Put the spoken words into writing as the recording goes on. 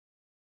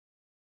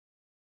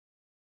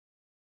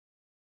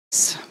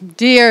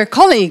Dear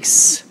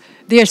colleagues,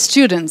 dear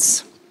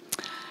students,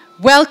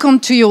 welcome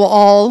to you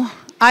all,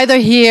 either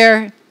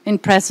here in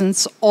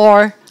presence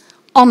or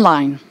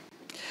online.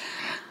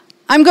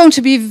 I'm going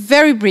to be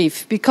very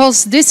brief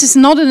because this is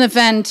not an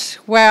event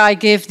where I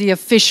give the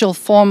official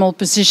formal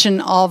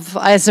position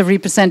as a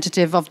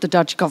representative of the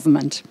Dutch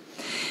government.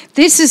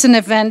 This is an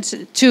event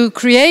to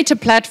create a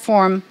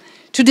platform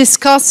to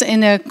discuss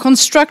in a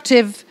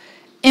constructive,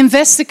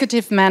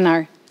 investigative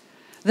manner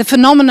the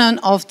phenomenon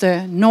of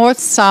the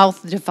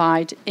North-South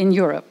divide in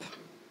Europe.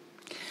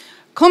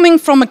 Coming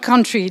from a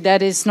country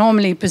that is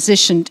normally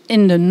positioned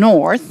in the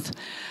north,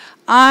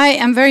 I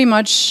am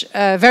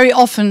very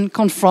often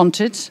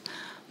confronted,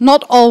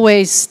 not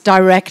always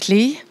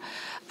directly,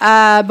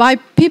 by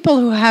people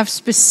who have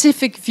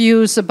specific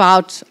views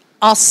about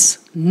us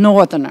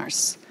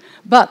northerners.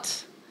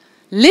 But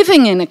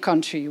living in a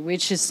country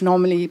which is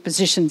normally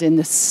positioned in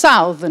the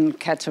southern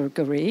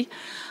category,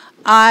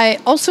 I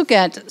also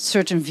get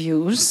certain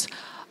views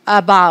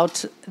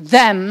about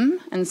them,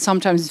 and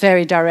sometimes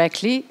very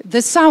directly,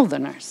 the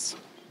Southerners.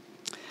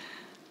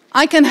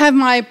 I can have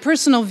my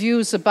personal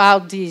views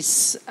about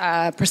these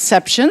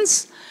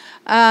perceptions,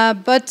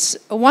 but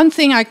one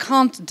thing I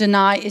can't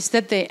deny is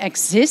that they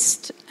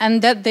exist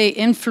and that they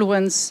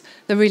influence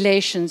the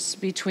relations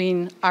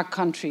between our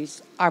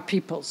countries, our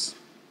peoples.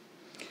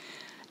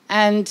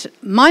 And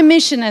my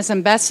mission as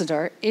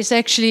ambassador is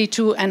actually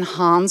to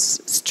enhance,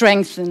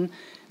 strengthen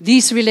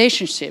these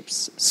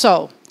relationships.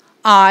 So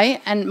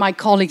I and my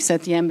colleagues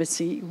at the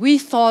embassy, we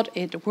thought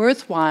it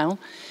worthwhile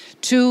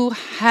to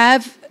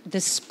have the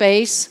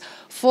space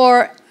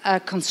for a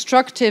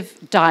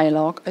constructive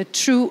dialogue, a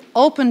true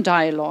open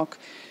dialogue,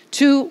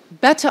 to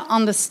better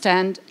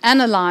understand,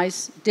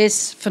 analyze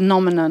this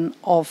phenomenon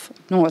of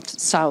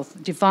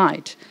North-South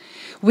divide,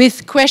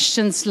 with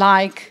questions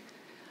like,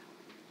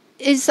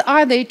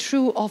 are they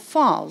true or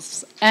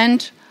false?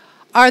 And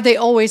are they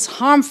always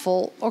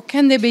harmful, or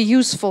can they be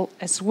useful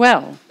as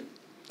well?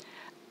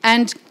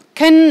 And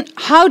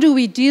how do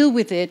we deal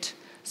with it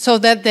so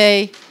that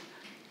they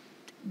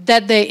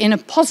in a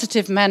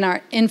positive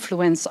manner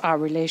influence our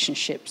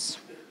relationships?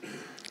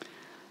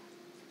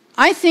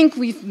 I think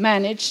we've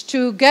managed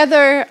to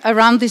gather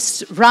around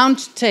this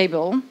round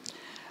table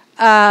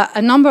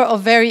a number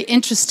of very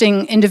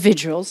interesting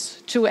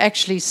individuals to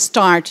actually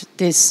start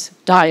this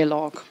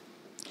dialogue.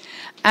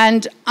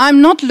 And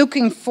I'm not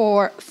looking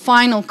for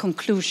final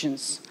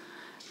conclusions.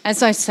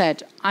 As I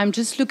said, I'm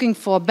just looking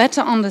for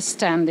better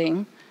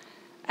understanding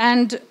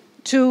and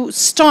to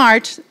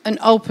start an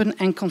open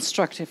and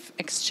constructive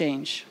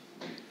exchange.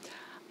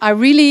 I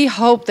really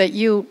hope that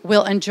you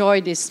will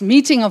enjoy this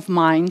meeting of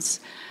minds,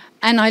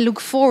 and I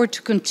look forward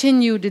to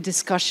continue the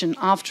discussion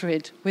after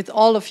it with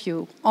all of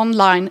you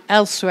online,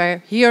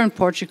 elsewhere, here in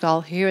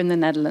Portugal, here in the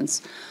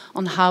Netherlands,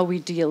 on how we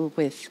deal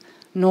with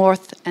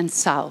North and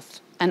South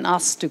and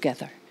us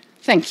together.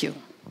 Thank you.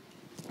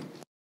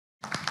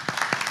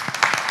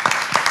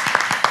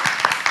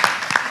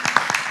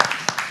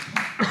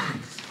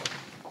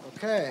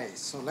 Okay,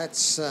 so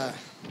let's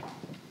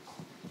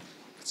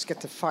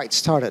get the fight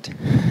started.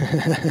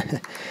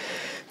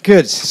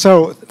 Good.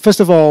 So first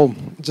of all,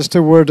 just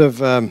a word of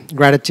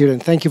gratitude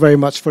and thank you very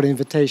much for the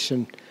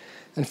invitation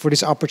and for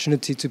this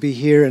opportunity to be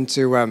here and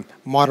to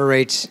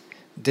moderate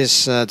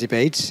this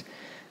debate.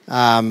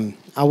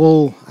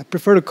 I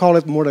prefer to call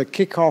it more the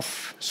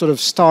kickoff sort of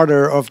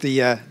starter of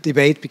the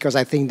debate because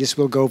I think this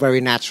will go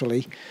very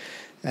naturally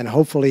and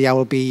hopefully I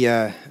will be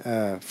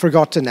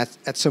forgotten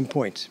at some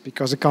point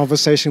because the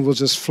conversation will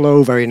just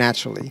flow very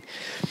naturally.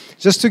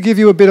 Just to give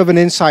you a bit of an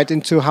insight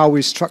into how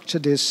we structure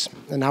this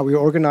and how we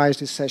organize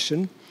this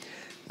session,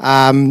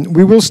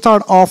 we will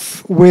start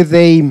off with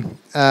a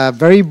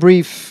very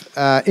brief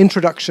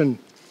introduction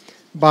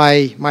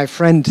by my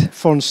friend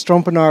Fons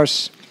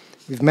Trompenaars.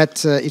 We've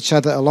met each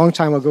other a long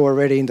time ago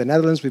already in the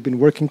Netherlands. We've been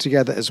working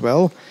together as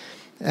well.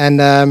 And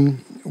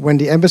when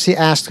the embassy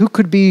asked who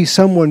could be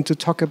someone to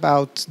talk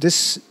about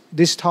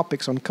these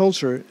topics on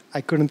culture, I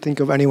couldn't think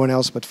of anyone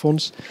else but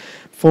Fons.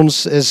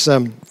 Fons is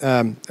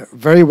a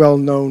very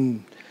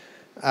well-known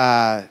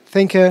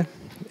thinker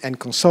and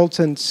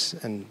consultant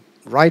and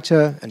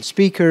writer and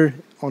speaker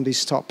on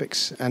these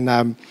topics.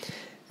 And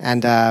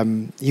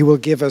he will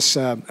give us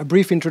a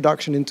brief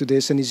introduction into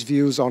this and his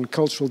views on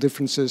cultural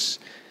differences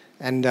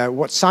and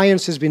what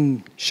science has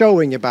been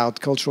showing about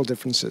cultural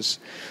differences.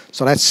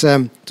 So that's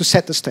to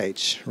set the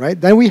stage,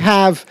 right? Then we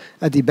have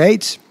a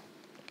debate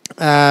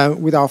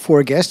with our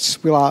four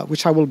guests,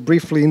 which I will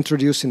briefly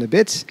introduce in a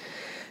bit.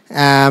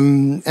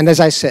 And as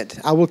I said,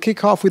 I will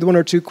kick off with one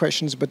or two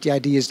questions, but the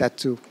idea is that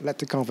to let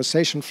the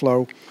conversation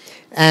flow.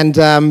 And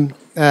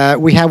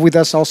we have with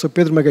us also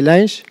Pedro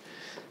Magalhães.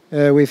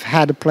 We've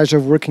had the pleasure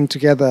of working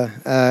together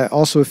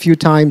also a few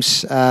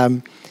times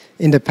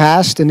in the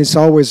past, and it's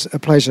always a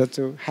pleasure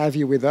to have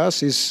you with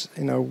us. He's,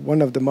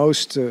 one of the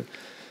most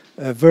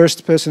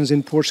versed persons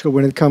in Portugal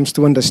when it comes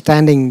to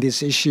understanding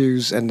these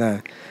issues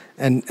and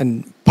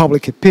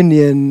public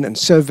opinion and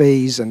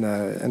surveys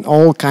and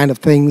all kind of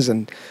things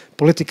and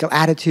political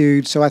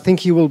attitude. So I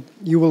think you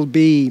will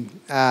be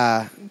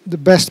the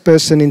best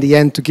person in the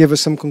end to give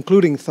us some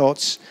concluding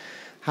thoughts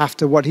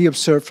after what he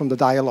observed from the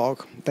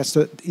dialogue. That's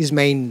his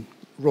main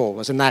role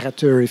as a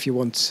narrator, if you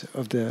want,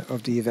 of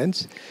the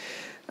event.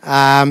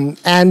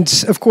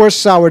 And of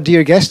course, our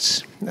dear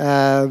guests,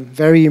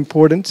 very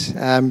important.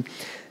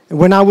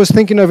 When I was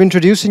thinking of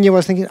introducing you, I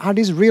was thinking, are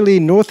these really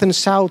North and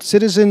South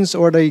citizens,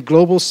 or are they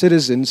global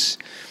citizens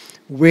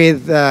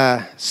with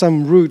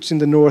some roots in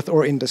the North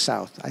or in the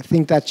South? I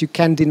think that you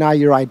can deny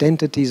your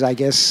identities, I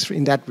guess,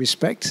 in that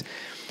respect.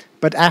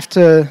 But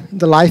after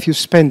the life you've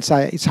spent,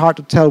 it's hard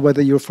to tell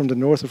whether you're from the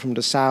North or from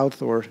the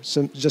South, or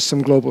just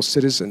some global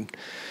citizen.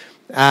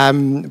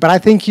 But I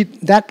think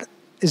that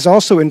is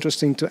also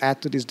interesting to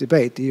add to this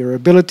debate, your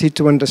ability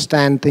to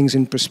understand things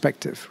in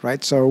perspective,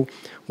 right? So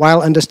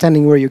while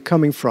understanding where you're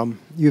coming from,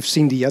 you've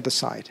seen the other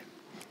side,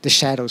 the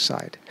shadow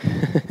side.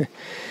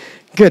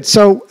 Good,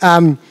 so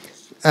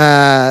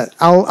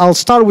I'll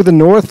start with the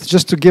North,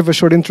 just to give a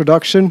short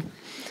introduction.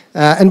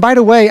 And by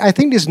the way, I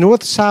think this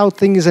North-South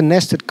thing is a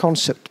nested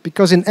concept,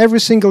 because in every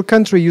single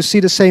country you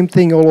see the same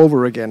thing all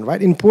over again, right?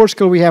 In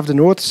Portugal we have the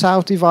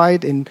North-South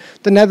divide. In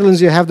the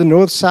Netherlands you have the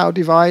North-South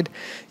divide.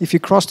 If you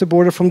cross the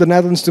border from the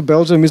Netherlands to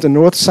Belgium, is the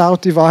North-South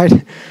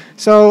divide.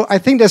 So I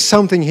think there's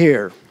something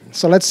here.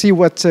 So let's see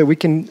what we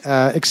can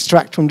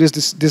extract from this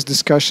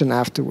discussion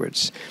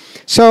afterwards.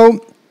 So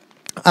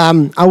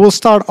I will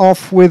start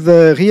off with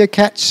Ria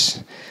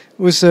Katz,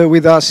 who's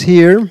with us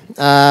here.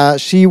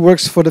 She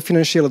works for the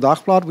Financieel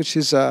Dagblad, which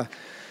is a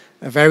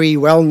very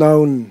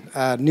well-known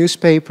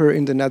newspaper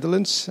in the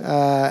Netherlands,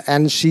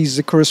 and she's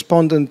a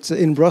correspondent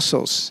in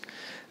Brussels.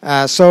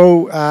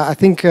 So I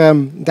think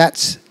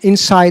that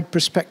inside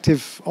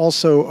perspective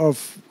also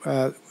of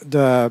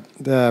the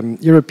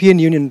European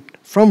Union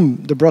from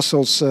the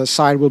Brussels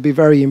side will be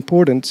very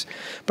important,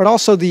 but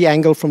also the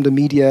angle from the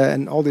media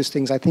and all these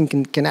things I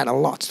think can add a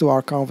lot to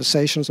our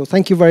conversation. So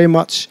thank you very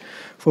much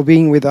for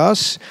being with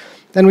us.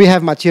 Then we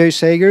have Mathieu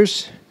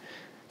Segers,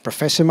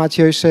 Professor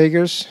Mathieu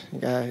Segers.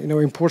 You know,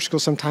 in Portugal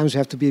sometimes you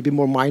have to be a bit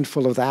more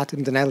mindful of that.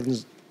 In the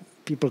Netherlands,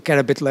 people care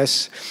a bit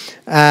less.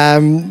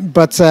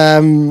 But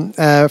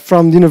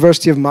from the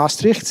University of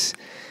Maastricht.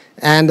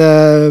 And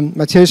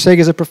Mathieu Segers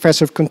is a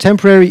professor of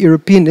contemporary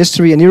European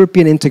history and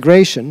European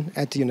integration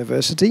at the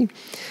university.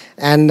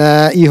 And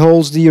he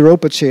holds the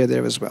Europa chair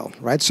there as well,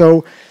 right?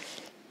 So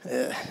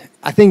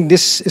I think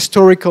this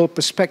historical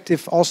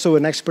perspective, also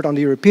an expert on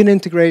the European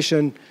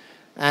integration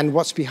and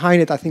what's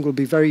behind it, I think will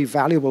be very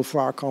valuable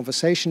for our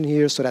conversation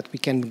here, so that we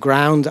can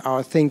ground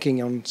our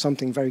thinking on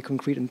something very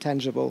concrete and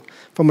tangible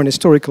from an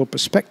historical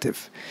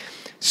perspective.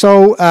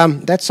 So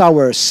that's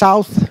our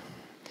South.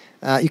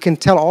 You can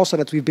tell also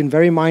that we've been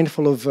very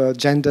mindful of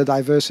gender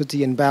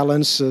diversity and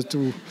balance.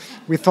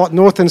 We thought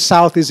North and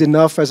South is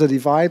enough as a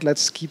divide.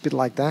 Let's keep it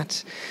like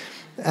that.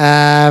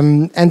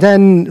 And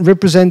then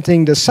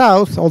representing the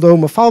South, although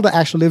Mafalda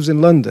actually lives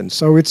in London.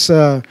 So it's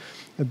a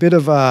bit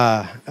of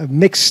a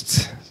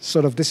mixed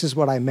sort of, this is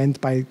what I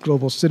meant by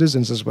global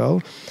citizens as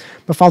well.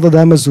 Mafalda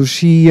Dâmaso,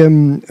 she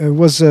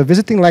was a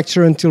visiting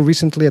lecturer until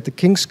recently at the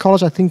King's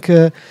College. I think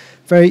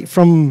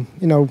from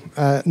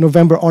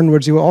November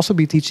onwards, you will also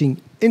be teaching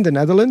in the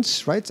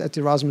Netherlands, right, at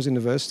Erasmus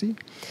University.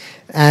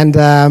 And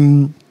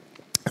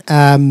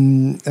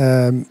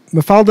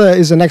Mafalda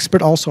is an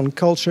expert also on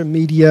culture,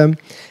 media,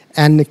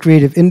 and the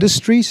creative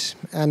industries.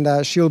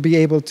 And she'll be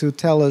able to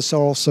tell us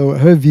also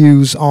her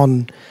views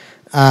on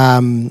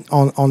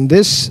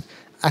this.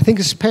 I think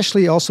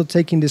especially also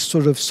taking this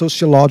sort of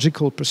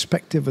sociological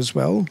perspective as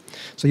well.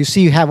 So you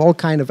see you have all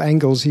kind of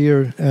angles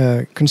here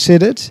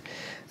considered.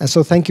 And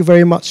so thank you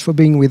very much for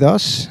being with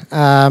us.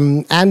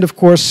 And of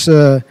course,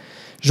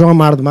 João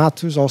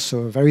Matos,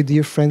 also a very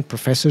dear friend,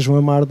 Professor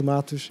João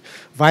Matos,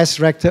 Vice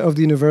Rector of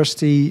the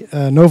University,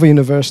 Nova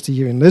University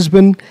here in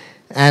Lisbon.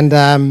 And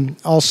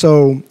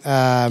also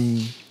a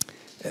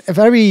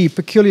very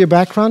peculiar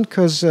background,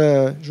 because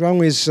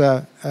João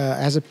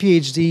has a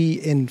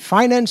PhD in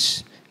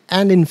finance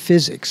and in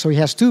physics. So he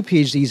has 2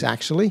 PhDs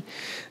actually.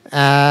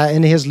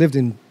 And he has lived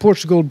in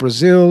Portugal,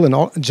 Brazil,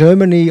 and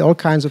Germany, all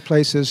kinds of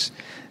places.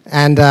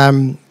 And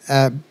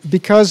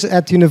because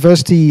at the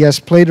university he has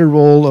played a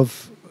role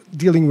of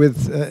dealing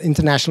with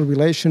international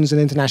relations and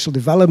international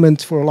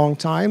development for a long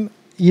time,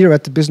 here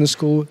at the business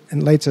school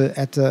and later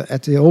at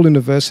the old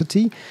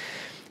university,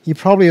 he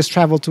probably has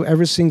traveled to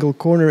every single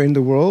corner in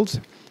the world.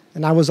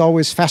 And I was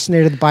always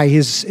fascinated by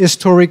his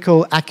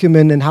historical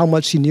acumen and how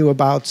much he knew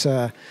about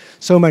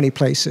so many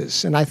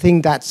places. And I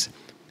think that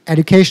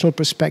educational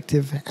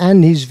perspective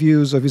and his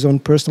views of his own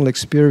personal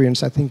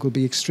experience, I think, will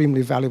be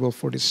extremely valuable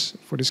for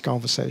this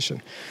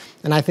conversation.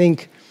 And I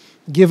think,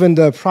 given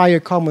the prior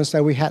comments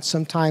that we had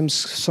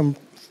sometimes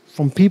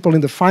from people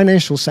in the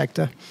financial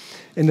sector,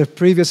 in the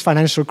previous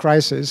financial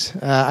crisis,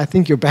 I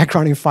think your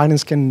background in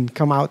finance can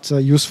come out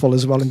useful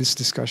as well in this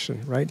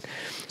discussion, right?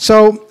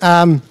 So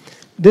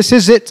this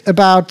is it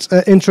about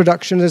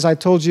introductions. As I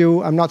told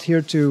you, I'm not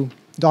here to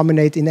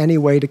dominate in any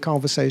way the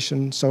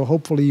conversation, so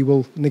hopefully you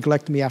will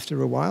neglect me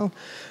after a while.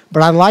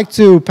 But I'd like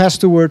to pass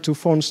the word to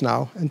Fons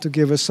now and to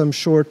give us some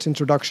short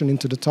introduction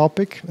into the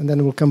topic, and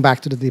then we'll come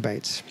back to the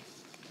debates.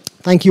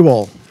 Thank you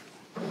all.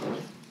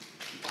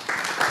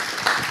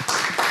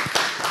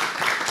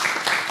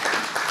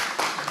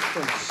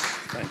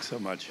 Thanks so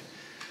much.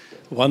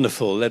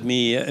 Wonderful. Let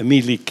me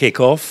immediately kick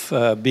off.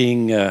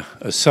 Being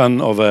a son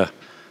of a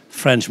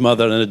French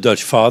mother and a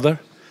Dutch father,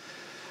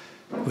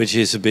 which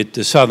is a bit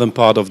the southern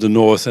part of the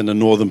north and the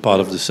northern part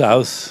of the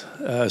south.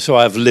 So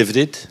I've lived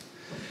it.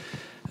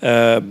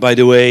 By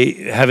the way,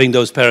 having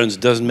those parents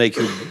doesn't make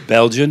you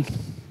Belgian.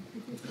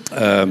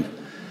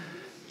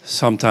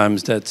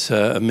 Sometimes that's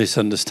a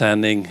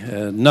misunderstanding.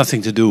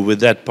 Nothing to do with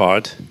that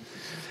part.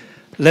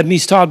 Let me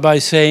start by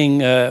saying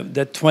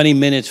that 20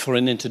 minutes for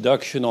an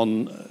introduction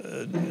on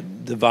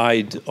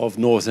divide of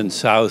north and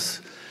south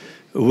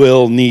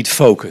will need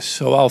focus.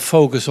 So I'll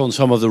focus on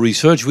some of the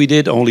research we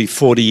did, only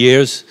 40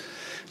 years.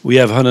 We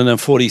have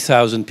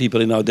 140,000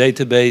 people in our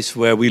database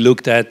where we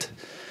looked at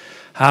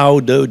how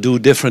do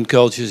different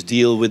cultures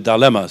deal with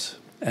dilemmas.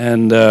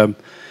 And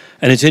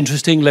it's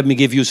interesting, let me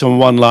give you some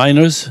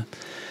one-liners.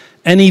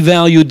 Any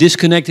value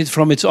disconnected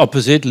from its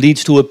opposite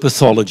leads to a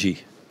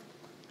pathology.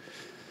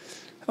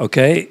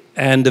 Okay,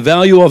 and the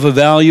value of a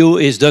value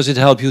is, does it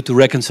help you to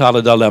reconcile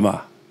a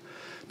dilemma?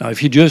 Now,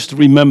 if you just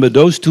remember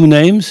those two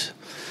names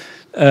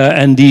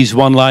and these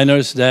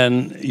one-liners,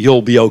 then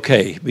you'll be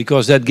okay,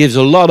 because that gives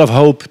a lot of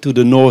hope to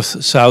the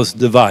north-south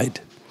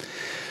divide.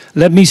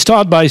 Let me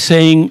start by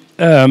saying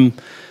the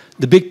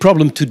big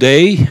problem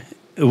today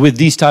with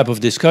these type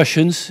of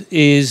discussions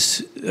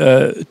is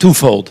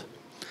twofold.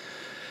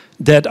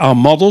 That our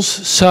models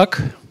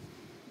suck,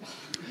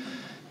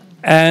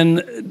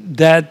 and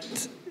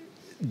that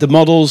the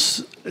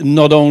models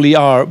not only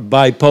are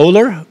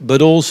bipolar,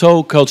 but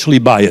also culturally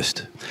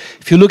biased.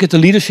 If you look at the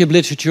leadership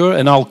literature,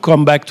 and I'll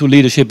come back to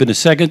leadership in a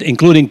second,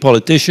 including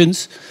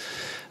politicians,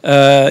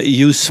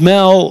 you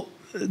smell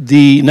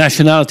the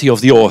nationality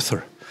of the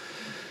author.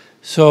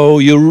 So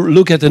you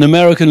look at an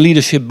American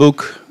leadership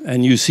book,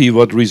 and you see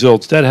what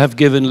results that have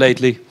given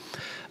lately.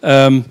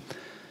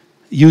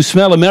 You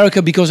smell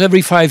America because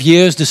every 5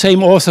 years the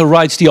same author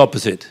writes the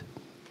opposite.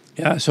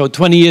 Yeah, so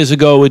 20 years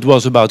ago it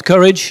was about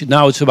courage,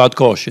 now it's about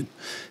caution.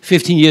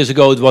 15 years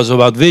ago it was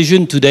about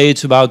vision, today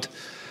it's about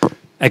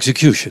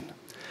execution.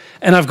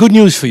 And I have good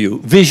news for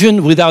you.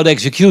 Vision without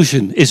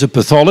execution is a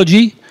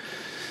pathology.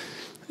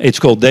 It's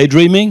called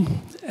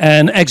daydreaming.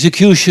 And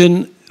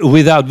execution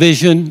without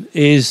vision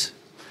is,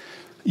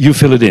 you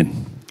fill it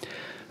in.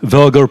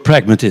 Vulgar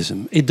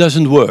pragmatism. It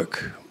doesn't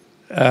work.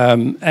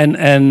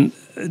 And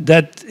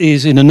that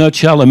is, in a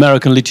nutshell,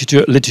 American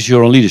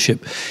literature on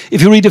leadership.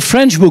 If you read a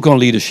French book on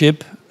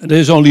leadership,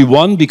 there's only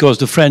one, because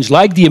the French,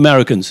 like the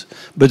Americans,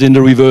 but in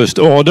the reversed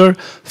order,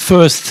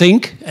 first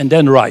think and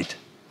then write.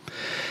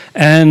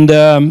 And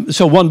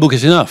so one book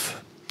is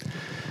enough.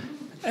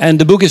 And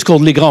the book is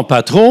called Les Grands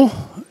Patrons.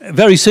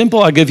 Very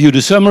simple, I'll give you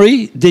the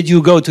summary. Did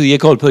you go to the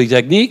École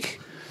Polytechnique?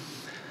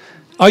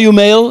 Are you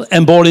male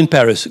and born in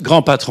Paris?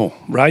 Grand Patron,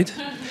 right?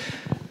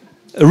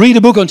 Read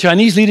a book on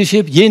Chinese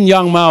leadership, Yin,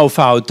 Yang, Mao,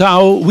 Fao,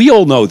 Tao. We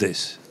all know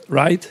this,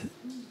 right?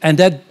 And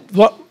that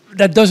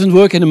doesn't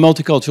work in a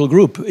multicultural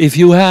group. If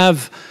you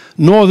have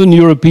Northern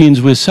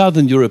Europeans with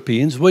Southern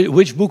Europeans,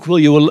 which book will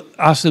you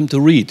ask them to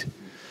read?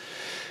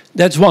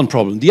 That's one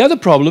problem. The other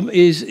problem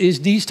is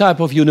these type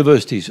of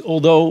universities.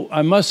 Although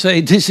I must say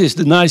this is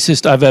the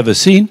nicest I've ever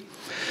seen.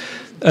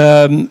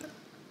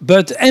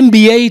 But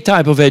MBA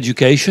type of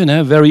education,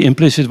 a very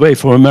implicit way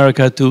for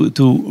America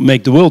to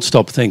make the world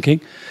stop thinking,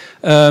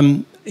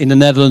 in the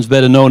Netherlands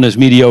better known as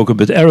mediocre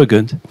but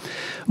arrogant,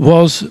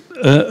 was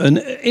an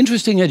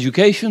interesting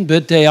education,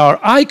 but they are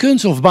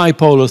icons of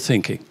bipolar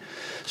thinking.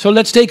 So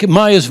let's take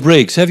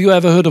Myers-Briggs. Have you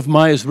ever heard of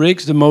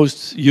Myers-Briggs, the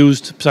most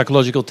used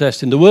psychological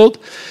test in the world?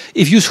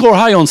 If you score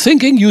high on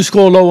thinking, you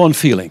score low on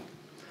feeling.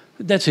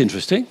 That's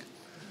interesting.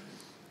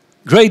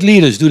 Great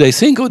leaders, do they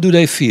think or do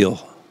they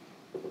feel?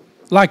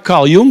 Like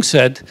Carl Jung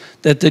said,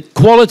 that the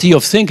quality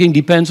of thinking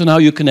depends on how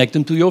you connect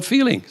them to your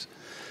feelings,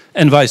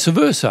 and vice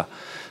versa.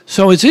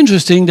 So it's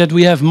interesting that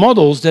we have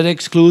models that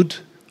exclude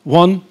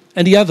one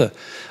and the other.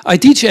 I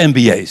teach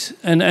MBAs,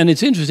 and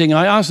it's interesting.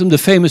 I ask them the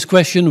famous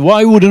question,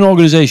 why would an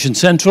organization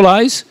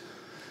centralize,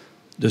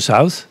 the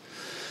South,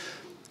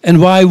 and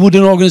why would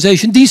an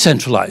organization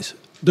decentralize,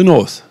 the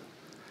North?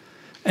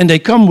 And they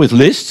come with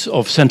lists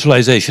of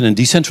centralization and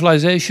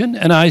decentralization,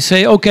 and I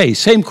say, okay,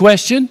 same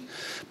question,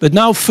 but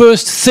now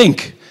first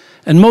think.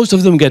 And most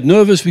of them get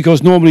nervous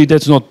because normally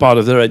that's not part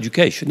of their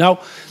education. Now,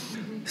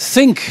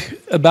 think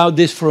about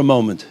this for a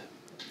moment.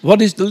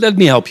 Let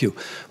me help you.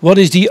 What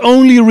is the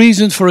only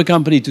reason for a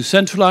company to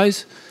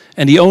centralize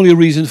and the only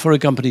reason for a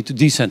company to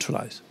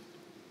decentralize?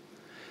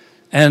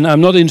 And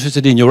I'm not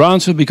interested in your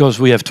answer because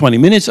we have 20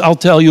 minutes. I'll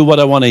tell you what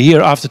I want to hear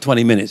after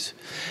 20 minutes.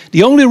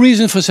 The only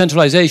reason for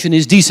centralization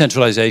is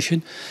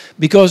decentralization,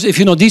 because if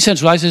you're not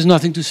decentralized, there's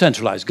nothing to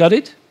centralize. Got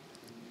it?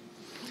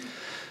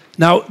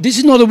 Now, this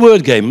is not a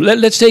word game.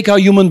 Let's take our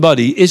human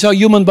body. Is our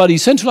human body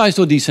centralized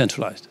or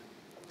decentralized?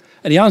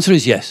 And the answer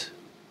is yes.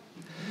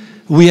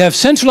 We have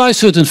centralized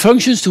certain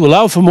functions to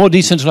allow for more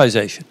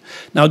decentralization.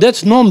 Now,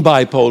 that's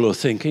non-bipolar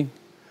thinking.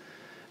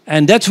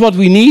 And that's what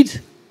we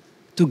need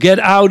to get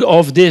out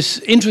of this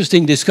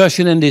interesting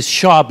discussion and this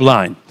sharp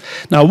line.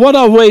 Now, what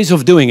are ways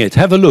of doing it?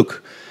 Have a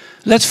look.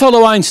 Let's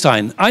follow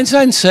Einstein.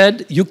 Einstein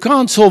said you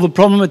can't solve a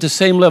problem at the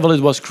same level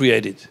it was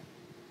created.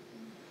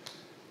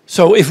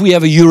 So if we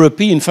have a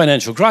European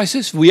financial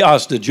crisis, we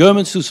ask the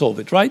Germans to solve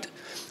it, right?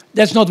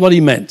 That's not what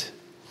he meant.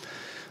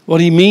 What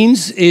he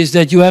means is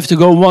that you have to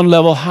go one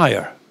level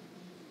higher.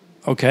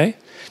 Okay?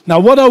 Now,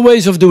 what are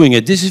ways of doing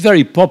it? This is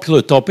very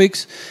popular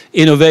topics: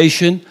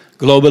 innovation,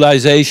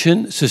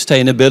 globalization,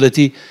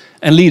 sustainability,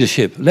 and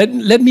leadership.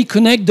 Let me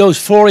connect those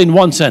four in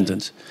one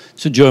sentence.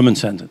 It's a German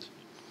sentence.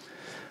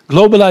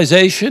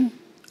 Globalization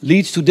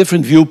leads to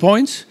different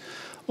viewpoints,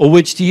 of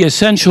which the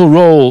essential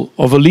role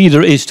of a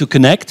leader is to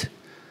connect,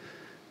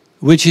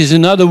 which is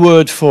another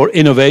word for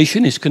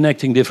innovation, is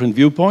connecting different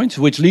viewpoints,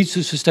 which leads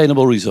to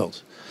sustainable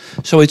results.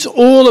 So it's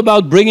all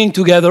about bringing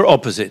together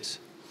opposites.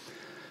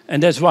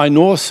 And that's why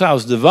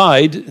North-South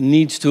divide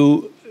needs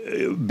to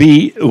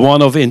be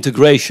one of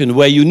integration,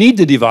 where you need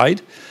the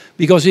divide,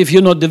 because if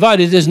you're not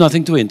divided, there's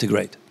nothing to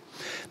integrate.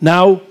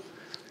 Now,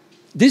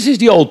 this is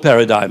the old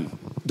paradigm.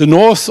 The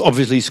North,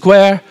 obviously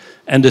square,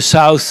 and the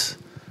South,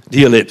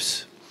 the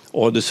ellipse,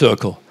 or the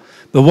circle.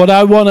 But what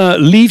I want to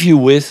leave you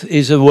with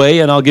is a way,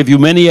 and I'll give you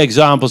many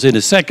examples in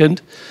a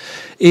second,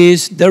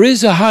 is there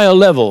is a higher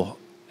level.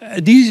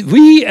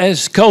 We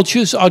as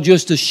cultures are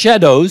just the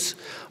shadows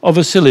of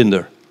a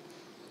cylinder.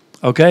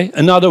 Okay?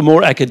 Another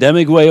more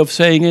academic way of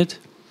saying it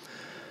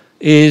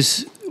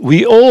is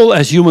we all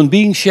as human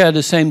beings share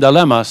the same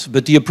dilemmas,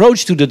 but the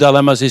approach to the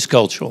dilemmas is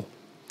cultural.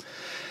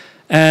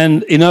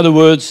 And in other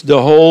words,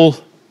 the whole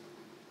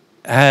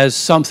has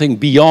something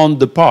beyond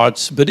the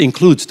parts, but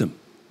includes them.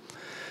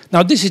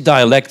 Now, this is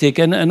dialectic,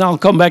 and I'll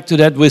come back to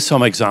that with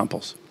some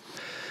examples.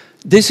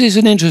 This is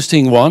an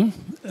interesting one.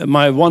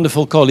 My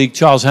wonderful colleague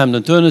Charles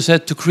Hampden Turner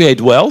said to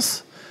create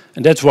wealth,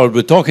 and that's what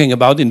we're talking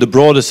about in the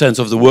broader sense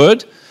of the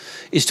word,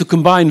 is to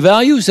combine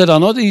values that are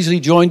not easily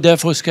joined,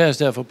 therefore scarce,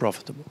 therefore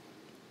profitable.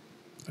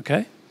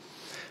 Okay?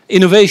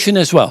 Innovation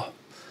as well.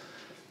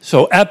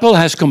 So Apple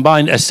has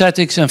combined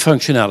aesthetics and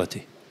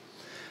functionality.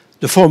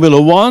 The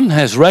Formula One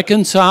has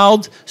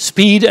reconciled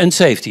speed and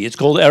safety. It's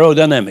called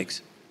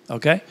aerodynamics.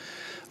 Okay?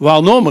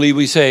 While normally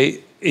we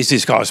say, is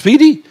this car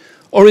speedy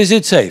or is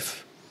it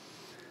safe?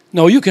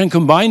 No, you can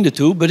combine the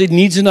two, but it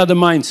needs another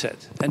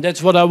mindset. And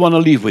that's what I want to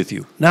leave with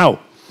you. Now,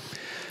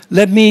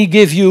 let me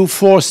give you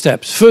 4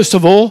 steps. First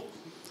of all,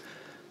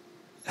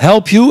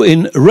 help you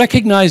in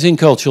recognizing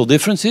cultural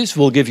differences.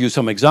 We'll give you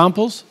some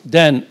examples.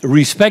 Then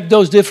respect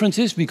those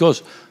differences,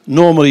 because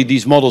normally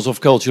these models of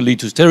culture lead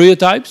to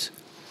stereotypes.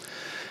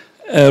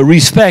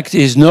 Respect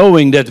is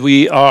knowing that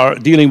we are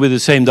dealing with the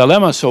same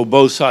dilemma, so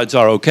both sides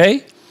are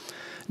okay.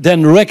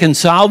 Then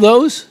reconcile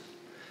those.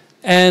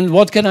 And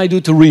what can I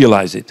do to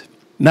realize it?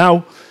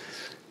 Now,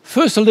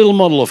 first a little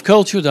model of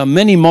culture. There are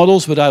many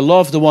models, but I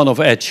love the one of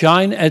Ed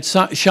Schein. Ed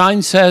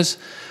Schein says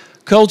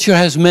culture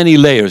has many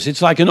layers.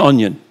 It's like an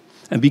onion.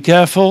 And be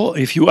careful,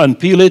 if you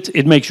unpeel it,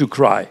 it makes you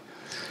cry.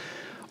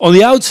 On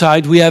the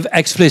outside, we have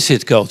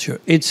explicit culture.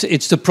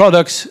 It's the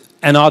products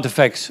and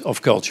artifacts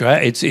of culture.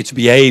 It's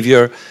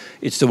behavior,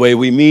 it's the way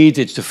we meet,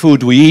 it's the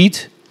food we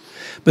eat.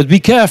 But be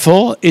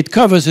careful, it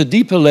covers a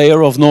deeper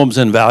layer of norms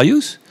and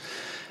values.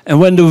 And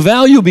when the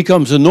value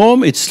becomes a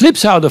norm, it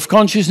slips out of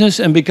consciousness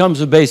and becomes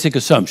a basic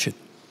assumption.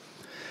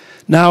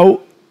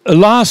 Now, a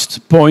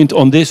last point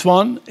on this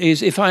one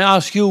is if I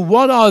ask you,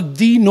 what are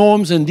the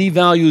norms and the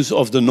values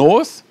of the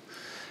North?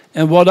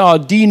 And what are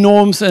the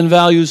norms and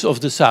values of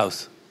the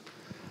South?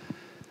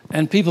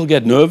 And people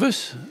get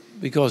nervous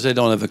because they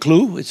don't have a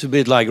clue. It's a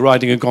bit like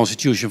writing a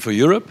constitution for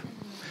Europe.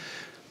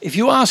 If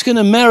you ask an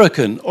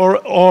American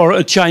or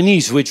a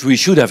Chinese, which we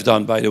should have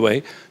done, by the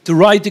way, to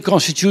write the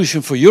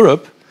constitution for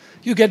Europe,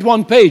 you get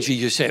 1 page and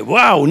you say,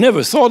 wow,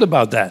 never thought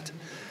about that.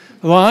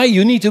 Why?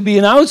 You need to be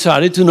an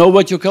outsider to know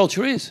what your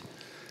culture is.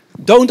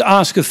 Don't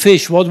ask a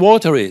fish what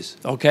water is,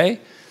 okay?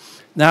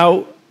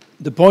 Now,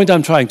 the point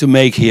I'm trying to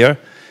make here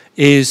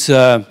is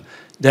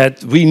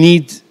that we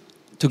need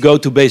to go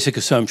to basic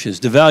assumptions,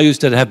 the values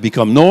that have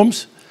become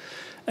norms.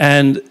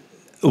 And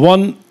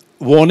one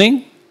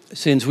warning,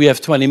 since we have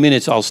 20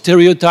 minutes, I'll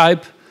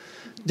stereotype.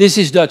 This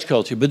is Dutch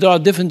culture, but there are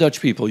different Dutch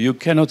people. You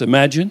cannot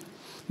imagine,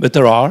 but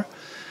there are.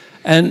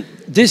 And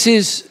this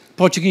is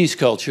Portuguese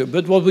culture,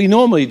 but what we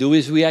normally do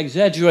is we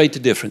exaggerate the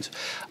difference.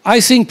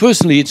 I think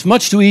personally it's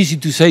much too easy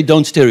to say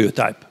don't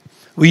stereotype.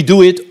 We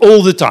do it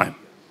all the time,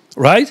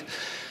 right?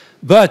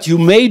 But you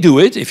may do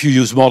it if you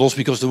use models,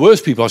 because the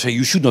worst people are saying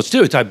you should not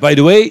stereotype. By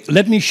the way,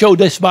 let me show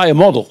this by a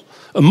model.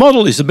 A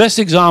model is the best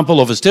example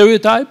of a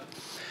stereotype.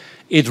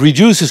 It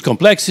reduces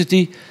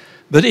complexity,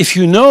 but if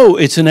you know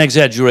it's an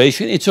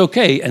exaggeration, it's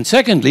okay. And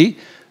secondly,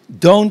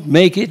 don't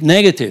make it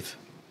negative.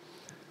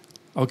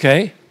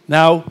 Okay?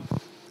 Now,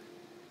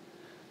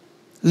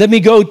 let me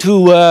go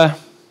to a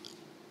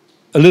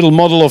little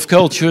model of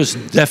culture's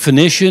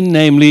definition,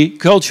 namely,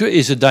 culture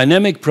is a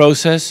dynamic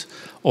process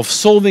of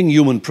solving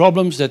human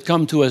problems that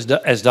come to us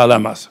as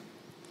dilemmas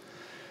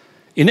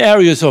in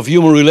areas of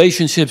human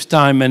relationships,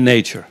 time, and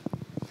nature.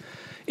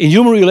 In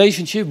human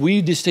relationship,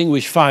 we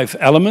distinguish 5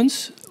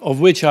 elements, of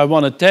which I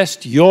want to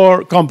test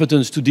your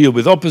competence to deal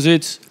with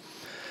opposites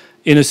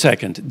in a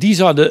second.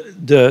 These are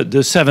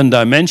the 7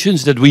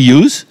 dimensions that we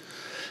use.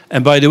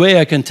 And by the way,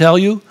 I can tell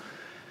you,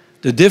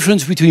 the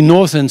difference between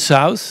North and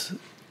South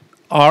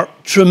are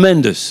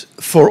tremendous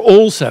for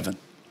all 7.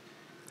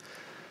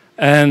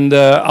 And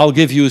I'll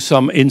give you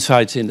some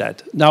insights in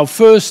that. Now,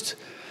 first,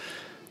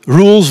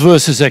 rules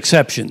versus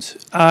exceptions.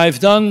 I've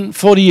done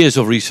 40 years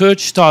of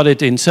research,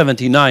 started in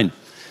 '79,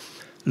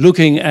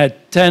 looking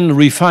at 10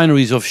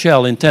 refineries of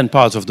Shell in 10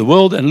 parts of the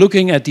world and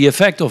looking at the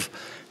effect of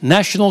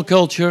national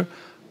culture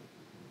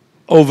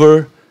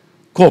over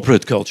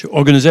corporate culture,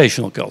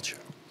 organizational culture.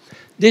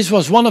 This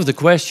was one of the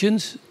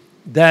questions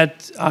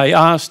that I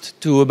asked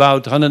to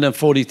about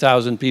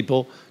 140,000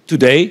 people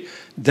today,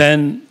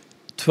 then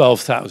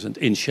 12,000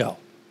 in Shell.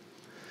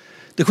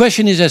 The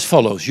question is as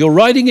follows. You're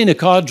riding in a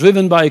car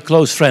driven by a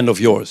close friend of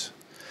yours.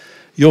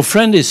 Your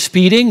friend is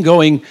speeding,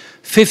 going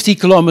 50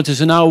 kilometers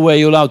an hour where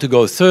you're allowed to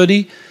go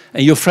 30,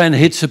 and your friend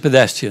hits a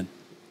pedestrian.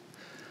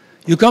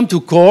 You come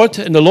to court,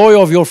 and the lawyer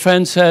of your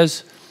friend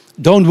says,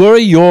 don't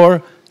worry,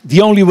 you're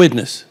the only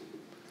witness.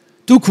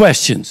 2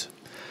 questions.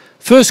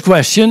 First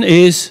question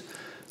is,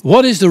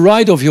 what is the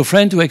right of your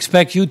friend to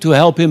expect you to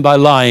help him by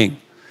lying?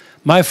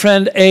 My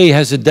friend A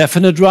has a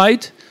definite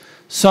right,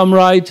 some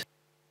right.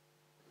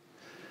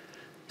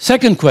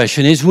 Second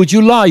question is, would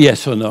you lie,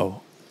 yes or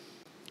no?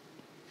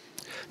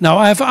 Now,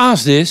 I have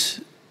asked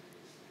this,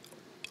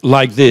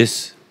 like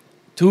this,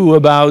 to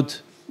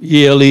about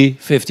yearly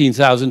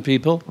 15,000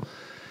 people.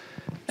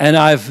 And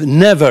I've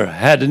never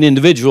had an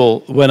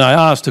individual, when I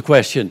asked the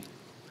question,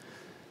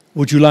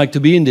 would you like to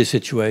be in this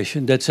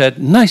situation, that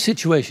said, nice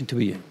situation to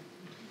be in.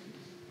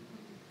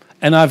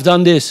 And I've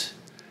done this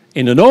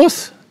in the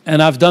North,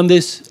 and I've done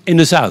this in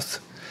the South.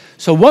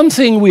 So one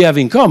thing we have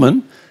in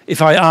common,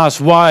 if I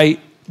ask why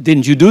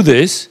didn't you do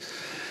this,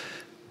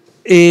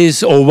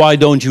 is, or why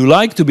don't you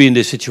like to be in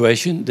this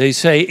situation, they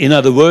say, in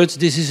other words,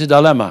 this is a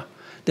dilemma.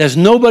 There's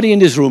nobody in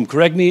this room,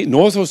 correct me,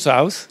 North or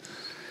South,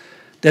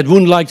 that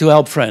wouldn't like to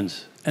help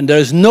friends. And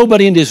there's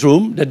nobody in this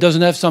room that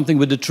doesn't have something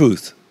with the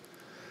truth.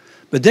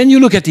 But then you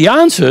look at the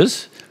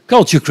answers,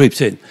 culture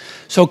creeps in.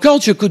 So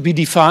culture could be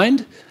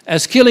defined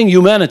as killing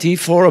humanity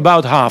for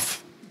about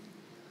half.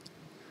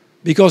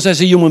 Because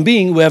as a human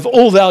being, we have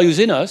all values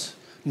in us,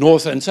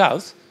 North and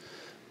South,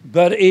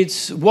 but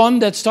it's one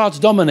that starts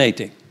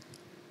dominating.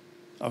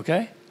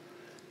 Okay?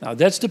 Now,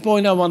 that's the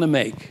point I want to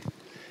make.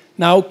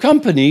 Now,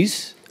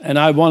 companies, and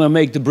I want to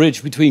make the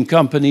bridge between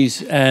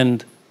companies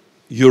and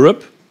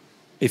Europe,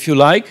 if you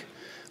like,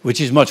 which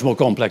is much more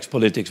complex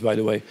politics, by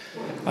the way.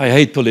 I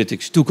hate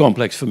politics, too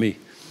complex for me.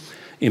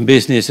 In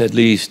business, at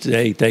least,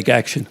 they take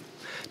action.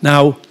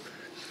 Now,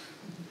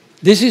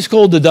 this is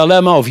called the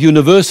dilemma of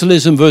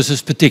universalism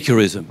versus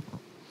particularism.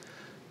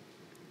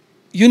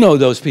 You know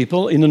those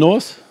people in the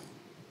North,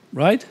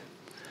 right?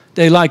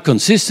 They like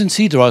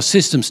consistency, there are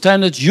system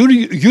standards,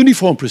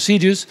 uniform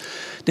procedures.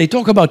 They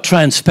talk about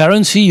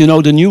transparency, you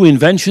know, the new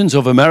inventions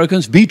of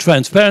Americans. Be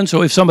transparent,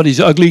 so if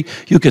somebody's ugly,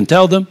 you can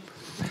tell them.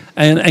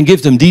 And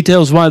give them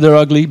details why they're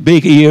ugly,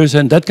 big ears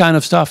and that kind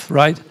of stuff,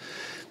 right?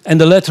 And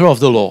the letter of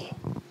the law.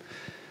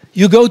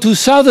 You go to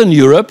Southern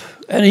Europe,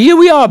 and here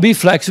we are, be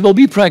flexible,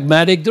 be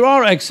pragmatic. There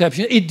are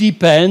exceptions, it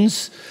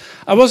depends.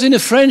 I was in a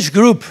French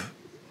group,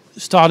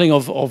 starting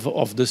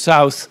of the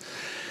South,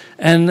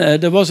 and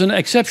there was an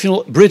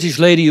exceptional British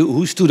lady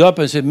who stood up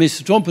and said,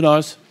 Mr.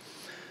 Trompenaars,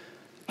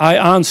 I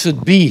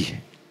answered B,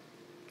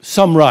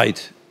 some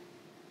right,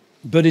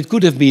 but it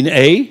could have been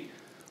A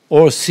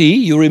or C,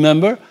 you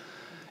remember,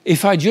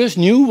 if I just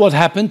knew what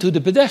happened to the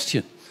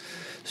pedestrian.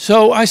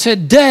 So I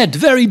said, dead,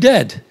 very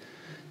dead.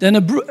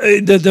 Then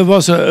there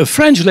was a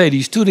French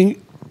lady stood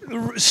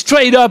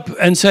straight up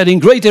and said in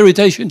great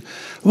irritation,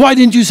 why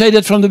didn't you say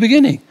that from the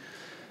beginning?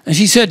 And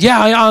she said, yeah,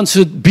 I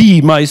answered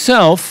B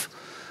myself,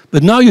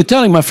 but now you're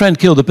telling my friend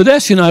killed a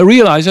pedestrian, I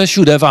realize I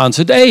should have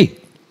answered A.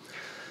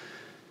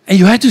 And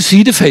you had to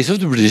see the face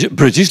of the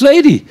British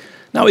lady.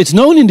 Now, it's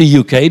known in the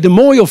UK, the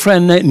more your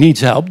friend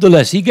needs help, the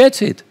less he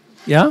gets it.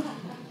 Yeah?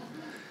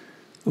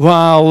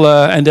 While,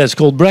 and that's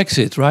called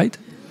Brexit, right?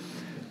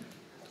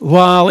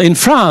 While in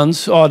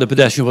France, oh, the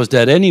pedestrian was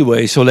dead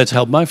anyway, so let's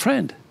help my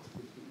friend.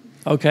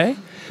 Okay?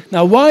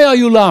 Now, why are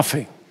you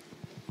laughing?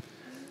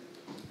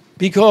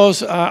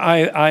 Because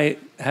I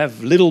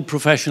have little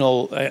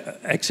professional,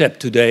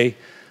 except today,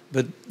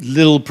 but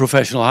little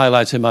professional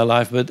highlights in my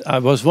life. But I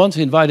was once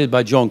invited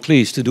by John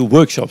Cleese to do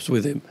workshops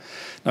with him.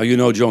 Now, you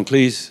know John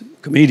Cleese,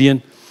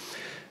 comedian.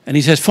 And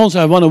he says, Fons,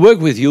 I want to work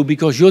with you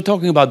because you're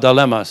talking about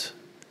dilemmas.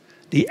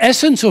 The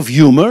essence of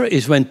humor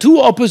is when two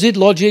opposite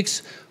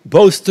logics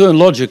both turn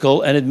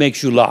logical and it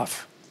makes you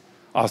laugh.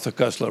 Arthur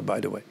Koestler, by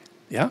the way.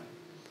 Yeah?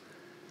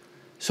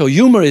 So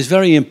humor is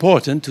very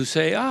important to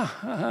say,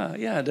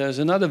 yeah, there's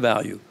another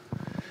value.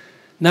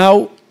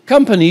 Now,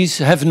 companies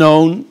have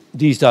known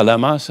these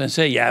dilemmas and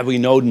say, yeah, we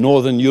know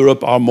Northern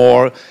Europe are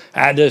more,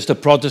 there's the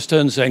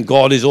Protestants and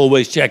God is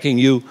always checking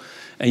you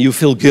and you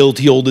feel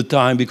guilty all the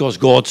time because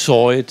God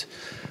saw it.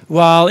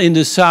 while in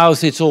the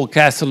south it's all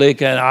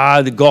Catholic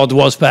and the God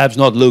was perhaps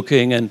not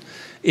looking, and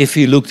if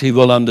he looked he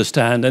will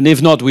understand, and if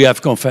not we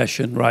have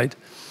confession, right?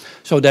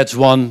 So that's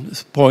one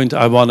point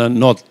I want to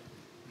not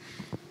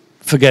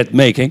forget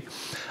making.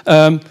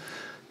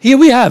 Here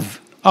we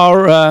have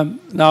our,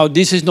 now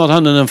this is not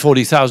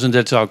 140,000,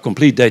 that's our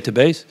complete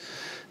database.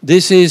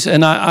 This is,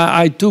 and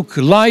I took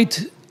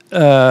light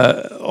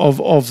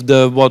of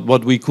the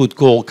what we could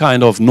call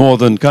kind of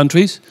northern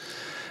countries,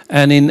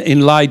 and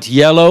in light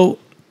yellow,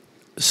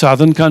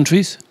 southern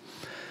countries,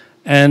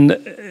 and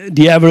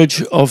the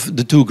average of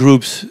the two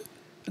groups.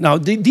 Now,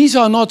 these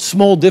are not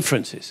small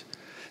differences.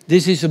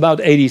 This is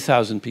about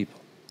 80,000 people,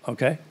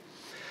 okay?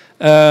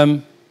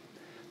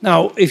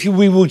 Now, if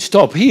we would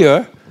stop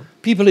here,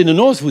 people in the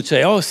north would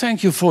say, oh,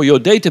 thank you for your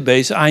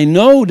database. I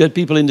know that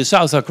people in the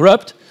south are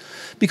corrupt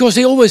because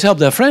they always help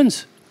their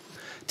friends.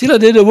 Till I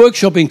did a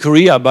workshop in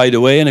Korea, by the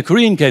way, and a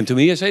Korean came to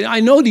me and said, I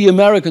know the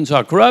Americans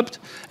are corrupt,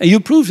 and you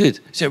proved it.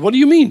 I said, what do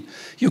you mean?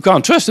 You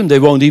can't trust them, they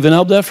won't even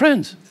help their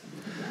friends.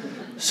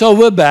 So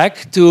we're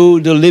back to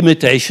the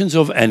limitations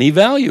of any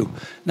value.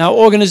 Now,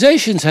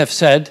 organizations have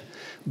said,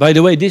 by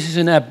the way, this is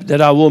an app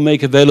that I will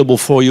make available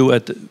for you.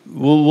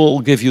 We'll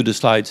give you the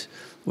slides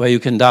where you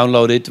can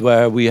download it,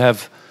 where we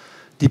have,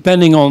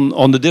 depending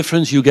on the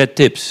difference, you get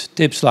tips.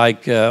 Tips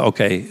like,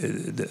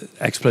 the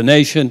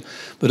explanation,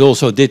 but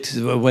also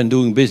when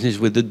doing business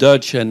with the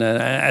Dutch, and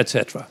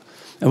etc.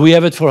 And we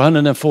have it for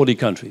 140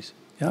 countries.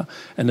 Yeah?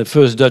 And the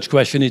first Dutch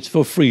question, it's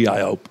for free,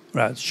 I hope.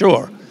 Right?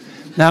 Sure.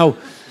 Now,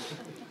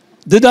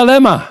 the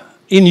dilemma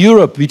in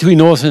Europe between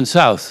North and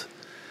South,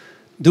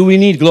 do we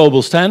need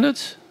global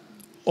standards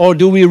or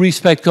do we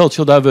respect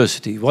cultural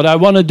diversity? What I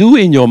want to do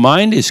in your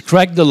mind is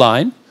crack the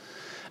line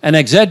and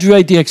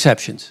exaggerate the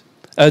exceptions,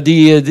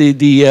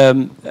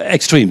 the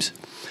extremes.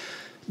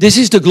 This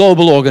is the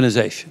global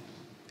organization.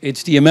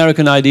 It's the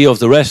American idea of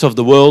the rest of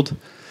the world,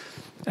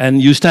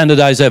 and you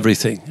standardize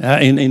everything.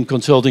 In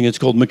consulting, it's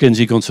called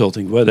McKinsey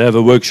Consulting, where they have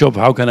a workshop,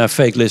 how can I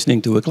fake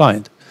listening to a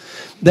client?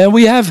 Then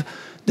we have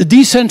the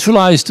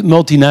decentralized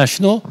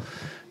multinational,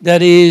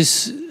 that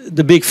is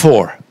the big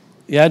four.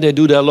 Yeah, they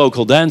do their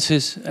local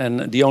dances,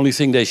 and the only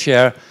thing they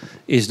share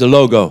is the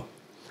logo.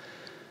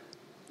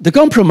 The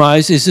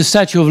compromise is the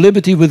Statue of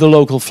Liberty with the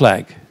local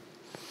flag.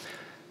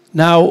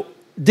 Now,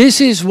 this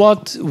is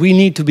what we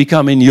need to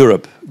become in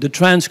Europe, the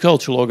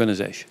transcultural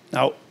organization.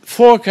 Now,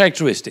 4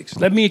 characteristics.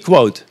 Let me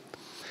quote.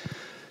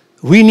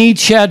 We need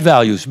shared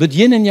values, but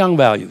yin and yang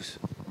values.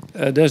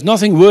 There's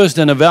nothing worse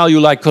than a value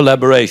like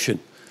collaboration,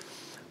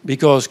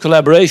 because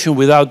collaboration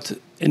without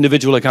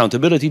individual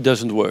accountability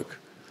doesn't work.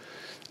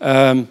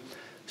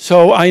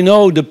 So I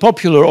know the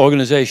popular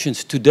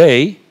organizations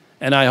today,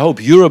 and I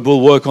hope Europe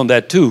will work on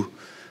that too,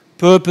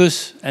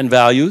 purpose and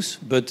values,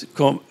 but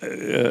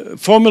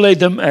formulate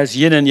them as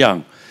yin and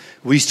yang.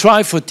 We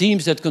strive for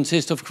teams that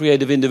consist of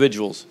creative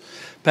individuals.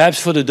 Perhaps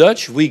for the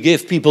Dutch, we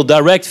give people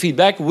direct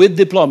feedback with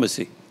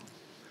diplomacy.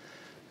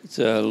 It's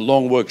a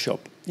long workshop.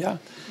 Yeah?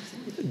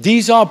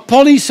 These are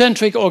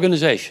polycentric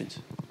organizations.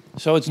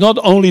 So it's not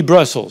only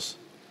Brussels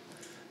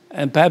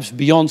and perhaps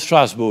beyond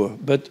Strasbourg,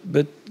 but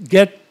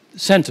get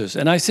centers.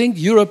 And I think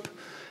Europe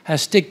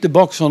has ticked the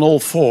box on all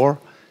 4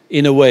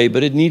 in a way,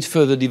 but it needs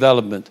further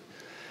development.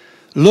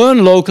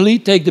 Learn locally,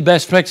 take the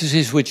best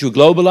practices which you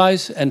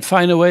globalize, and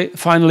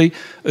finally,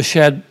 a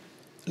shared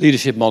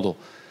leadership model.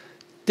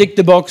 Tick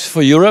the box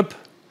for Europe.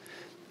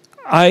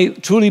 I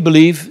truly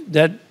believe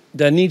that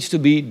there needs to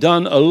be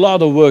done a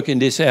lot of work in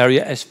this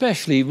area,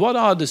 especially what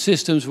are the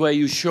systems where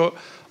you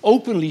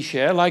openly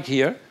share, like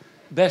here,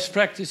 best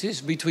practices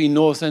between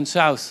North and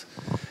South,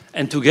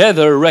 and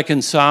together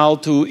reconcile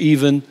to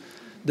even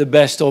the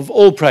best of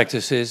all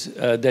practices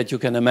that you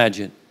can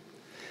imagine.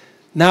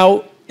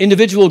 Now,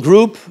 individual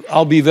group,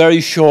 I'll be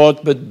very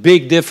short, but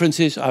big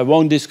differences. I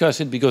won't discuss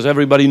it because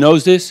everybody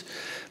knows this.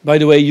 By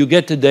the way, you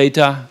get the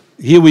data.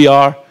 Here we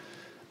are.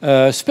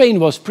 Spain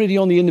was pretty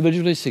on the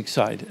individualistic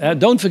side.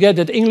 Don't forget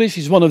that English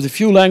is one of the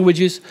few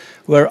languages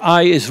where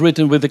I is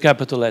written with a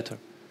capital letter.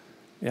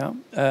 Yeah,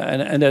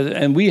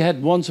 and we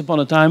had once upon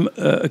a time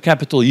a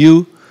capital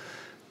U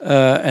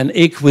and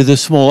ik with a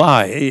small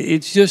I.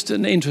 It's just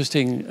an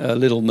interesting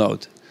little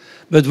note.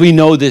 But we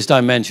know this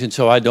dimension,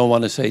 so I don't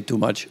want to say too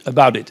much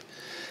about it.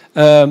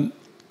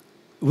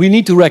 We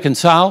need to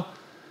reconcile,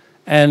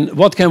 and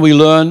what can we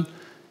learn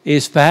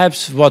is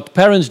perhaps what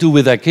parents do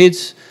with their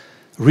kids,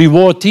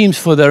 reward teams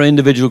for their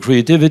individual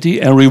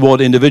creativity and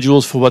reward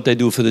individuals for what they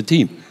do for the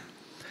team.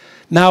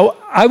 Now,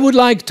 I would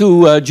like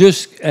to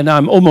and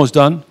I'm almost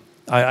done.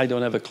 I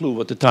don't have a clue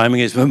what the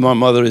timing is. When my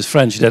mother is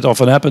French, that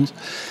often happens.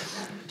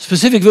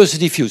 Specific versus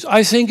diffuse.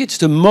 I think it's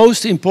the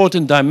most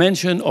important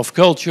dimension of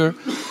culture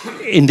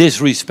in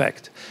this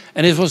respect.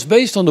 And it was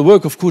based on the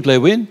work of Kurt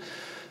Lewin.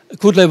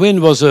 Kurt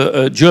Lewin was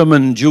a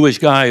German Jewish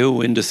guy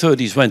who in the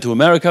 30s went to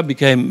America,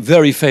 became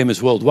very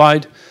famous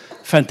worldwide.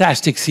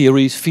 Fantastic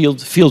theories,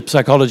 field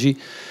psychology.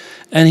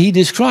 And he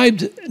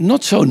described,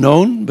 not so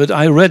known, but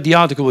I read the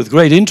article with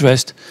great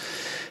interest,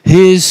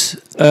 his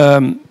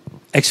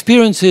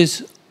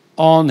experiences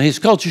on his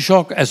culture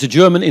shock as a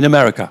German in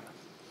America.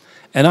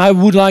 And I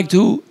would like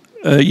to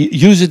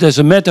use it as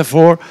a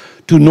metaphor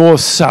to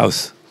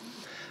north-south.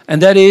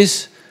 And that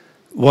is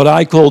what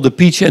I call the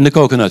peach and the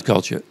coconut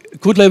culture.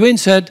 Kurt Lewin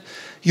said,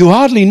 you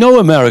hardly know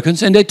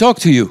Americans and they talk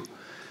to you.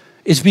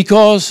 It's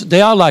because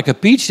they are like a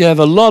peach, they have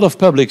a lot of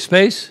public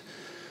space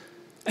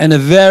and a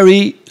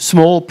very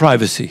small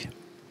privacy.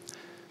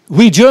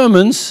 We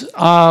Germans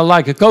are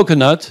like a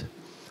coconut,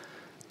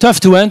 tough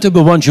to enter,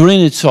 but once you're in,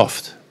 it's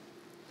soft.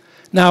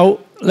 Now,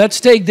 let's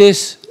take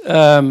this,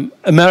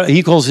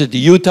 he calls it the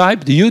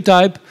U-type. The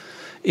U-type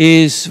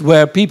is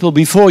where people,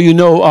 before you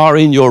know, are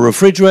in your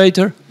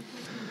refrigerator.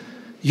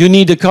 You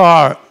need a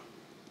car,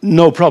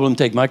 no problem,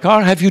 take my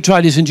car. Have you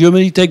tried this in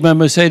Germany? Take my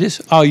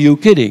Mercedes? Are you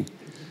kidding?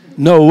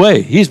 No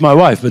way. He's my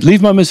wife, but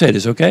leave my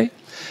Mercedes, okay?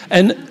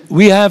 And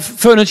we have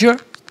furniture.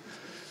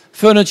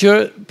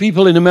 Furniture,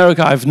 people in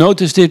America, I've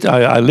noticed it,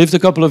 I lived a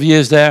couple of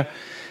years there,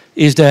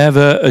 is they have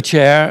a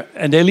chair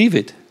and they leave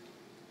it.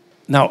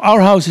 Now,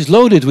 our house is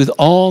loaded with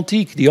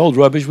antique, the old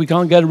rubbish we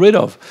can't get rid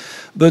of.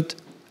 But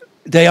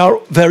they are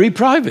very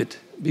private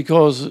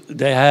because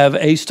they have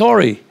a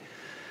story.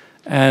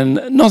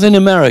 And not in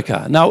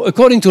America. Now,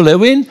 according to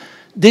Lewin,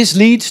 this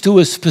leads to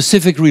a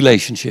specific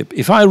relationship.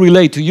 If I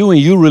relate to you and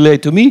you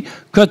relate to me,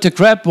 cut the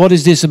crap, what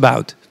is this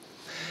about?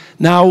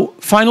 Now,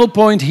 final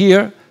point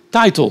here,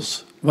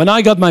 titles. When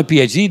I got my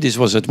PhD, this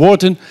was at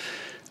Wharton,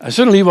 I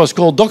suddenly was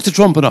called Dr.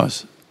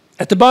 Trompenaars.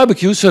 At the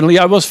barbecue, suddenly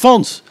I was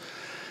Fons.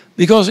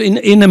 Because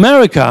in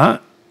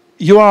America,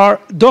 you are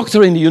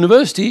doctor in the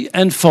university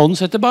and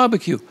Fons at the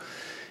barbecue.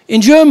 In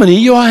Germany,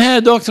 you are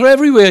hair doctor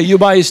everywhere. You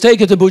buy a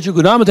steak at the butcher,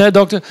 good Abend, hair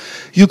doctor.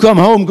 You come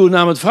home, good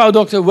Abend, Frau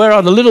doctor. Where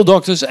are the little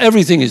doctors?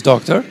 Everything is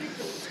doctor.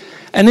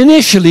 And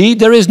initially,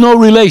 there is no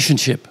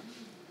relationship.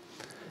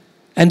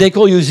 And they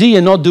call you Sie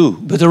and not du.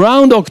 But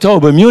around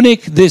October,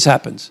 Munich, this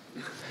happens.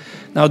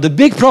 Now, the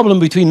big problem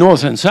between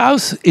North and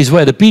South is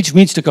where the peach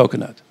meets the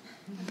coconut.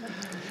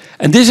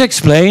 And this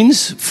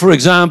explains, for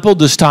example,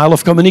 the style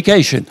of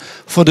communication.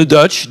 For the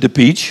Dutch, the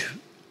peach,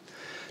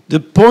 the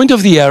point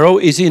of the arrow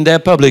is in their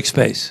public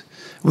space.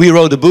 We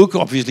wrote a book,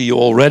 obviously you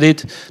all read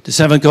it, The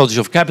 7 Cultures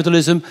of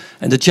Capitalism,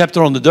 and the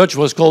chapter on the Dutch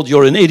was called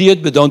You're an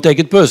Idiot, but don't take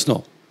it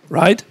personal,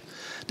 right?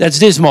 That's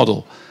this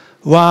model.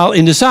 While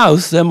in the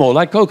South, they're more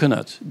like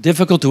coconuts.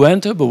 Difficult to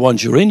enter, but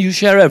once you're in, you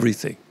share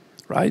everything,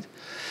 right?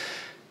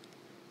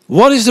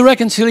 What is the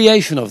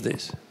reconciliation of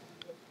this?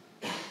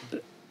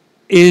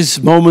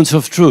 Is moments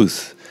of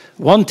truth.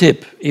 One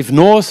tip, if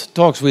North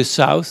talks with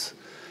South,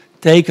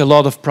 take a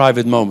lot of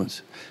private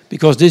moments.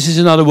 Because this is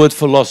another word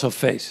for loss of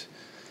face,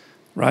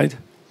 right?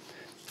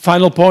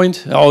 Final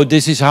point, oh,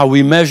 this is how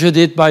we measured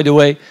it, by the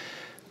way.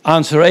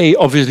 Answer A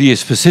obviously is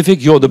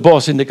specific, you're the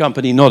boss in the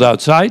company, not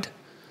outside.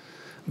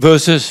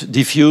 Versus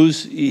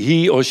diffuse,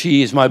 he or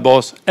she is my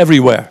boss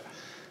everywhere.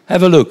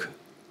 Have a look.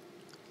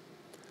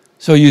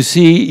 So you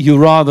see, you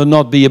rather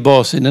not be a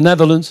boss in the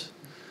Netherlands.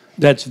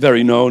 That's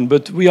very known,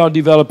 but we are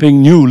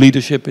developing new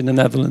leadership in the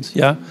Netherlands,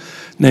 yeah?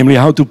 Namely,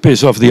 how to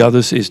piss off the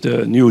others is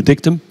the new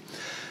dictum.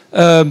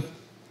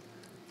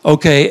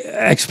 Okay,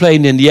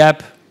 explained in the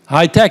app.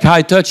 High tech,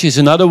 high touch is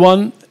another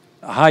one.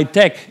 High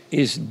tech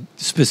is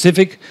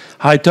specific,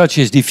 high touch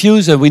is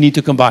diffuse, and we need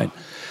to combine.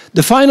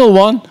 The final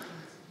one,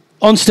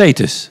 on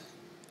status.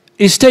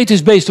 Is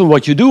status based on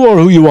what you do or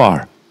who you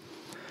are?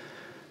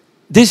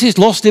 This is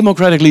Lost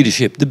Democratic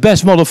Leadership, the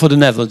best model for the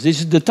Netherlands. This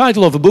is the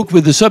title of a book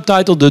with the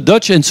subtitle, The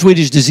Dutch and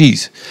Swedish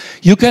Disease.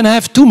 You can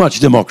have too much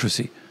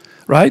democracy,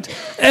 right?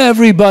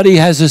 Everybody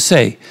has a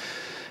say.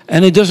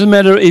 And it doesn't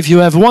matter if you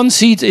have 1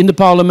 seat in the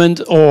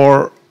parliament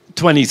or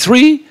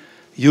 23,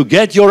 you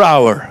get your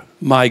hour,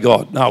 my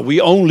God. Now,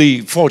 we only,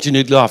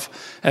 fortunately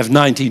enough, have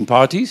 19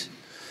 parties,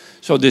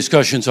 so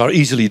discussions are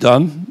easily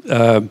done.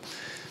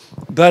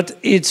 But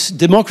it's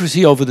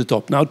democracy over the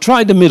top. Now,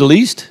 try the Middle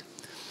East.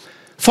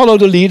 Follow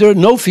the leader,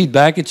 no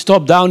feedback, it's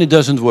top-down, it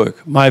doesn't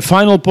work. My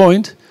final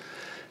point,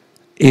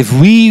 if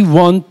we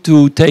want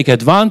to take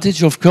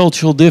advantage of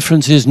cultural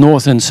differences,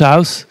 North and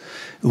South,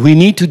 we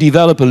need to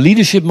develop a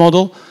leadership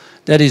model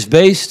that is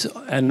based,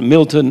 and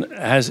Milton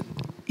has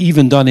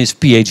even done his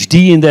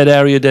PhD in that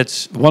area.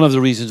 That's one of the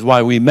reasons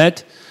why we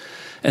met.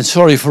 And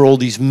sorry for all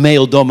these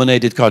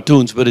male-dominated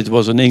cartoons, but it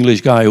was an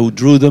English guy who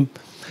drew them.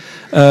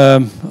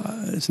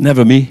 It's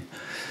never me.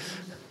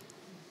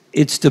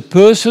 It's the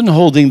person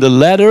holding the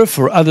ladder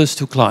for others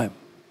to climb.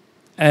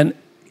 And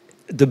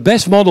the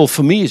best model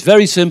for me is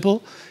very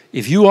simple.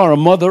 If you are a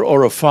mother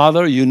or a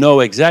father, you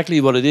know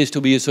exactly what it is to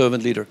be a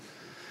servant leader.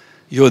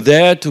 You're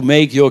there to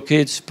make your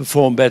kids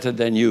perform better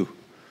than you,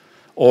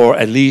 or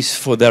at least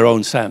for their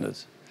own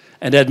standards.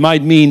 And that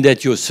might mean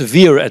that you're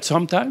severe at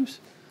some times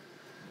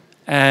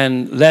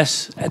and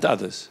less at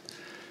others.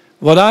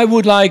 What I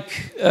would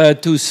like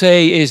to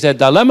say is that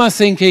dilemma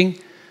thinking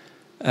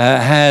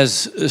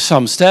has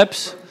some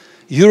steps.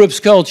 Europe's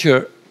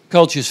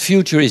culture's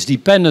future is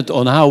dependent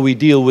on how we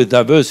deal with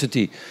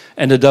diversity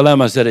and the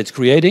dilemmas that it's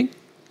creating.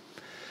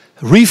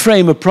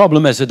 Reframe a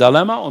problem as a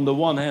dilemma on the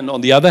one hand,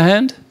 on the other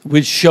hand,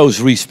 which shows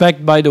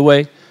respect, by the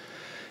way.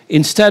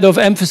 Instead of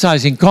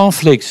emphasizing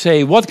conflict,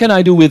 say, what can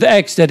I do with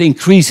X that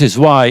increases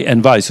Y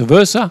and vice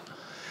versa?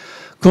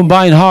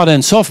 combine hard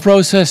and soft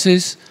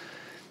processes,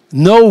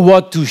 know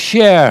what to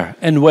share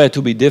and where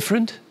to be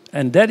different.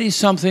 And that is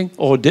something,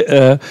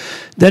 that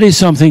is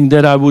something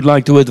that I would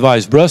like to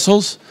advise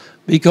Brussels,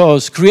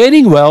 because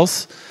creating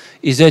wealth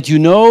is that you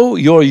know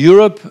your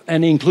Europe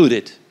and include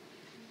it.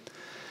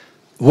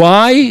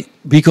 Why?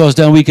 Because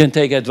then we can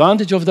take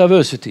advantage of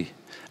diversity.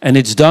 And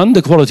it's done,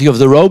 the quality of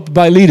the rope,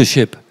 by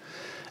leadership.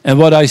 And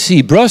what I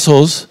see,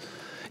 Brussels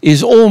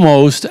is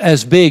almost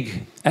as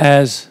big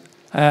as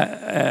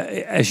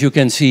you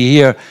can see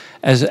here,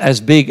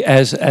 as big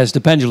as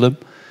the pendulum.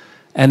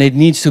 And it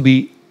needs to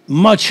be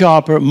much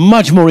sharper,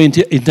 much more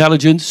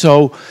intelligent.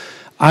 So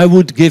I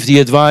would give the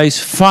advice,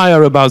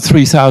 fire about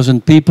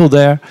 3,000 people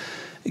there,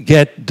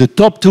 get the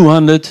top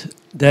 200.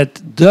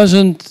 That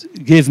doesn't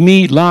give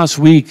me, last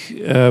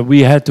week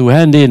we had to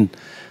hand in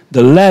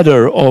the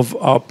ladder of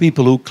our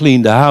people who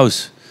clean the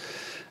house.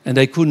 And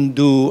they couldn't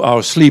do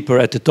our sleeper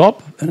at the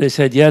top. And they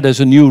said, yeah, there's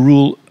a new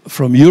rule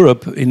from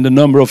Europe in the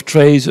number of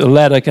trays a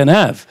ladder can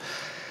have.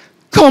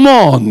 Come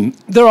on,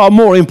 there are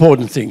more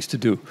important things to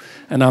do.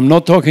 And I'm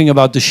not talking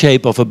about the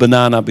shape of a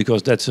banana,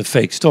 because that's a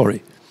fake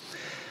story.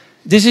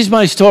 This is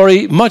my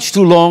story, much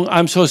too long.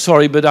 I'm so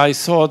sorry, but I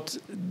thought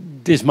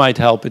this might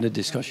help in the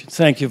discussion.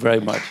 Thank you very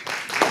much.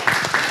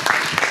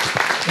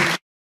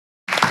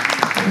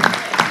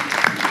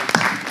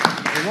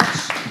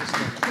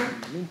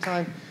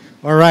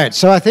 All right,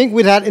 so I think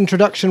with that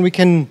introduction we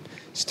can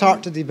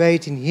start the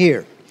debate in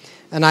here.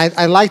 And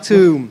I'd like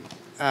to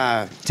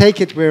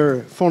take it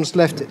where Fons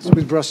left it,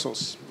 with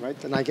Brussels,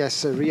 right? And I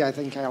guess, Ria, I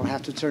think I'll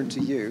have to turn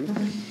to you.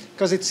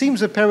 Because it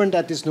seems apparent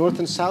that this north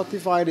and south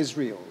divide is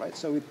real, right?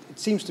 So it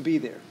seems to be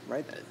there,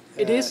 right?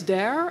 It is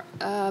there,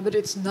 but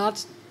it's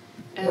not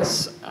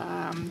as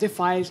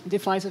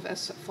divisive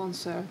as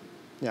Fons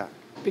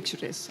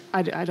pictured is.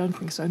 I don't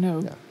think so,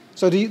 no. Yeah.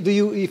 So do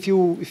you if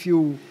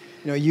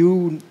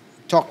you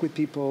talk with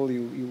people,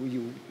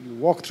 you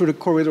walk through the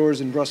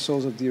corridors in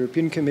Brussels of the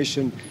European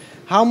Commission,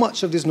 how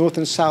much of this north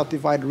and south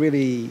divide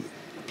really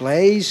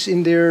plays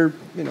in their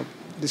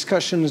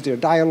discussions, their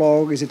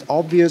dialogue? Is it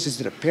obvious? Is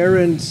it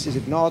apparent? Is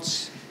it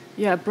not?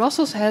 Yeah,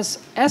 Brussels has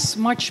as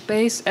much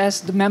space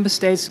as the member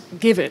states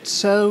give it.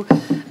 So,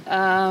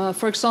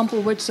 for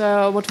example,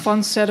 what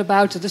Fons said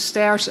about the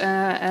stairs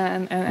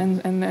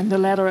and the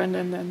ladder and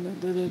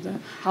the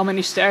how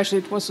many stairs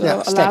it was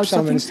allowed. Steps,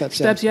 how many steps?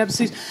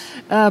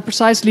 Yeah,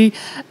 precisely.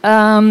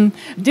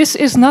 This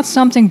is not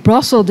something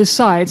Brussels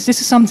decides.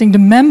 This is something the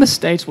member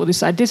states will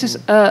decide. This is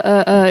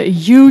a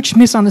huge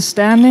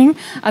misunderstanding.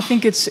 I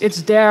think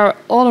it's there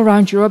all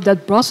around Europe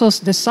that Brussels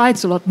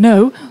decides a lot.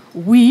 No.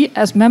 We,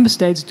 as member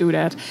states, do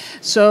that.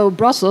 So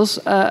Brussels,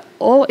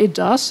 all it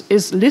does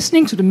is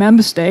listening to the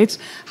member states,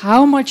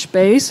 how much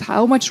space,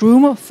 how much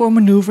room for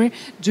maneuvering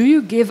do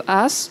you give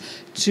us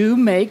to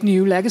make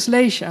new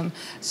legislation?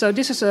 So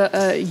this is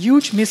a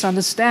huge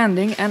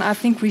misunderstanding, and I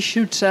think we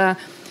should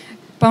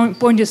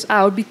point this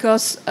out,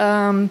 because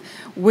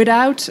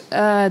without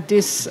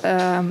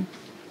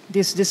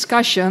this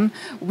discussion,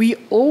 we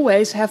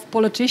always have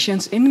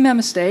politicians in the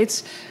member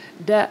states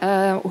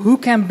who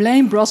can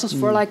blame Brussels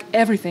for like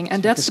everything,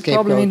 and that's the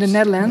problem in the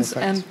Netherlands,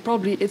 and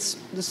probably it's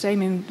the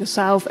same in the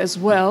south as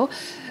well.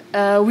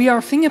 We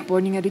are finger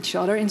pointing at each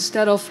other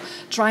instead of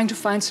trying to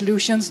find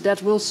solutions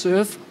that will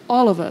serve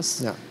all of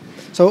us. Yeah.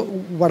 So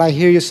what I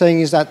hear you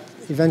saying is that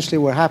eventually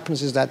what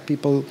happens is that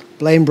people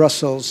blame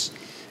Brussels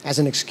as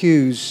an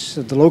excuse.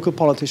 The local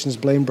politicians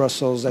blame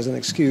Brussels as an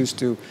excuse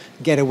to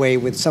get away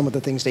with some of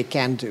the things they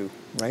can do.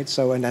 Right,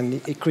 so and then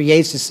it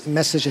creates this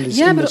message in this image.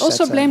 Yeah, but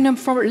also blame them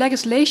for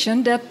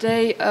legislation that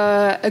they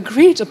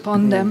agreed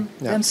upon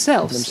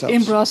themselves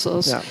in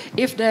Brussels. Yeah.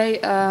 If they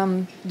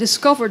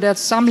discover that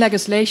some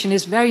legislation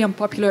is very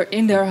unpopular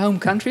in their home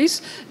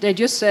countries, they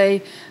just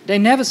say, they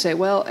never say,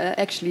 well,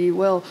 actually,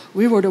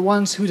 we were the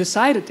ones who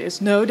decided this.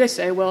 No, they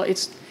say, well,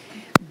 it's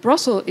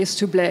Brussels is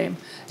to blame.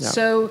 Yeah.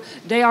 So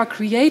they are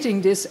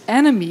creating this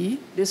enemy,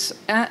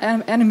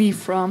 enemy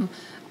from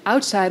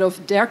outside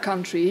of their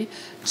country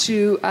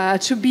to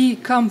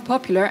become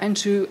popular and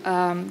to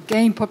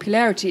gain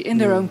popularity in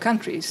their own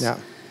countries. Yeah.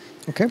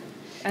 Okay.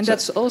 And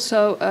that's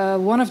also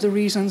one of the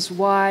reasons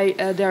why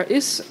there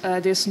is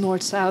this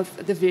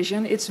North-South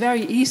division. It's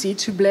very easy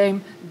to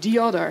blame the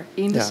other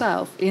in the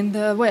South, in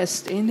the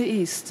West, in the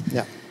East,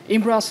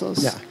 in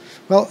Brussels. Yeah.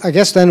 Well, I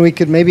guess then we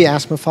could maybe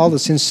ask Mafalda,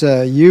 since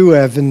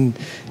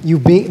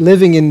you've been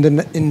living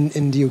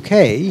in the UK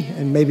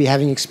and maybe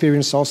having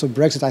experienced also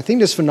Brexit. I think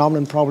this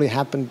phenomenon probably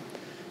happened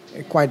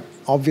quite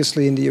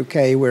obviously in the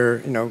UK, where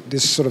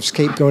this sort of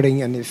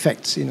scapegoating and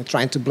effects,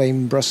 trying to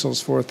blame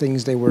Brussels for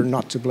things they were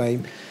not to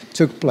blame,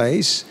 took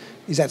place.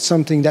 Is that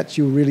something that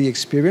you really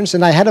experienced?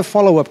 And I had a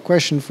follow-up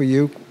question for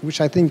you, which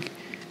I think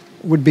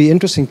would be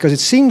interesting, because it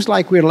seems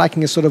like we're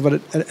lacking a sort of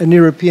an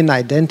European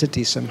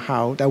identity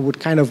somehow that would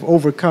kind of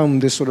overcome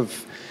this sort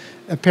of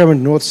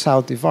apparent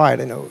North-South divide.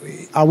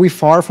 Are we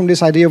far from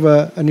this idea of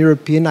an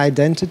European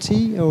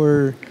identity,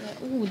 or?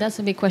 Ooh, that's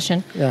a big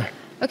question. Yeah.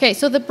 Okay,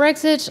 so the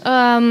Brexit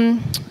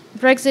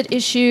Brexit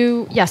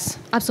issue, yes,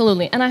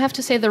 absolutely. And I have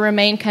to say the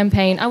Remain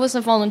campaign, I was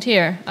a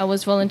volunteer. I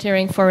was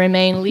volunteering for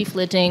Remain,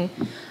 leafleting.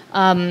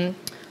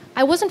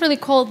 I wasn't really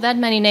called that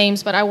many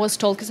names, but I was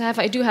told, because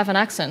I do have an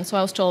accent, so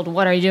I was told,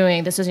 what are you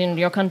doing? This is in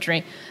your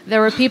country. There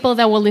were people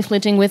that were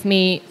leafleting with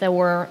me that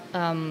were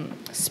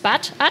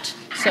spat at,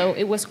 so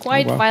it was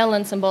quite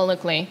violent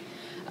symbolically.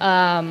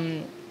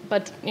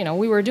 But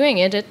we were doing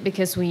it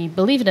because we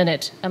believed in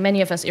it.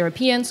 Many of us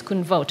Europeans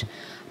couldn't vote.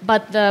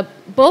 But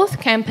both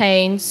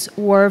campaigns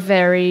were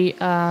very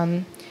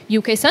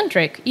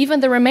UK-centric. Even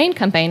the Remain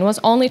campaign was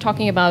only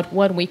talking about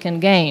what we can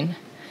gain.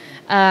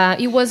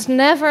 It was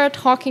never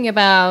talking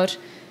about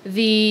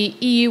the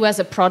EU as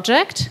a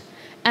project,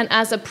 and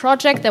as a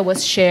project that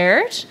was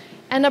shared,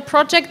 and a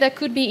project that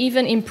could be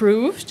even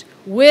improved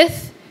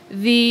with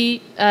the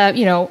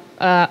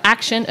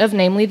action of,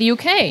 namely, the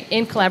UK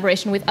in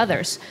collaboration with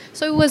others.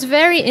 So it was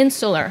very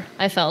insular,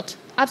 I felt,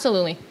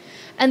 absolutely.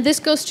 And this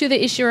goes to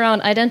the issue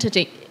around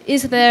identity.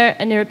 Is there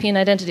an European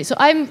identity? So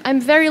I'm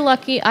very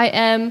lucky.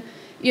 I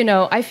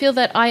feel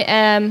that I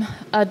am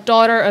a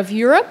daughter of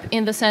Europe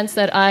in the sense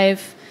that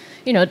I've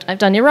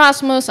done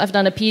Erasmus, I've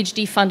done a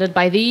PhD funded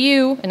by the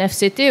EU, an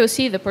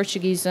FCT, the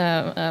Portuguese,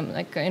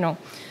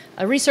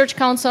 a research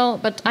council,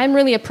 but I'm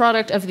really a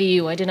product of the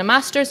EU. I did a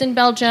master's in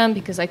Belgium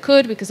because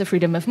of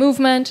freedom of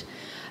movement.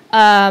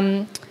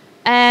 And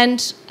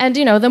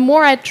the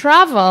more I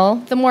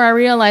travel, the more I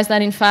realize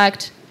that, in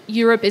fact,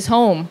 Europe is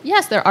home.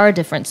 Yes, there are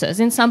differences.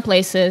 In some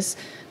places,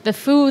 the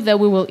food that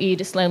we will eat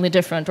is slightly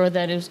different, or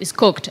that is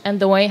cooked, and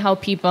the way how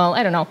people,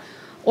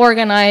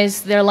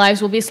 organize their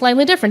lives will be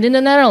slightly different. In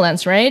the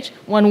Netherlands, right?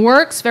 One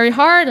works very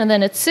hard, and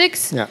then at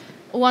 6,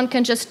 one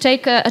can just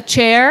take a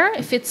chair.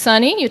 If it's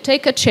sunny, you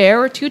take a chair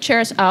or 2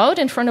 chairs out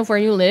in front of where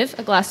you live,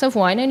 a glass of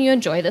wine, and you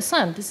enjoy the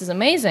sun. This is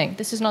amazing.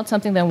 This is not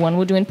something that one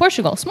would do in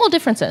Portugal. Small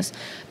differences.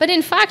 But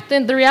in fact,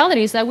 the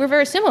reality is that we're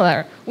very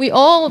similar. We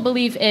all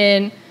believe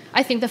in,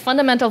 I think, the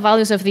fundamental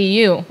values of the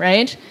EU,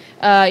 right?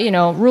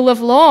 Rule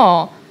of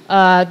law,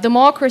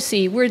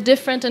 democracy. We're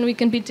different and we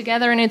can be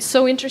together, and it's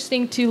so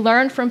interesting to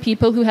learn from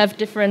people who have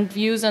different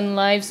views and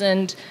lives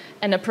and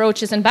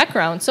approaches and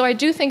backgrounds. So I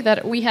do think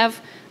that we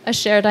have a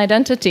shared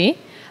identity.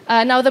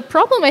 Now the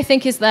problem, I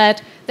think, is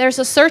that there's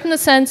a certain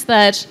sense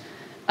that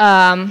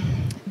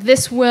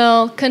this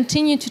will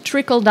continue to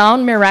trickle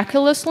down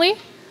miraculously,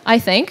 I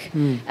think.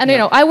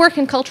 I work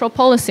in cultural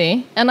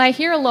policy, and we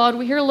hear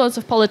lots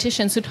of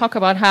politicians who talk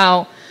about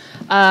how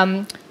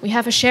we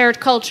have a shared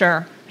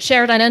culture,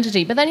 shared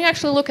identity, but then you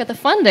actually look at the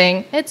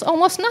funding, it's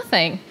almost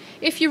nothing.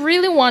 If you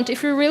really want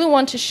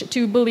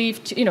to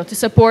believe, to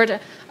support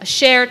a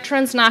shared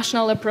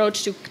transnational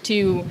approach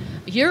to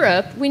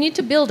Europe, we need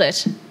to build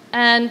it.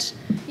 And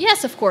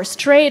yes, of course,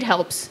 trade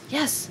helps.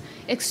 Yes,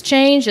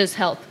 exchanges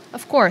help,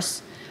 of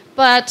course.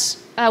 But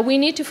we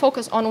need to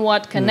focus on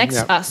what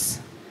connects us.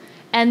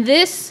 And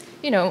this,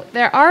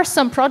 there are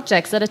some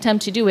projects that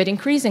attempt to do it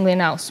increasingly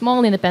now.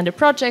 Small independent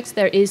projects.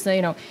 There is,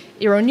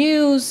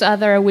 Euronews,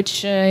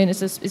 which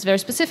is very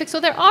specific. So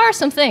there are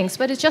some things,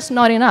 but it's just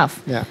not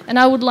enough. Yeah. And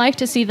I would like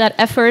to see that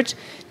effort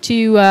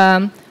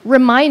to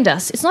remind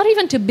us. It's not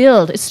even to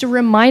build. It's to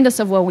remind us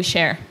of what we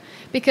share.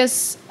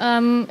 Because,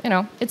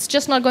 it's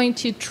just not going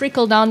to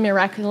trickle down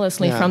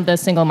miraculously from the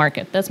single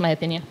market. That's my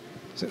opinion.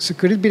 So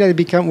could it be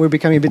that we're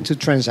becoming a bit too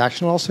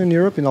transactional also in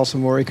Europe, and also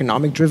more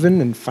economic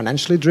driven and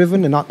financially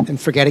driven, and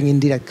forgetting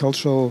indeed that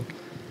cultural?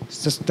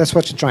 That's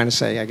what you're trying to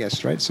say, I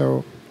guess, right?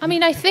 So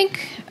I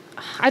think,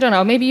 I don't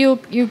know. Maybe you'll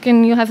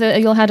have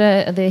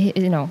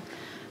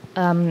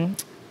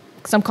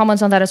some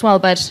comments on that as well.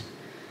 But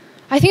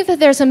I think that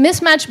there's a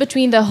mismatch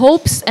between the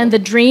hopes and the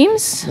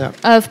dreams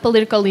of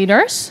political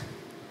leaders,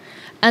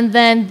 and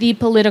then the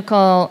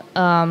political,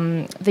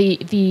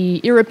 the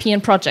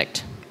European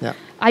project.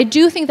 I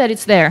do think that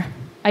it's there.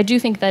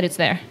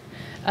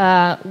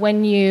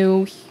 When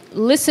you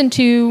listen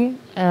to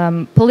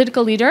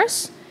political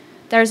leaders,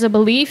 there's a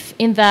belief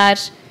in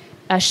that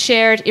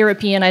shared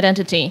European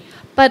identity.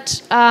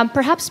 But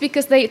perhaps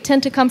because they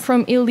tend to come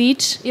from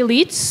elites,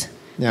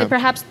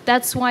 perhaps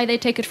that's why they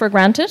take it for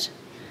granted.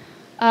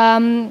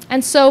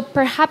 And so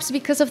perhaps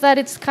because of that,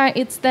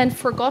 it's then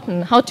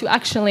forgotten how to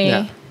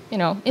actually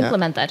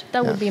implement that.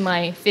 That would be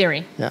my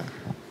theory. Yeah,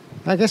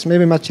 I guess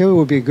maybe Mathieu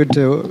would be good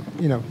to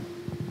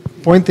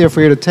point there for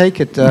you to take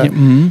it.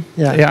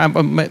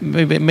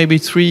 Maybe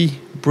 3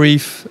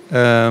 brief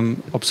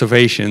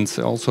observations,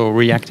 also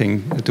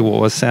reacting to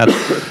what was said.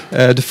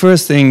 The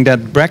first thing that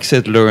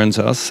Brexit learns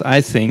us,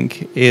 I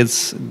think,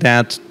 is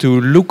that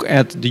to look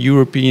at the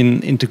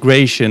European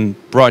integration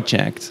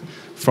project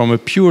from a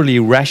purely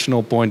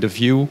rational point of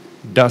view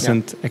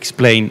doesn't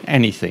explain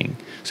anything.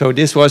 So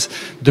this was,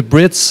 the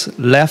Brits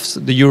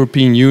left the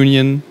European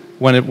Union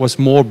when it was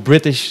more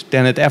British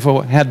than it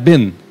ever had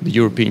been, the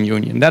European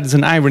Union. That is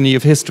an irony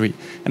of history.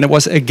 And it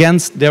was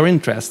against their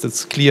interest.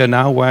 It's clear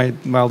now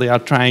while they are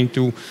trying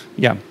to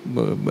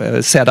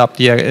set up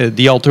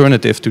the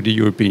alternative to the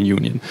European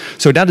Union.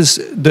 So that is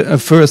the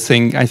first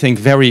thing, I think,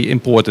 very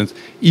important.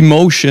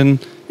 Emotion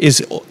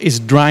is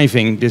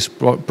driving this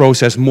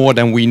process more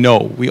than we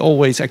know. We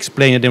always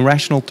explain it in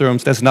rational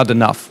terms. That's not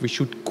enough. We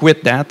should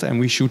quit that and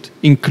we should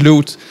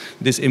include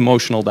this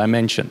emotional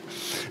dimension.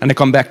 And I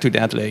come back to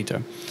that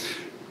later.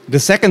 The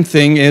second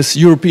thing is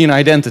European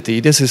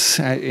identity. This is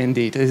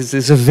indeed, this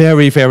is a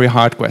very, very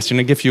hard question.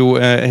 I'll give you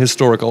a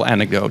historical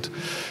anecdote.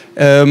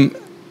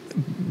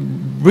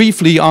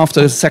 Briefly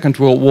after the Second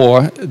World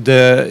War,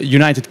 the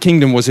United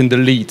Kingdom was in the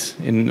lead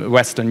in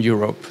Western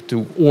Europe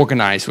to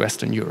organize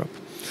Western Europe.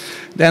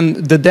 Then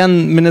the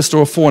then Minister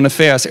of Foreign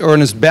Affairs,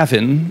 Ernest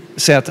Bevin,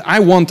 said,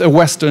 I want a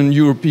Western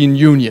European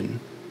Union.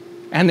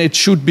 And it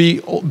should be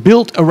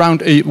built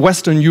around a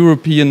Western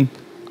European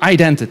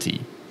identity.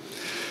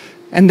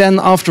 And then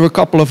after a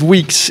couple of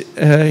weeks,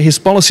 his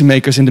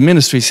policymakers in the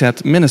ministry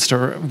said,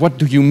 Minister, what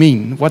do you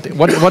mean?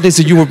 What is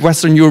a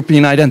Western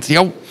European identity?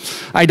 Oh,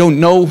 I don't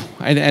know.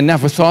 I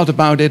never thought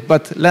about it.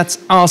 But let's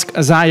ask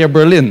Isaiah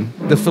Berlin,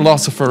 the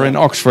philosopher in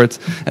Oxford,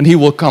 and he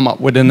will come up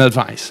with an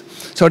advice.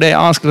 So they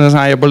asked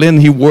Isaiah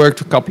Berlin. He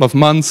worked a couple of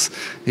months.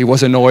 He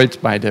was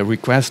annoyed by the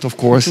request, of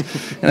course.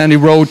 And then he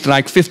wrote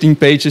like 15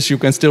 pages. You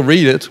can still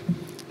read it.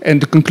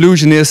 And the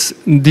conclusion is,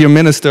 dear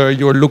minister,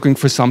 you're looking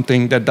for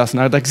something that does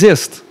not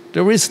exist.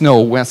 There is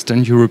no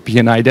Western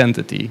European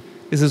identity.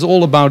 This is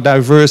all about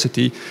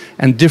diversity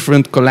and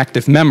different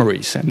collective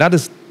memories. And that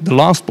is the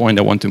last point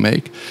I want to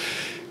make.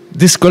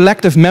 This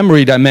collective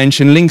memory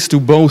dimension links to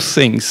both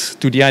things,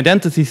 to the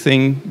identity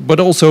thing, but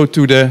also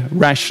to the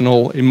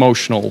rational,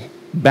 emotional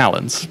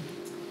balance.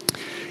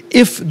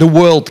 If the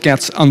world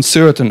gets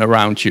uncertain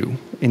around you,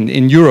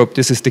 in Europe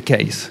this is the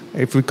case.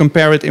 If we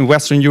compare it in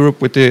Western Europe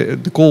with the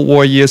Cold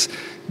War years,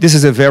 this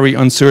is a very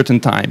uncertain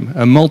time,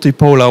 a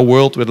multipolar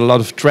world with a lot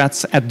of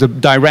threats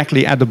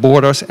directly at the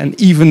borders and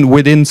even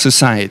within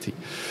society.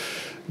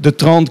 The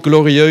Trente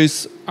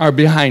Glorieuses are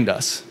behind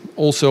us,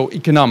 also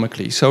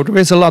economically. So there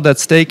is a lot at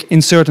stake.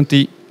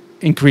 Uncertainty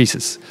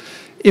increases.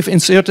 If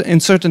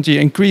uncertainty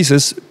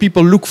increases,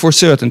 people look for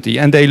certainty,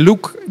 and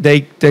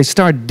they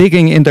start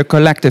digging in their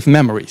collective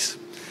memories.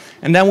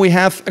 And then we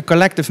have a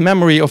collective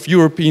memory of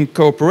European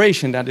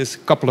cooperation that is a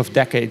couple of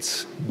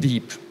decades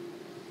deep.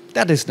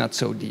 That is not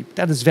so deep.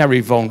 That is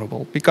very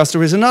vulnerable, because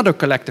there is another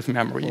collective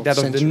memory, that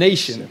of the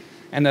nation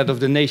and that of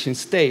the nation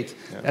state,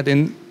 that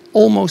in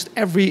almost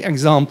every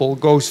example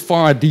goes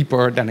far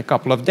deeper than a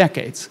couple of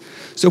decades.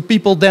 So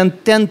people then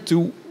tend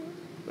to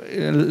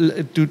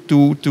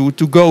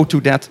go to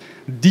that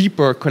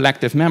deeper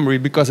collective memory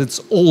because it's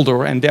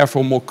older and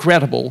therefore more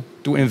credible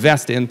to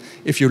invest in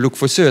if you look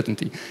for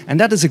certainty. And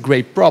that is a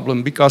great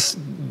problem, because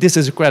this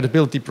is a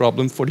credibility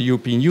problem for the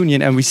European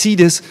Union. And we see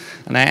this,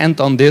 and I end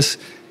on this,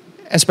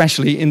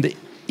 especially in the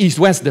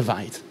East-West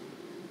divide,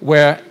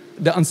 where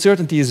the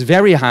uncertainty is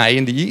very high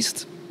in the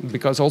East,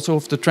 because also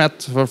of the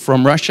threat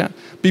from Russia.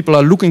 People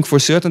are looking for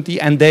certainty,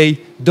 and they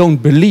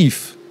don't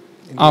believe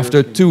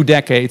after 2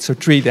 decades or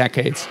 3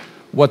 decades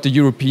what the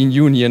European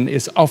Union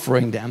is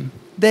offering them.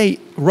 They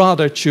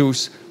rather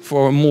choose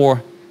for a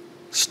more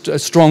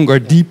stronger,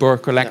 deeper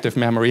collective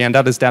memory, and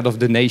that is that of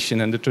the nation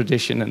and the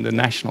tradition and the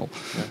national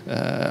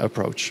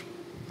approach.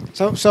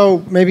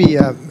 So maybe,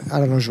 I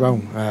don't know,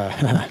 João,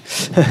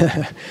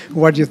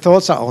 what your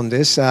thoughts are on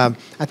this.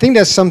 I think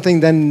there's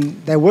something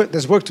then,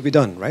 there's work to be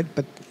done, right?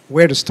 But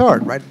where to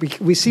start, right?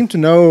 We seem to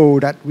know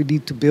that we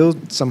need to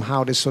build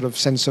somehow this sort of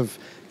sense of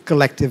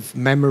collective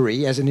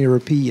memory as an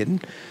European.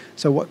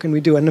 So what can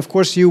we do? And of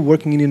course, you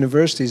working in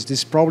universities, this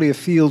is probably a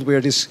field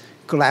where this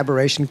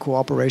collaboration,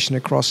 cooperation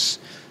across,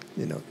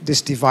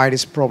 this divide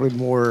is probably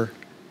more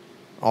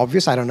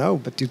obvious. I don't know,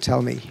 but you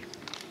tell me,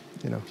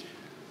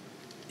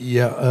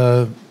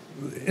 Yeah,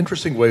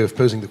 interesting way of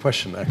posing the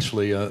question,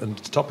 actually. And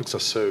the topics are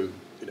so,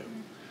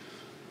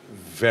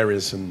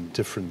 various and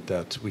different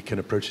that we can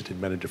approach it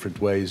in many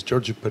different ways.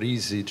 Giorgio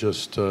Parisi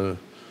just 2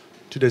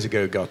 days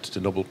ago got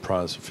the Nobel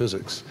Prize for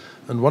Physics.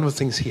 And one of the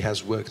things he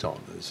has worked on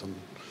is on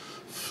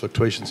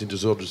fluctuations in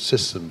disordered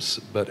systems,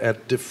 but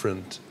at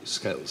different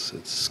scales.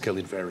 It's scale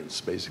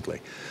invariance,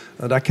 basically.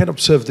 And I can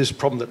observe this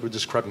problem that we're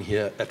describing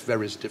here at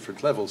various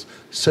different levels.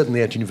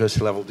 Certainly at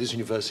university level, this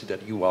university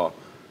that you are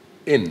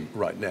in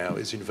right now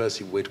is a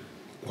university with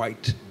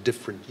quite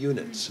different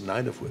units,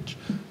 9 of which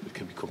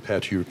can be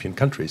compared to European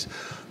countries.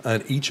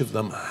 And each of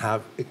them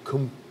have a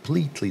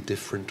completely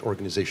different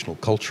organizational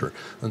culture.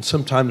 And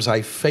sometimes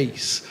I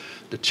face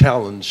the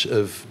challenge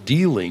of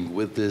dealing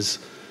with this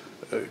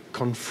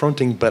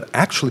confronting but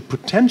actually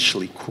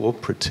potentially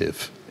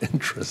cooperative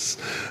interests,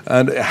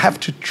 and have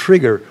to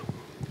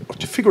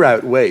figure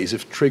out ways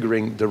of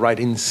triggering the right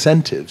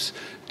incentives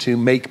to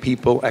make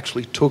people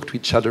actually talk to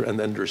each other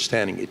and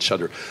understanding each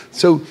other.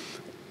 So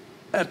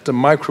at the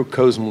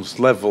microcosmos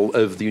level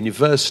of the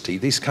university,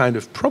 this kind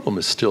of problem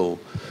is still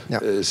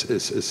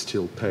is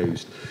still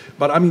posed.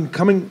 But I mean,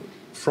 coming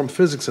from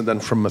physics and then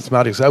from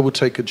mathematics, I would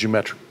take a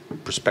geometric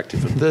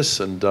perspective of this.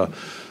 And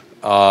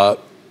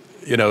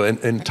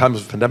in times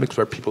of pandemics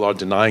where people are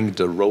denying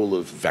the role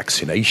of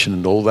vaccination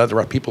and all that, there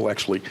are people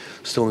actually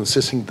still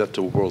insisting that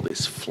the world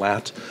is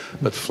flat,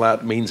 but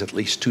flat means at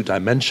least 2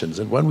 dimensions.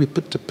 And when we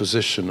put the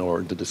position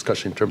or the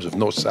discussion in terms of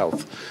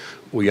north-south,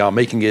 we are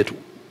making it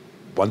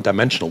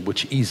one-dimensional,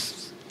 which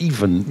is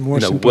even More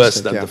worse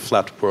simplistic, than yeah. the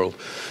flat world.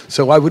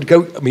 So I would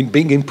go, I mean,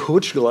 being in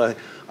Portugal,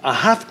 I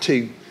have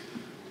to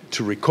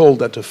recall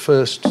that the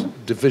first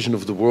division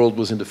of the world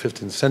was in the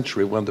 15th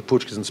century when the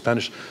Portuguese and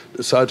Spanish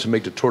decided to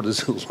make the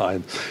Tordesillas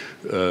line,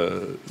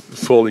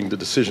 following the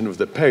decision of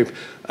the Pope,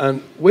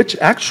 and which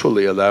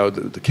actually allowed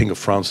the King of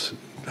France to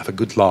have a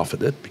good laugh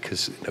at it,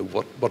 because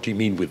what do you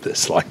mean with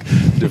this, like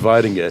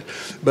dividing it?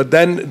 But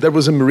then there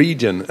was a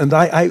meridian, and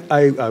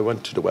I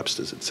went to the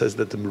Webster's. It says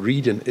that the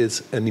meridian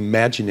is an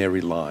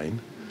imaginary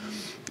line.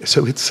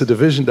 So it's a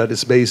division that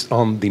is based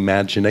on the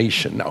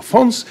imagination. Now,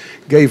 Fons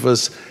gave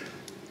us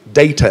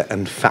data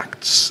and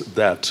facts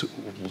that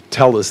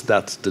tell us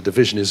that the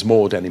division is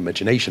more than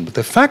imagination. But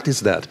the fact is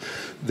that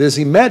this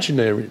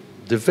imaginary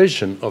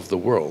division of the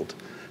world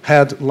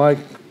had, like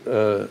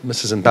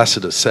Mrs.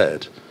 Ambassador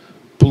said,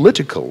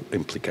 political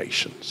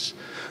implications.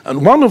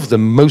 And one of the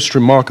most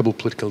remarkable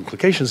political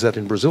implications is that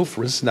in Brazil,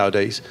 for instance,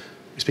 nowadays,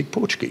 we speak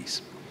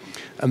Portuguese.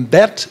 And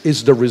that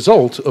is the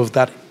result of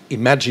that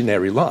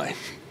imaginary line,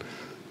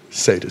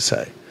 so to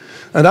say.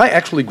 And I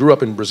actually grew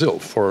up in Brazil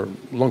for a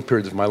long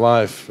period of my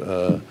life.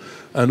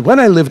 And when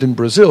I lived in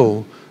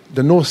Brazil,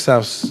 the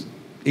North-South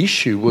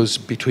issue was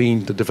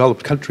between the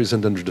developed countries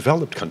and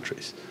underdeveloped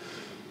countries.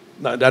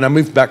 Then I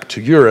moved back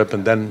to Europe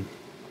and then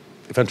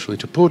eventually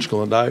to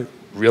Portugal, and I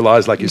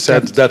realized, like you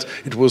said, that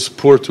it was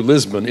Porto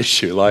Lisbon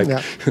issue. Like,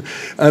 yeah.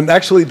 And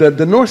actually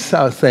the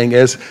North-South thing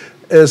is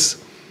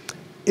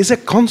a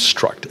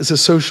construct, is a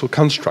social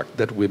construct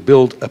that we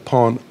build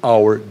upon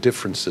our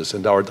differences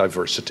and our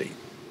diversity.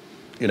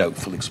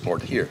 Fully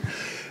explored here.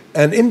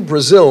 And in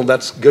Brazil,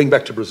 that's going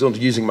back to Brazil,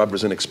 using my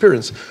Brazilian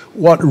experience,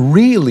 what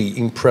really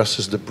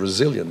impresses the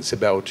Brazilians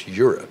about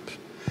Europe,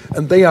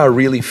 and they are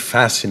really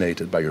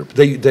fascinated by Europe.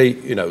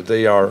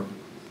 They are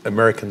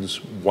Americans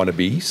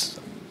wannabes.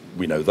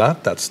 We know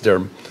that. That's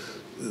their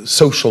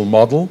social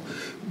model.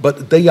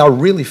 But they are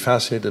really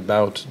fascinated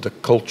about the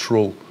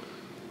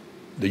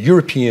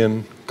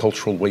European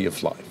cultural way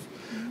of life.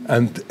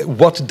 And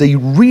what they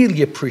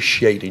really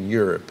appreciate in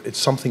Europe, it's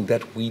something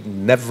that we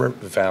never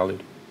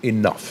valued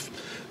enough,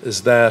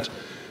 is that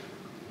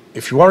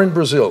if you are in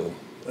Brazil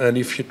and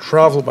if you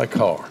travel by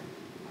car,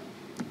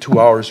 2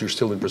 hours, you're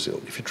still in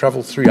Brazil. If you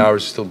travel 3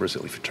 hours, you're still in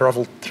Brazil. If you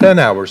travel 10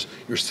 hours,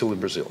 you're still in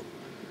Brazil.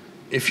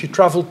 If you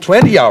travel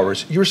 20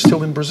 hours, you're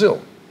still in Brazil.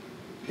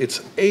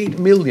 It's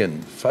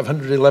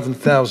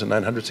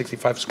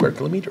 8,511,965 square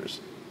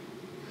kilometers.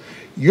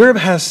 Europe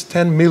has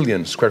 10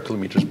 million square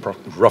kilometers,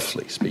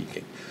 roughly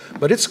speaking.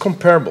 But it's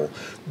comparable.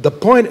 The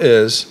point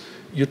is,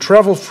 you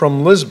travel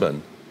from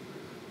Lisbon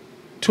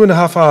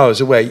 2.5 hours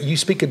away, you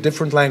speak a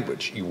different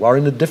language. You are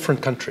in a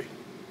different country.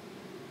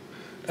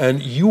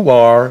 And you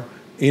are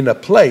in a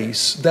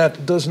place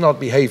that does not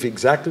behave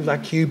exactly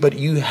like you, but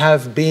you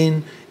have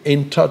been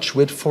in touch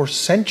with for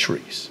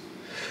centuries.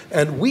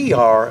 And we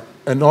are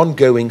an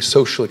ongoing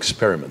social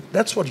experiment.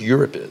 That's what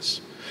Europe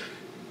is.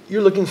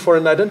 You're looking for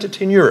an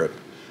identity in Europe.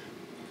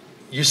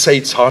 You say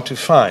it's hard to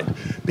find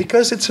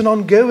because it's an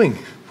ongoing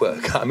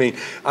work. I mean,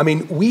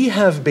 we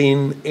have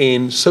been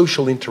in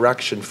social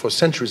interaction for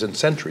centuries and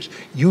centuries,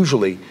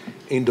 usually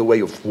in the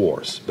way of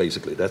wars,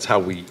 basically. That's how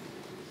we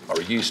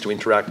are used to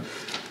interact,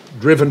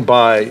 driven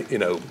by,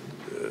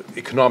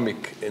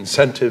 economic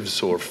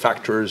incentives or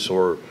factors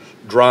or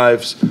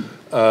drives,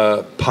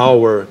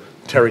 power,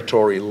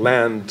 territory,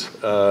 land,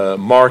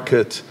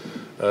 market.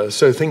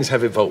 So things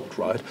have evolved,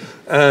 right?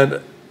 And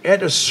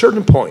at a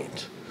certain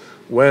point,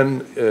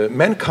 when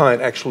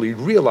mankind actually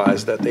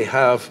realized that they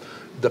have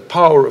the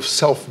power of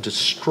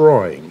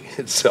self-destroying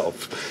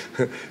itself,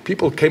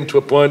 people came to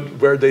a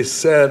point where they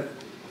said,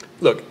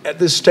 look, at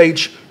this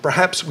stage,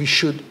 perhaps we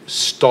should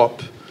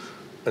stop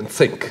and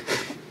think,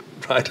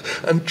 right?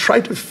 And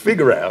try to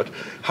figure out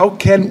how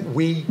can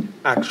we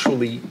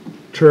actually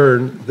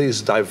turn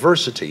this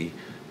diversity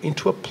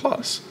into a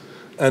plus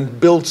and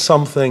build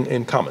something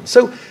in common.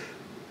 So,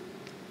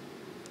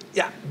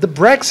 yeah, the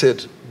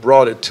Brexit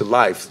brought it to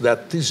life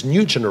that this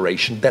new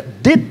generation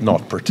that did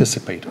not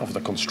participate of the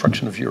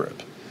construction of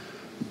Europe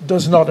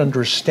does not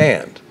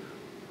understand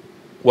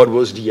what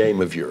was the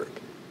aim of Europe.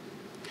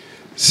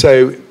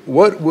 So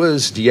what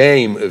was the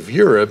aim of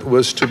Europe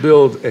was to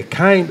build a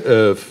kind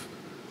of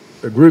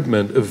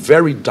agreement of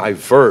very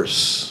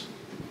diverse,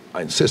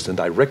 I insist and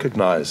I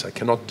recognize, I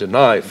cannot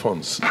deny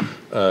Fons'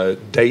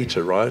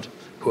 data, right?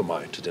 Who am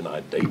I to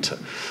deny data?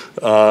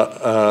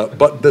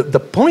 But the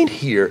point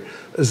here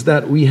is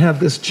that we have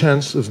this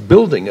chance of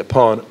building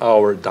upon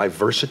our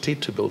diversity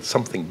to build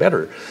something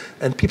better.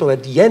 And people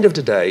at the end of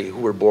the day who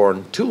were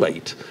born too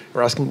late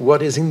are asking,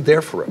 what is in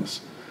there for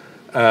us?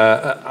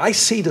 I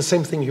see the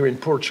same thing here in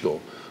Portugal.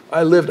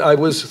 I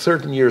was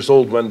 13 years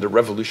old when the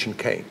revolution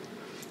came.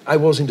 I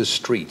was in the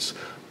streets.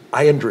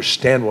 I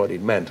understand what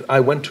it meant. I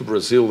went to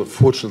Brazil,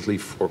 unfortunately,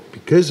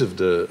 because of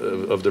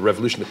the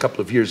revolution a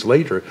couple of years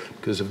later,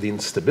 because of the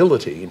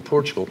instability in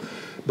Portugal.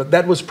 But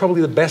that was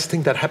probably the best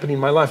thing that happened in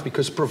my life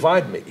because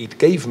it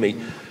gave me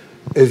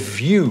a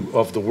view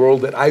of the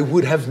world that I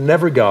would have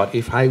never got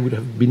if I would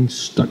have been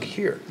stuck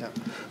here. Yeah.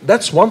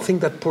 That's one thing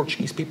that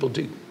Portuguese people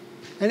do.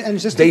 And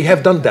just they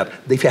have done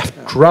that. They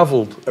have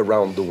traveled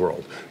around the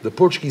world. The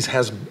Portuguese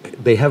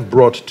they have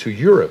brought to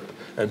Europe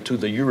and to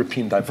the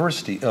European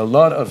diversity a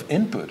lot of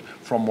input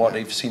from what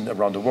they've seen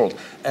around the world.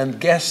 And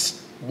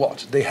guess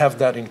what? They have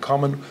that in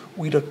common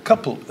with a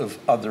couple of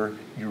other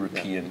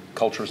European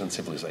cultures and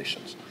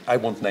civilizations. I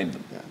won't name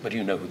them, but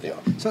you know who they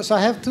are. So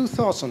I have two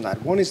thoughts on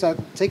that. One is that,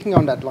 taking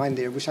on that line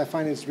there, which I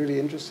find is really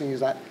interesting,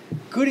 is that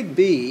could it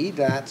be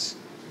that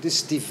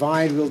this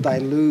divide will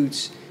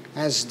dilute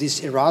as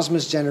this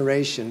Erasmus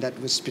generation that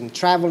has been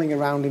traveling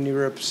around in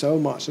Europe so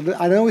much? So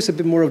I know it's a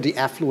bit more of the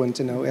affluent,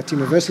 at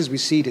universities we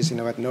see this,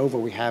 at Nova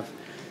we have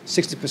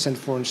 60%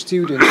 foreign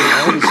students,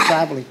 all this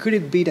traveling. Could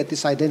it be that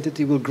this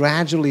identity will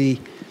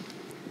gradually,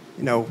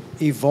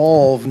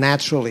 evolve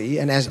naturally,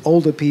 and as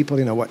older people,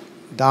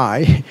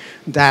 die,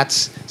 that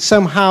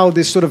somehow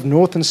this sort of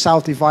north and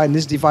south divide and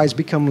this divides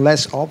become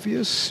less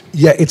obvious?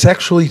 Yeah, it's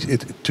actually,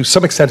 to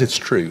some extent it's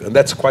true, and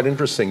that's quite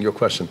interesting, your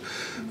question.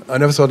 I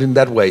never thought in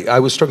that way. I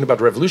was talking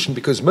about revolution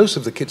because most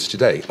of the kids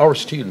today, our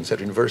students at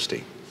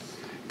university,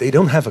 they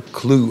don't have a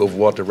clue of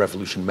what the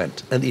revolution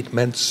meant, and it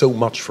meant so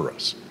much for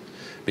us.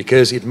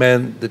 Because it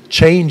meant the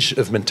change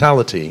of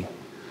mentality.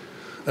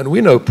 And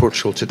we know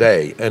Portugal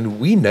today, and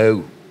we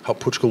know how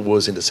Portugal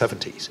was in the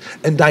 70s.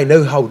 And I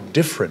know how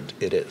different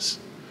it is.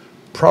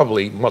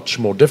 Probably much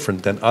more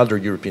different than other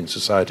European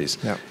societies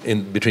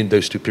in between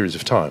those two periods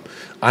of time.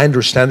 I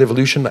understand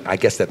evolution. I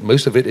guess that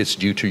most of it is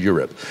due to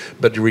Europe.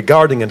 But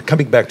regarding and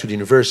coming back to the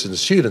university and the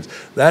students,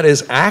 that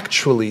is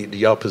actually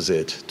the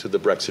opposite to the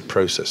Brexit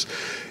process.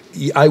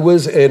 I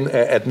was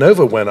at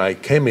Nova when I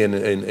came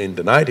in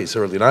the 90s,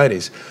 early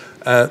 90s.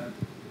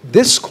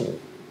 This school,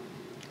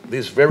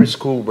 this very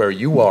school where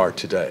you are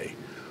today,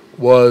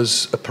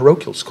 was a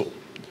parochial school.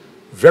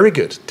 Very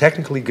good,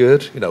 technically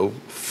good,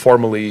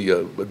 formally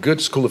a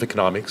good school of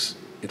economics.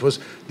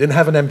 Didn't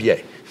have an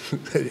MBA.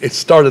 It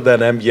started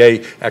an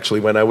MBA, actually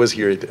when I was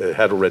here it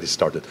had already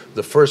started,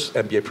 the first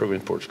MBA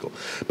program in Portugal.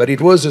 But it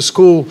was a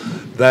school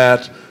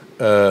that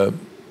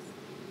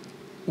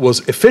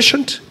was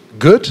efficient,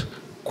 good,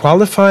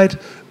 qualified,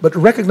 but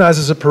recognized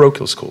as a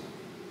parochial school.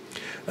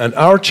 And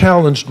our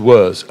challenge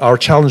was,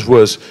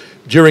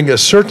 during a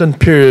certain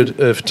period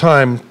of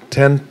time,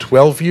 10,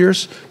 12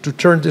 years, to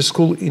turn this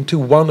school into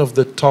one of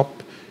the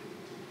top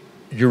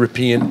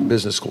European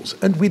business schools.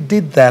 And we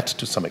did that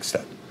to some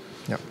extent.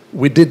 Yeah.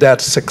 We did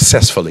that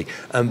successfully.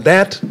 And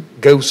that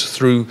goes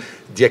through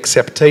the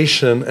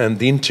acceptation and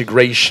the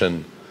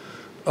integration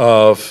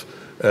of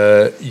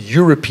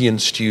European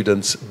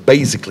students,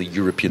 basically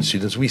European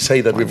students. We say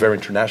that we're very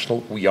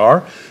international, we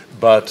are,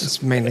 but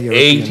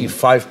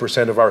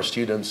 85% of our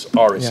students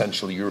are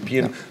essentially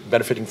European,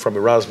 benefiting from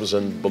Erasmus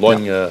and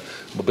Bologna,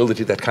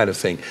 mobility, that kind of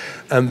thing.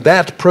 And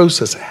that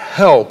process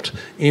helped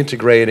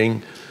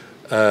integrating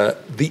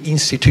the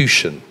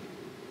institution,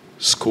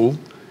 school,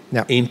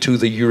 into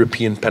the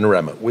European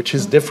panorama, which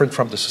is different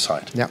from the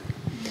society. Yeah.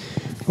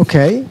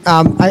 Okay,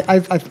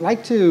 I'd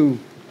like to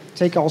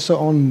take also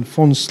on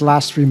Fons'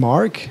 last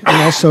remark,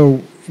 and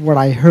also what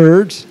I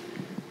heard,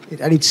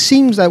 and it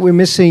seems that we're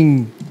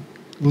missing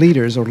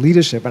leaders or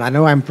leadership, and I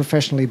know I'm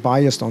professionally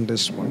biased on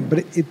this one,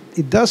 but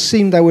it does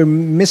seem that we're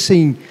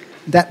missing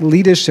that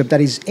leadership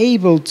that is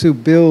able to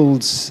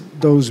build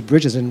those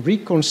bridges and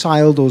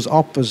reconcile those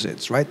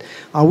opposites, right?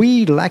 Are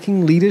we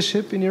lacking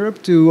leadership in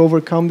Europe to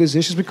overcome these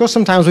issues? Because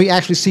sometimes we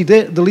actually see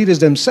the leaders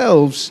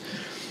themselves,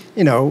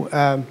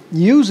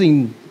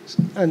 using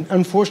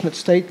unfortunate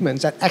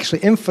statements that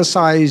actually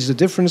emphasize the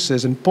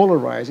differences and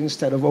polarize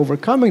instead of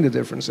overcoming the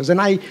differences. And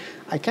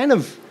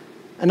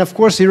and of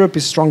course Europe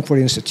is strong for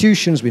the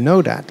institutions, we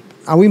know that.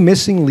 Are we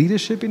missing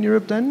leadership in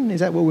Europe then? Is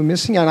that what we're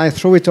missing? And I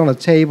throw it on a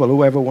table,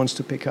 whoever wants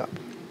to pick up.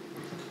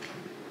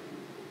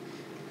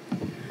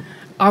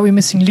 Are we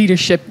missing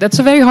leadership? That's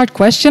a very hard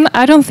question.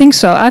 I don't think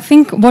so. I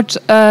think what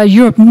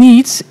Europe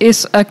needs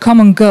is a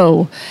common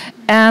goal.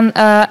 And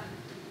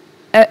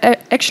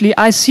actually,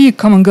 I see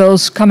common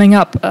goals coming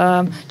up.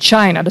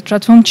 China, the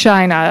threat from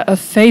China,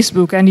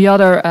 Facebook, and the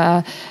other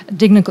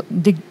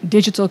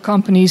digital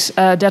companies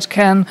that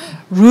can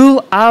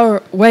rule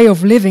our way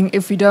of living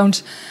if we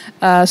don't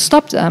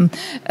stop them.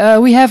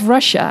 We have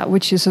Russia,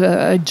 which is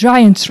a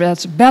giant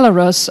threat.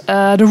 Belarus,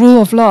 the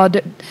rule of law.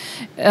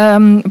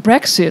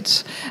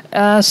 Brexit.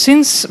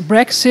 Since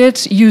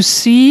Brexit, you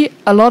see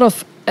a lot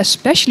of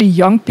especially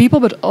young people,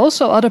 but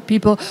also other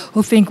people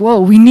who think,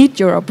 well, we need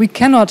Europe. We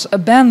cannot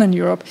abandon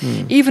Europe.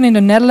 Even in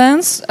the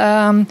Netherlands,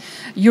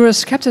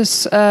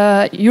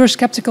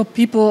 Eurosceptical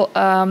people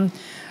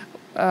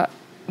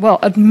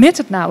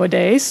admitted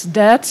nowadays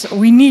that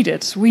we need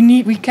it.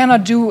 We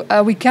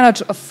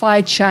cannot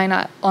fight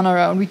China on our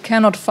own. We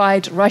cannot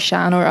fight Russia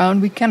on our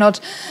own. We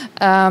cannot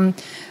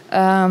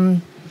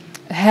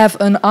have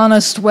an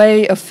honest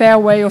way, a fair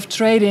way of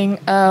trading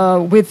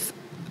on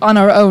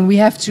our own. We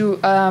have to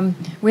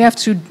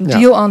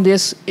deal on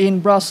this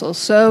in Brussels.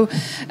 So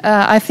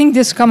I think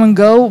this common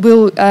goal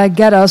will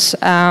get us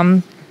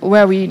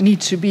where we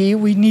need to be.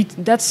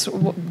 That's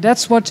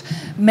what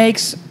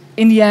makes,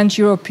 in the end,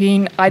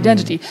 European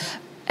identity.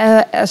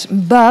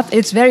 But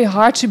it's very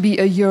hard to be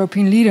a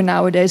European leader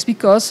nowadays,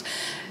 because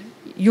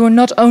you're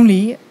not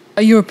only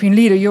a European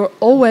leader, you're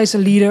always a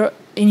leader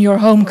in your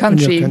home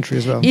country. In your country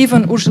as well.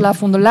 Even Ursula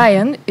von der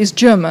Leyen is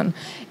German.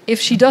 If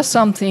she does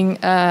something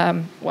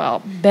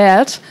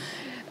bad,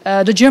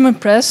 the German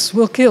press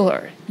will kill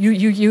her.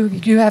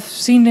 You have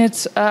seen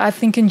it, I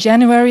think, in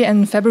January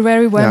and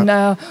February when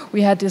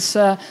we had this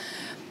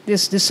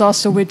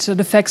disaster with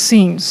the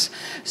vaccines.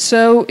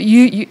 So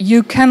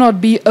you cannot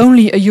be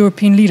only a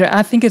European leader.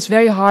 I think it's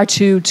very hard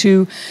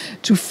to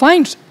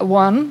find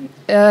one.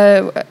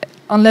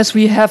 Unless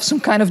we have some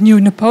kind of new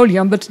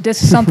Napoleon, but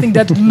this is something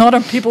that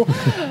modern people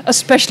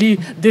especially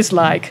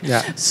dislike.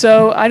 Yeah.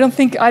 So I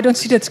don't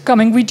see that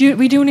coming. We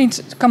do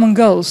need common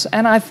goals,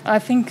 and I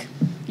think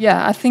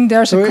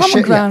there's a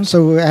common ground.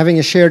 So having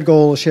a shared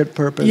goal, a shared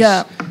purpose.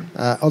 Yeah.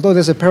 Although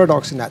there's a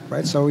paradox in that,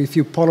 right? So if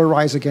you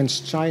polarize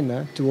against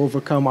China to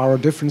overcome our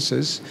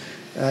differences,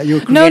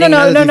 you're creating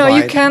no. divide.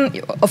 You can,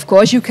 of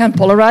course, you can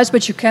polarize,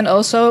 but you can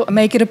also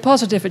make it a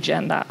positive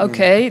agenda.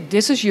 Okay,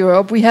 this is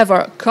Europe. We have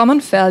our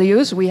common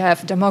values. We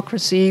have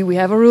democracy. We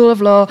have a rule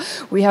of law.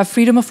 We have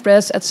freedom of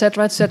press,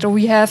 etc., etc.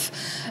 We have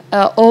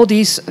all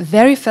these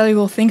very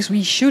valuable things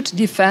we should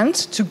defend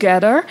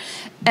together,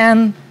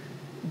 and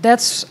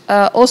that's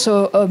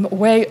also a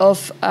way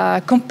of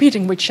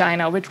competing with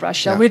China, with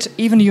Russia, with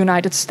even the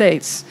United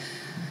States.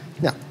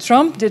 Yeah.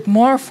 Trump did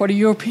more for the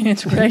European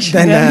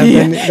integration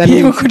than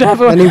he could have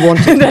than he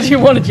wanted. that he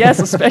wanted,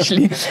 yes,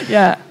 especially.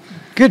 Yeah.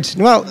 Good.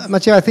 Well,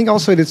 Mathieu, I think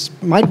also this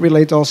might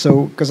relate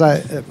also, because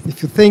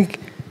if you think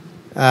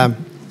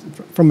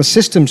from a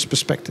systems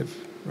perspective,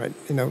 right?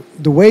 You know,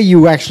 the way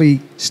you actually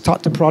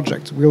start the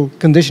project will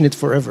condition it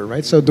forever,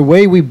 right? So the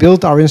way we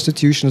built our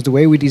institutions, the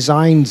way we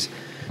designed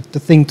the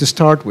thing to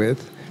start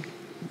with,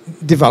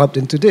 developed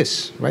into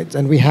this, right?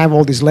 And we have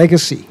all this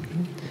legacy.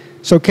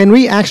 So can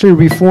we actually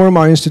reform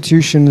our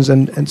institutions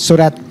and so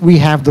that we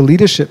have the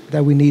leadership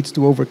that we need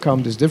to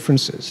overcome these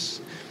differences?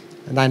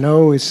 And I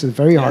know it's a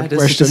very hard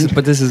question.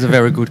 But this is a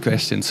very good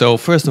question. So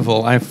first of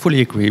all, I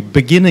fully agree.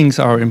 Beginnings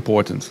are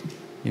important.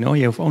 You know,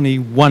 you have only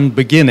one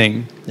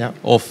beginning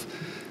of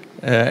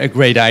a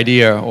great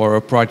idea or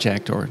a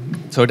project,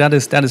 so that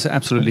is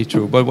absolutely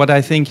true. But what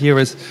I think here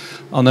is,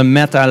 on a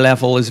meta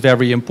level, is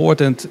very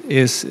important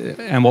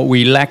and what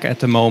we lack at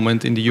the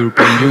moment in the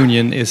European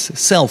Union is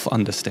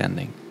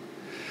self-understanding.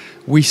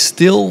 We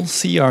still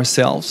see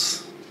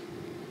ourselves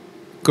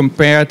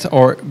compared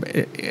or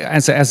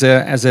as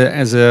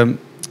an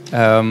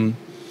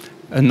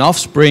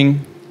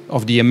offspring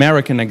of the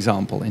American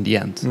example in the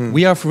end.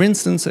 We are, for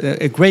instance,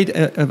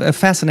 a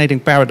fascinating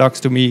paradox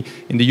to me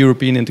in the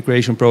European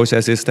integration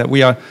process is that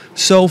we are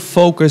so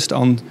focused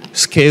on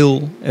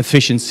scale,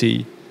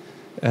 efficiency,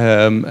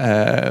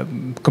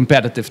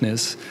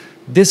 competitiveness.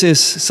 This is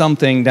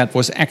something that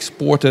was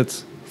exported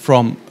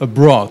from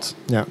abroad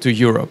to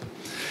Europe.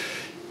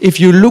 If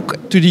you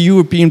look to the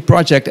European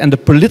project and the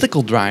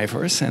political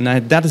drivers, and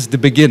that is the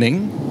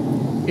beginning,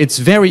 it's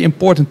very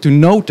important to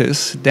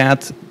notice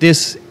that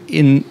this,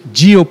 in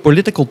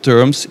geopolitical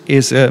terms,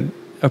 is a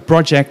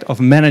project of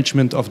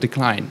management of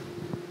decline.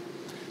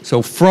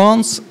 So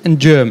France and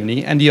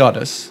Germany and the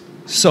others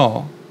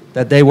saw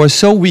that they were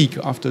so weak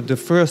after the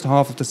first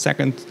half of the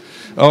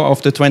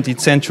 20th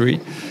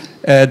century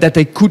that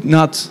they could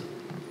not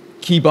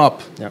keep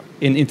up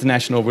in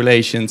international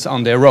relations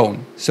on their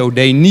own. So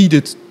they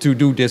needed to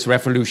do this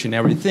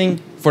revolutionary thing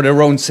for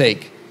their own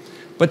sake.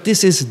 But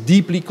this is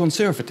deeply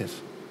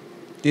conservative.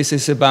 This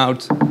is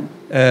about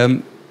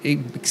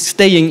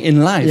staying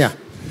in life. Yeah.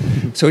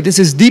 So this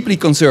is deeply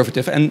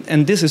conservative,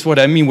 and this is what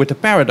I mean with the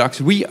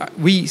paradox. We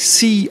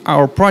see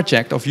our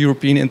project of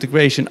European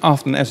integration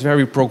often as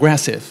very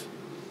progressive.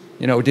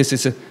 You know, this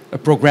is a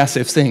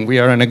progressive thing. We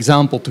are an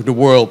example to the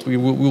world. We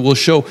will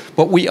show,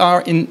 but we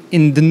are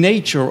in the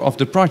nature of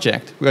the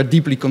project. We are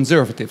deeply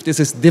conservative. This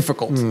is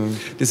difficult.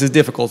 This is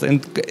difficult,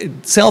 and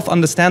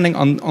self-understanding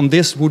on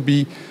this would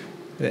be,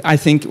 I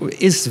think,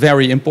 is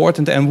very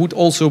important and would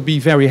also be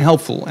very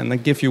helpful. And I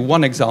give you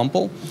one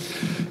example.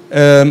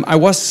 I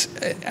was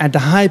at the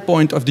high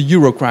point of the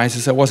euro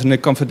crisis. I was in a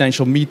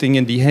confidential meeting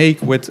in The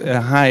Hague with a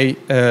high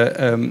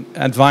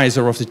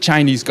advisor of the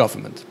Chinese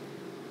government.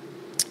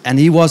 And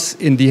he was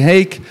in The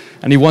Hague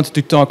and he wanted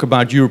to talk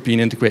about European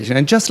integration.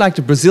 And just like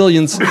the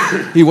Brazilians,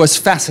 he was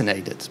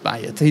fascinated by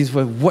it. He's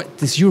like,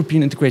 what is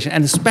European integration?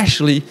 And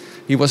especially,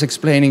 he was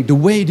explaining the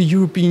way the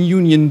European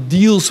Union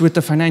deals with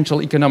the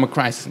financial economic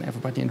crisis. And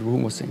everybody in the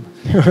room was saying,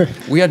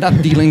 we are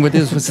not dealing with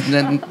this. It was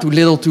too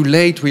little, too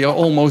late. We were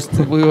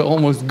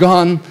almost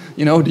gone.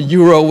 You know, the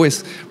euro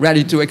is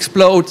ready to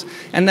explode.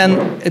 And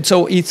then,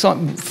 so he thought,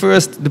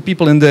 first the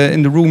people in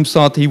the room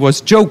thought he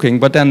was joking,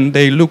 but then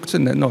they looked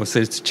and no,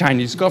 it's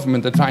Chinese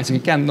government advising.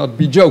 He cannot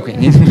be joking.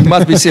 He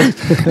must be serious.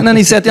 And then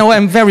he said, no,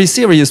 I'm very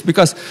serious,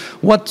 because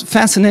what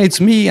fascinates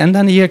me, and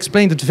then he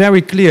explained it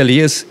very clearly,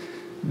 is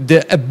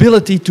the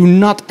ability to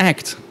not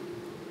act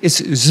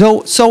is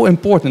so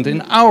important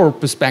in our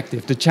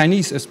perspective, the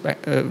Chinese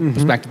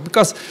perspective,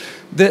 because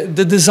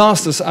the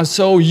disasters are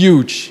so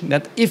huge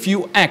that if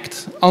you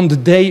act on the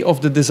day of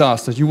the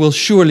disaster, you will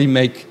surely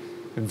make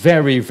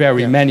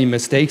very many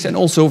mistakes, and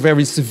also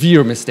very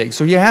severe mistakes.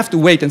 So you have to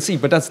wait and see,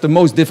 but that's the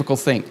most difficult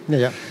thing.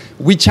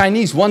 We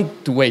Chinese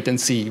want to wait and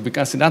see,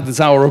 because that is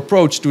our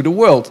approach to the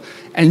world.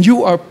 And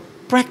you are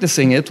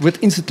practicing it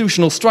with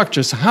institutional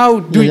structures.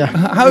 How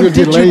did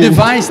you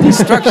devise these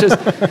structures?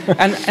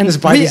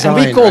 and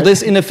we call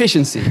this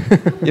inefficiency.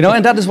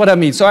 And that is what I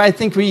mean. So I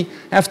think we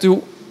have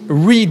to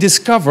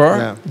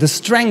rediscover the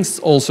strengths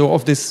also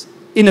of this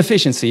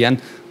inefficiency.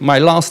 And my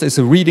last is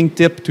a reading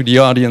tip to the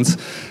audience.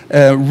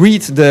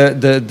 Read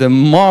the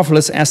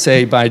marvelous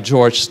essay by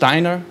George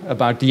Steiner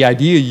about the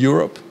idea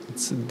Europe.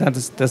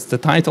 That's the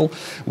title,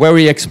 where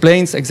he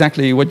explains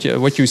exactly what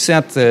you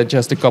said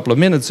just a couple of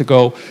minutes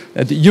ago.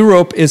 That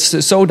Europe is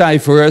so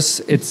diverse.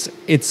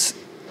 It's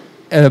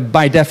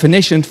by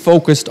definition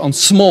focused on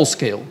small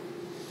scale.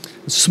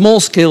 Small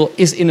scale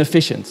is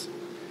inefficient.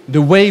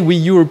 The way we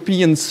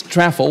Europeans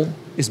travel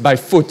is by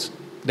foot.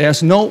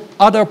 There's no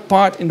other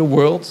part in the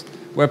world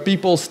where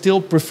people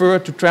still prefer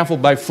to travel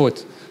by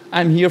foot.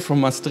 I'm here from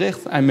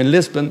Maastricht, I'm in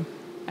Lisbon,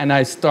 and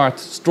I start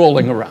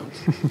strolling around.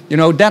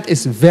 That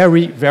is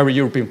very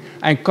European.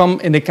 I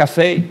come in a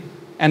cafe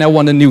and I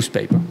want a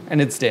newspaper,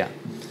 and it's there.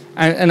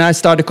 And I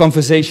start a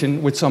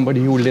conversation with somebody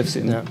who lives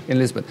in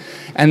Lisbon.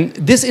 And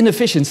this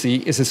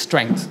inefficiency is a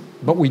strength,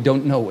 but we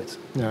don't know it.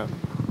 Yeah.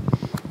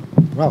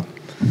 Well,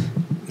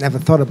 never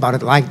thought about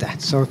it like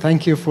that. So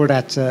thank you for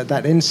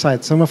that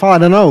insight. So Mafalda, I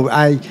don't know.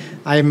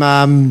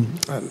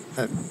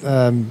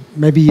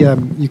 Maybe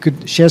you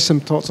could share some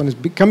thoughts on this.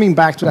 Coming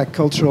back to that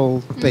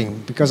cultural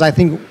thing, because I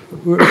think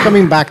we're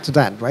coming back to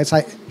that, right? It's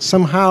like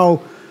somehow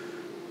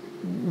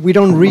we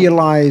don't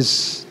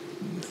realize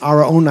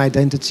our own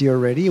identity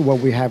already, what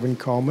we have in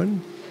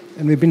common,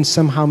 and we've been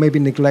somehow maybe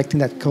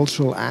neglecting that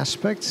cultural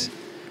aspect.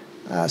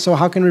 So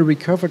how can we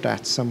recover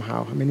that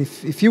somehow? I mean,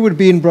 if you would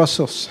be in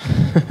Brussels,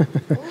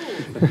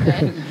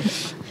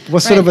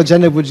 what sort of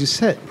agenda would you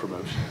set?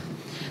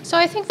 So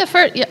I think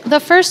the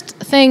first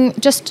thing,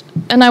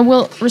 and I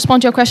will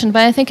respond to your question,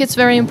 but I think it's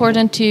very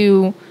important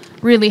to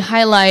really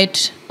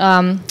highlight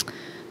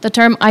the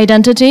term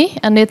identity,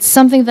 and it's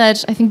something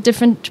that I think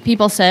different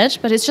people said,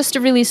 but it's just to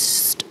really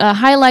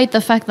highlight the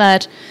fact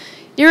that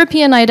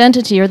European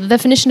identity, or the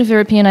definition of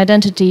European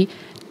identity,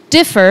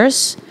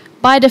 differs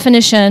by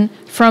definition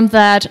from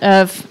that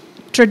of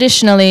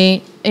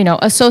traditionally,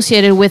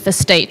 associated with the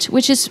state,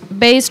 which is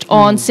based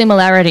on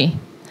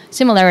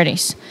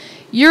similarities.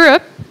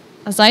 Europe,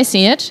 as I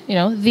see it,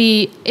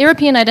 the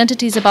European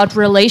identity is about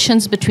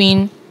relations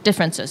between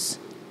differences,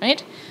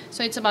 right?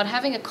 So it's about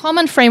having a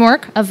common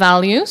framework of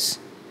values,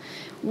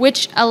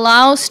 which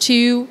allows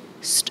to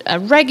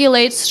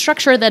regulate,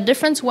 structure that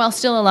difference while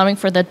still allowing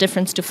for that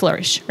difference to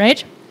flourish,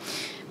 right?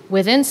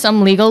 Within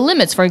some legal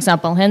limits, for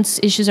example, hence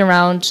issues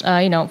around,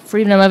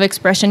 freedom of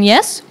expression,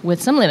 yes,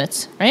 with some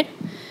limits, right?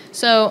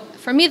 So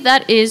for me,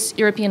 that is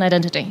European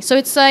identity. So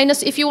it's,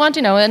 if you want,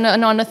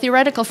 on a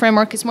theoretical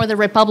framework, it's more the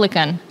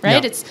Republican,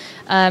 right?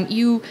 Yeah.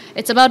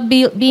 It's about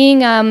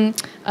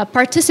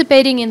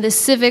participating in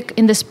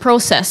this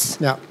process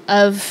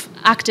of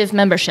active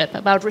membership,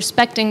 about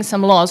respecting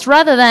some laws,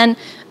 rather than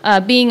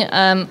being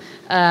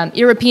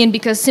European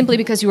simply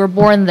because you were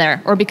born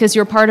there, or because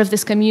you're part of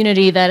this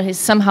community that is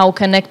somehow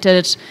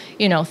connected,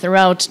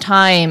 throughout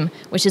time,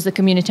 which is the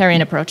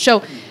communitarian approach.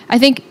 So I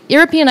think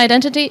European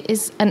identity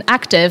is an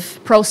active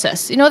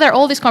process. There are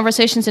all these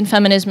conversations in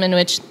feminism in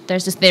which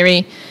there's this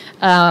theory,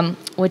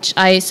 which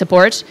I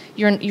support.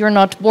 You're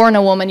not born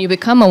a woman, you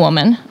become a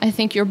woman. I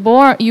think you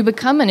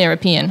become an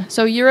European.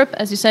 So Europe,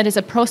 as you said, is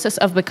a process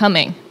of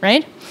becoming,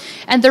 right?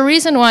 And the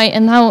reason why,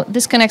 and now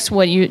this connects to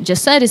what you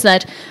just said, is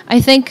that I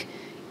think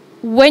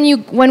when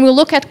we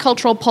look at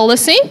cultural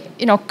policy,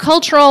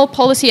 cultural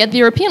policy at the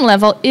European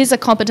level is a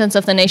competence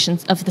of the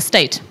nations, of the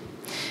state.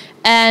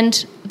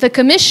 And the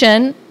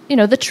Commission,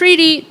 the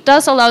treaty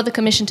does allow the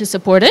Commission to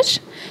support it,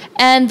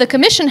 and the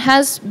Commission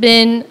has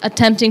been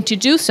attempting to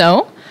do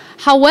so.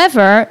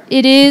 However,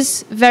 it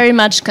is very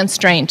much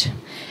constrained.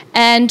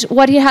 And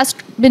what he has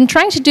been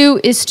trying to do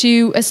is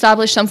to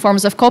establish some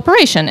forms of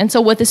cooperation. And so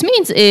what this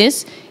means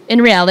is,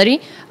 in reality,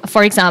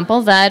 for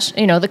example, that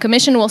the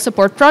Commission will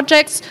support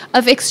projects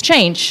of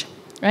exchange,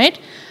 right?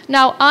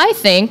 Now, I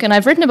think, and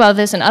I've written about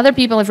this, and other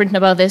people have written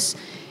about this,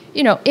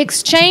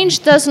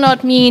 exchange does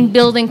not mean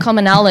building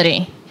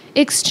commonality.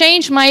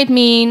 Exchange might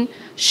mean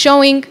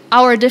showing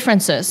our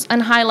differences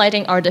and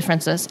highlighting our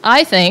differences.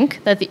 I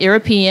think that the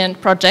European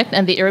project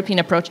and the European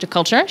approach to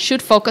culture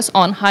should focus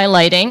on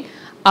highlighting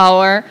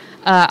our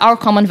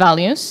common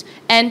values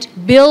and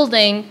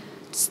building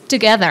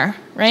together,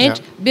 right?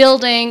 Yeah.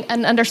 Building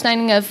an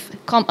understanding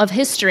of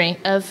history,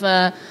 of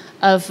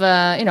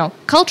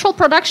cultural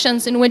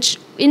productions in which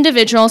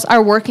individuals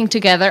are working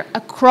together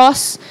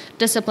across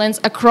disciplines,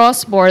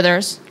 across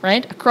borders,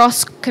 right?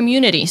 Across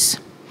communities.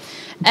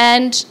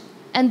 And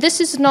And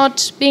this is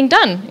not being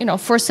done,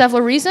 for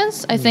several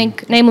reasons. I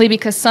think, namely,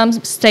 because some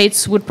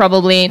states would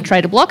probably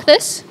try to block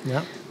this,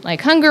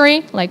 like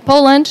Hungary, like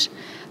Poland.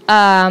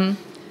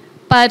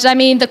 But I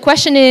mean, the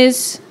question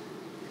is,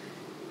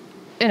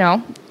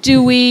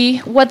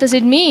 what does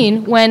it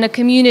mean when a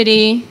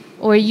community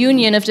or a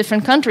union of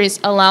different countries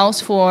allows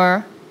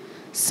for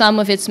some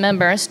of its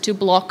members to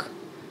block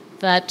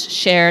that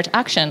shared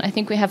action? I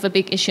think we have a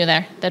big issue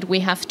there that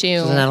we have to...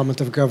 There's an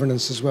element of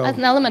governance as well.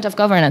 An element of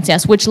governance,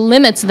 yes, which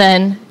limits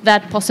then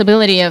that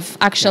possibility of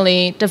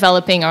actually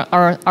developing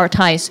our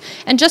ties.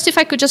 And just if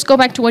I could just go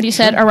back to what you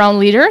said around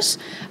leaders,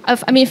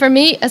 I mean, for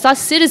me, as a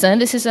citizen,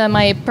 this is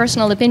my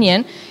personal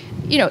opinion,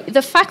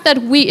 the fact that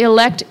we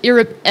elect,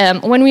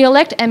 when we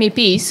elect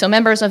MEPs, so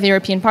members of the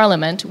European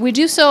Parliament, we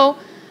do so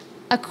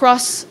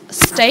across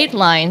state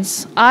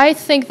lines. I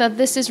think that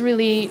this is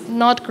really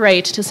not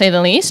great, to say the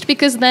least,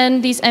 because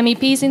then these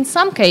MEPs, in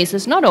some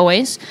cases, not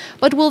always,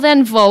 but will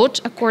then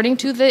vote according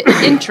to the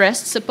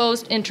interests,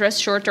 supposed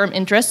interests, short-term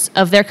interests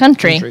of their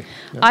country.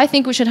 I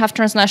think we should have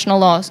transnational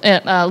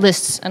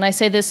lists, and I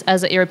say this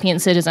as a European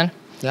citizen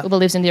who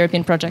believes in the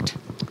European project.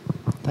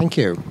 Thank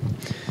you.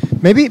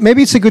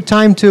 Maybe it's a good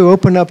time to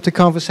open up the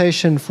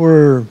conversation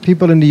for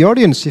people in the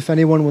audience. If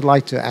anyone would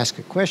like to ask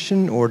a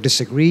question or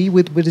disagree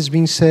with what is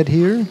being said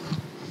here.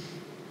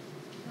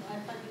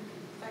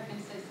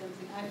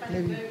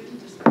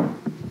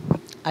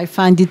 I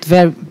find it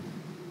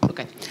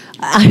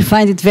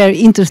very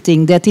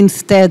interesting that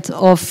instead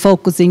of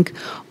focusing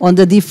on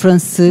the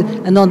difference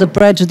and on the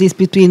prejudice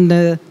between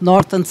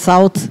North and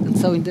South, and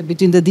so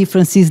between the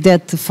differences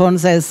that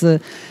Fons has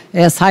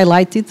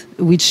highlighted,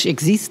 which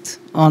exist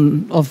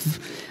of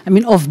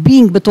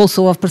being, but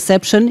also of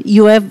perception,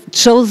 you have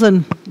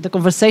chosen the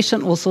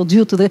conversation also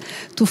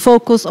to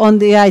focus on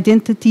the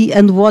identity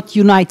and what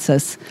unites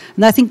us.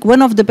 And I think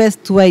one of the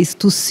best ways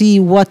to see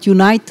what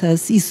unites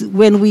us is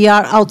when we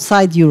are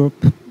outside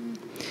Europe.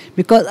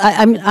 Because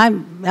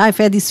I've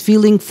had this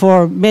feeling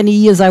for many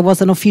years. I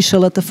was an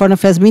official at the Foreign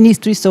Affairs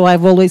Ministry, so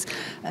I've always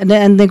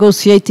and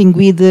negotiating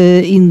with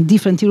in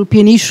different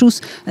European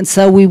issues. And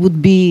so we would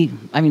be,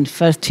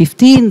 first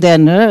 15,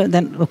 then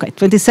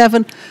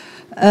 27,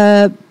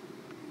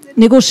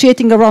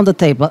 negotiating around the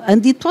table.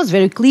 And it was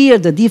very clear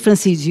the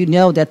differences.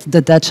 That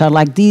the Dutch are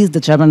like this,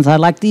 the Germans are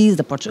like this,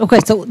 the Portuguese. Okay,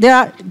 so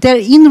there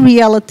in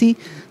reality.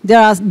 There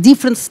are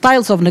different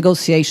styles of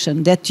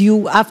negotiation that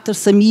you, after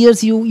some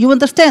years, you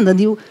understand,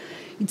 and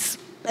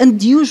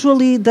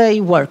usually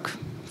they work.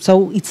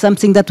 So it's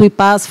something that we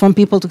pass from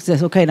people to say,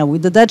 okay, now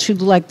with the Dutch you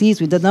do like this,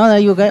 with the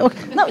you go,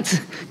 okay. No, it's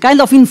kind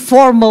of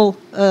informal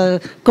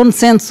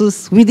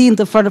consensus within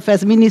the Foreign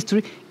Affairs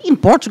Ministry in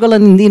Portugal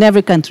and in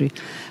every country,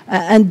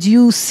 and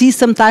you see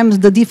sometimes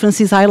the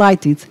differences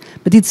highlighted.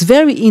 But it's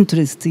very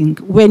interesting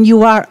when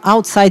you are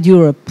outside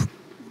Europe.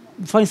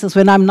 For instance,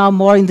 when I'm now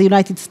more in the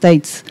United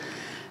States.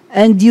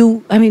 And we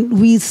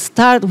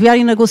are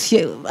in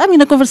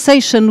a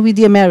conversation with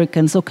the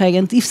Americans, okay?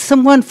 And if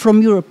someone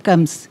from Europe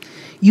comes,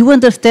 you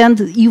understand,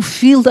 you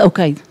feel,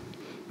 okay,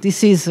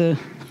 this is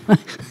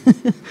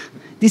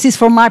this is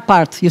from my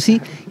part, you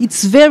see?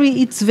 It's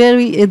very,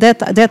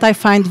 that I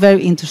find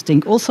very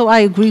interesting. Also, I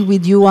agree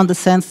with you on the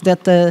sense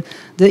that the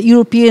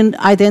European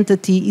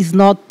identity is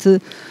not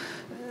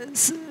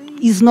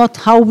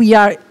how we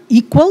are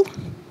equal,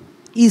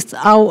 is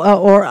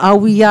how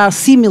we are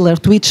similar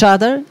to each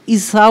other,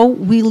 is how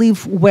we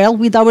live well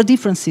with our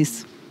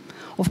differences.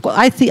 Of course,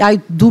 I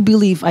do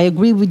believe, I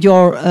agree with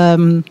your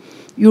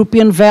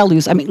European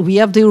values. We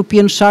have the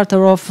European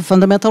Charter of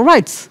Fundamental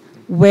Rights,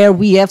 where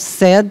we have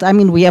said,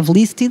 we have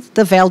listed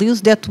the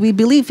values that we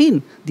believe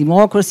in.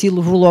 Democracy,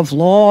 rule of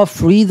law,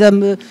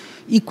 freedom,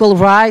 equal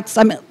rights.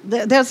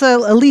 There's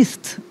a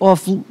list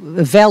of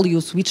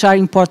values which are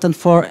important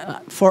for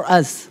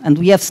us, and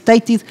we have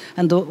stated,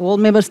 and all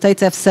member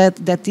states have said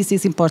that this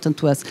is important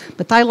to us.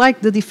 But I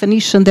like the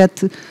definition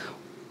that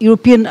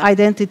European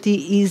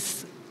identity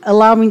is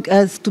allowing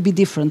us to be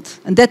different,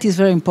 and that is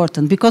very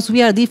important because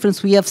we are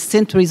different. We have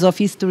centuries of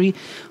history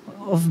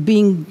of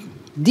being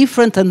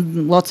different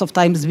and lots of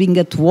times being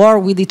at war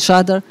with each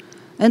other,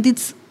 and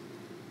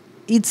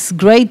it's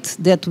great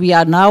that we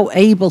are now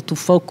able to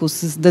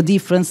focus the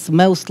difference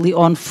mostly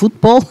on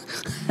football,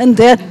 and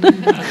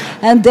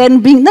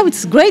then being. No,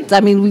 it's great.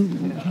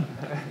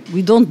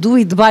 We don't do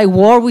it by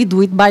war; we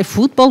do it by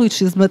football,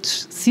 which is much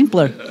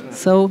simpler.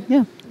 So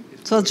yeah,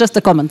 so just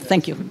a comment.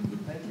 Thank you.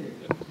 Thank you.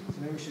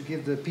 So maybe we should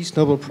give the Peace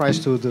Nobel Prize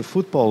to the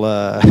football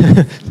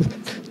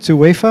to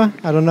UEFA.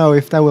 I don't know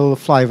if that will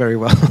fly very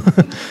well. You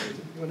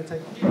want to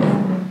take?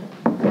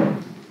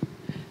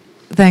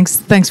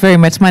 Thanks very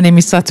much. My name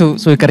is Satu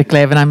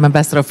Suikari-Klev, and I'm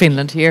ambassador of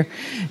Finland here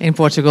in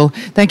Portugal.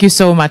 Thank you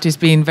so much. It's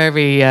been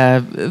very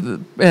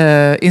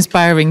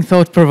inspiring,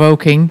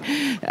 thought-provoking,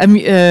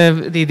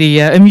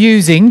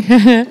 amusing.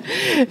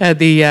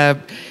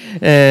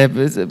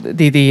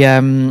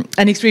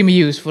 and extremely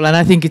useful, and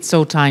I think it's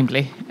so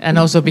timely. And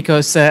also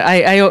because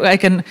I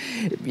can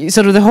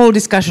sort of the whole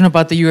discussion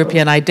about the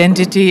European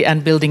identity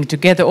and building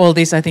together all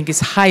this, I think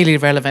is highly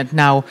relevant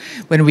now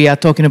when we are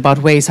talking about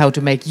ways how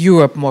to make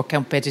Europe more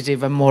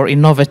competitive and more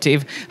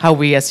innovative. How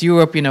we as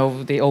Europe,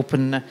 the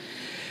open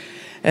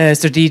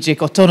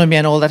strategic autonomy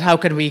and all that, how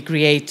can we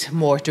create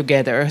more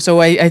together?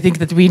 So I think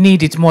that we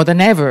need it more than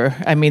ever.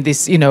 I mean,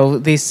 this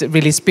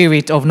really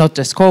spirit of not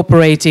just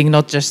cooperating,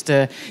 not just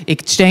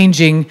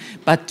exchanging,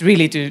 but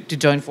really to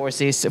join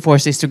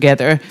forces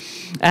together.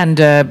 And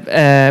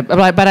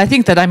but I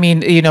think that, I mean,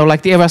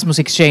 like the Erasmus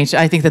exchange,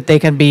 I think that they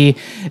can be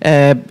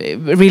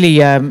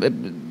really.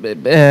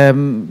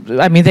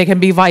 I mean, they can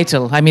be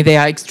vital. I mean, they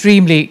are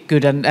extremely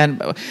good. And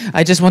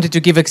I just wanted to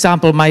give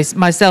example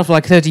myself,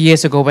 like 30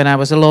 years ago when I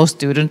was a law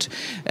student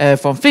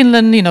from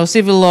Finland,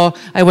 civil law.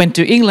 I went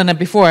to England, and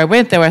before I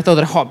went there, I thought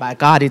that, oh my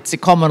God, it's a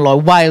common law,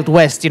 Wild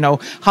West,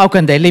 how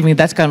can they live in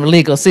that kind of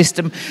legal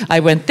system? I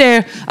went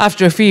there.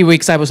 After a few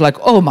weeks, I was like,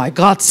 oh my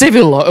God,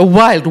 civil law, a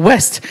Wild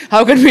West.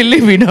 How can we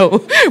live,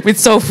 with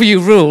so few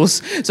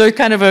rules? So it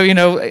kind of,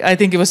 I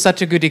think it was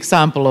such a good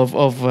example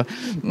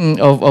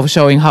of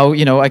showing how,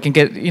 I can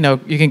get,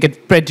 you can get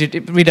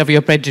rid of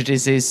your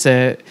prejudices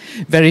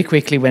very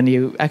quickly when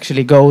you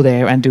actually go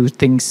there and do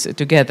things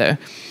together.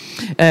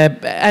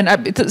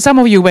 Some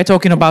of you were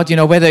talking about,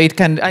 whether it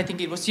can. I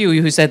think it was you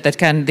who said that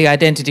can the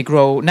identity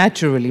grow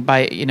naturally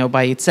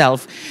by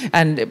itself,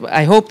 and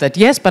I hope that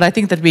yes. But I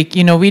think that we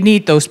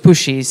need those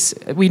pushes.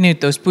 We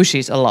need those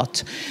pushes a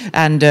lot,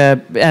 and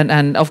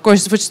of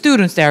course for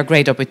students there are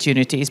great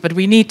opportunities, but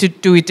we need to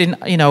do it in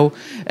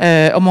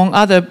among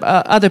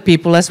other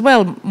people as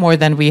well, more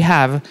than we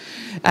have,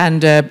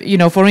 and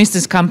for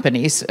instance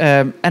companies,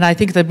 and I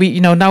think that we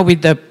now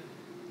with the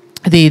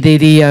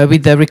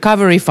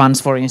recovery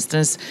funds, for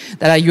instance,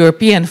 that are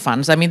European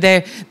funds. I mean,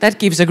 that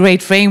gives a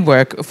great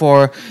framework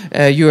for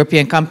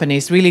European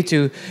companies really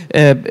to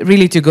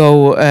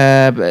go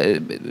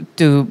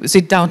to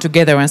sit down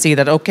together and see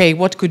that, okay,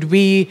 what could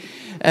we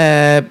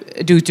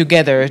do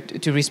together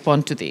to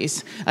respond to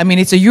these? I mean,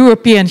 it's a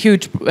European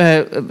huge,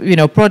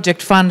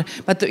 project fund,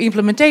 but the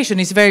implementation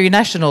is very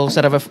national,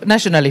 sort of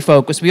nationally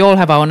focused. We all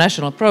have our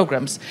national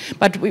programs,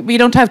 but we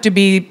don't have to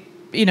be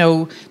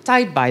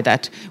tied by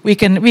that. We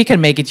can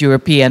make it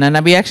European, and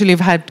we actually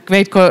have had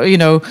great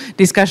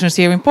discussions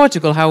here in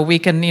Portugal how we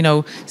can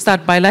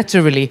start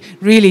bilaterally,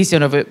 really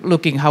sort of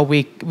looking how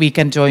we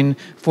can join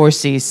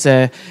forces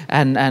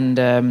and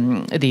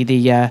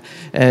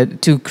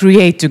to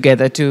create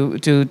together to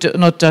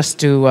not just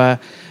to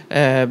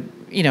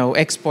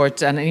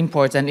export and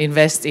import and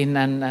invest in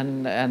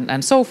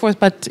and so forth,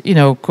 but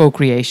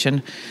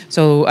co-creation.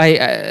 So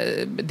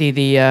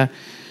I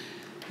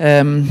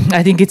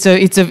think it's a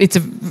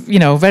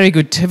very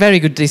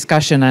good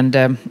discussion and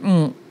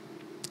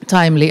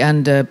timely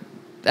and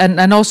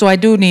also I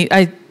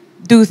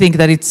do think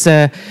that it's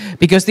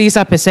because these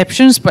are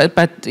perceptions, but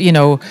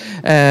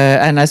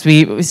and as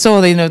we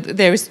saw,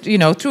 there is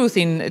truth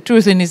in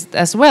it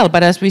as well.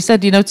 But as we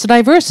said, it's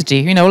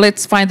diversity.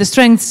 Let's find the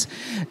strengths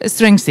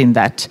in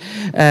that.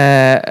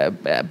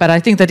 But I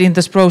think that in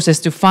this process,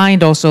 to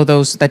find also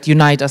those that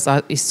unite us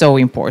is so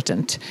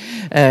important.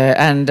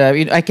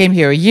 I came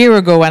here a year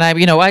ago, and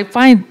I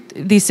find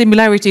these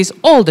similarities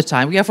all the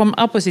time. We are from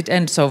opposite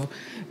ends of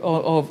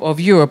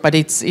Europe, but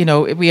it's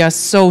we are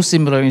so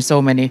similar in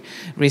so many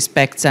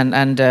respects,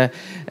 and the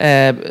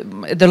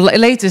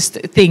latest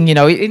thing in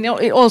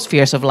all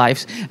spheres of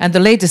life, and the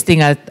latest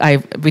thing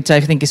which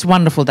I think is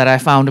wonderful that I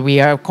found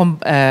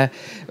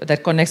that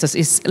connects us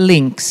is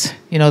lynx.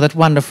 That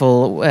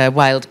wonderful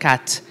wild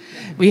cat.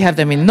 We have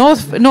them in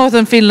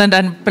northern Finland,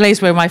 and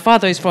place where my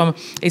father is from,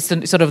 it's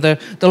sort of the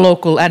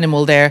local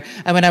animal there.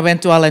 And when I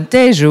went to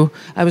Alentejo,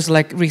 I was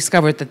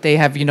discovered that they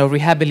have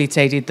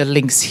rehabilitated the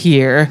lynx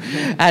here,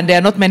 and there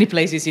are not many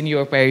places in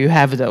Europe where you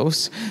have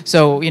those.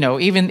 So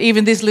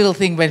even this little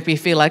thing when we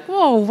feel like,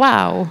 oh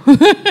wow.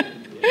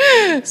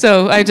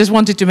 So I just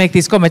wanted to make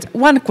this comment.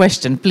 One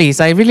question, please.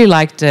 I really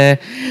liked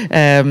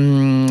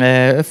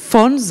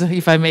Fons,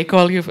 if I may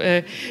call you,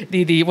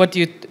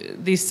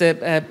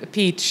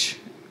 this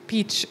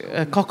peach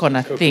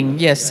coconut thing,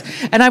 yes.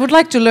 And I would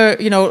like to learn,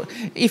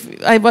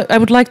 I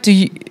would like to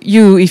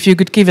if you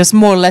could give us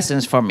more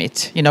lessons from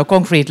it,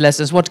 concrete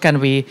lessons. What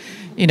can we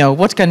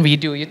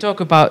do? You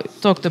talked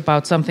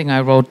about something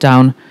I wrote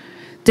down.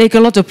 Take a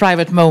lot of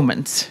private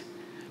moments,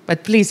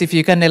 but please, if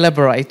you can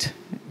elaborate,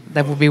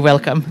 that would be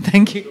welcome.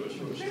 Thank you.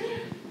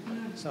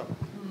 So,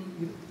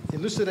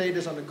 elucidate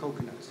us on the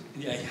coconut.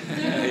 Yeah.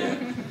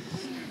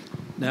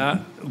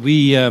 Now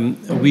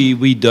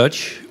we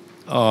Dutch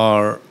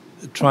are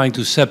trying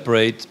to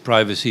separate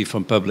privacy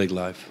from public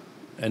life,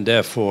 and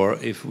therefore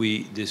if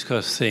we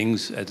discuss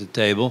things at the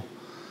table,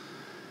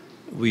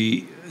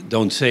 we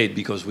don't say it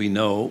because we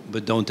know,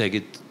 but don't take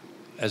it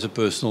as a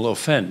personal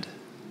offense,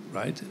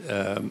 right?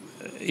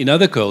 In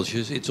other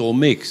cultures it's all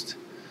mixed.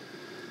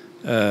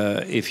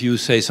 If you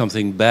say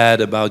something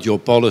bad about your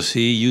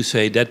policy, you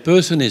say that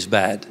person is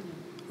bad,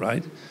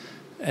 right?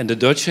 And the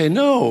Dutch say,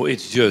 no,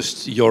 it's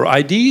just your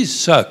IDs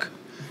suck.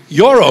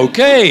 You're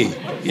okay,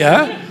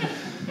 yeah?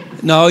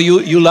 No,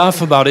 you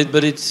laugh about it,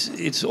 but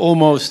it's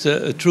almost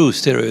a true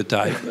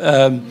stereotype.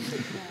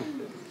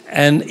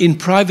 And in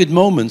private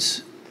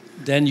moments,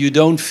 then you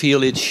don't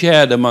feel it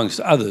shared amongst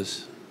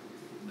others.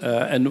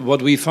 And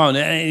what we found,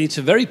 and it's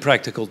a very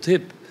practical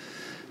tip,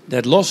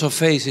 that loss of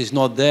face is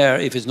not there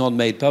if it's not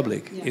made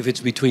public, if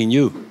it's between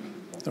you,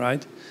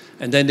 right?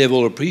 And then they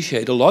will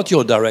appreciate a lot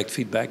your direct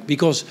feedback,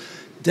 because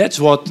that's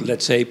what,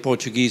 let's say,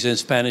 Portuguese and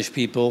Spanish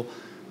people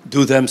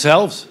do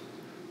themselves.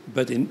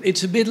 But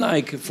it's a bit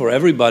like for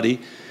everybody,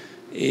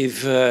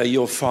 if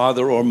your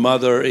father or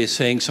mother is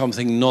saying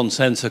something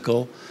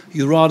nonsensical,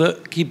 you rather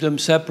keep them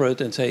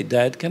separate and say,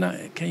 Dad,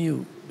 can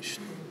you,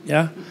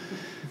 yeah?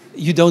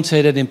 You don't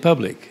say that in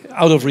public,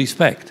 out of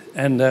respect.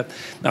 And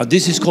now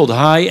this is called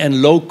high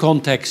and low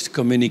context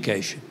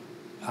communication.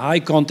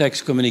 High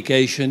context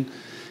communication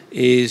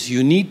is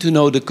you need to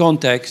know the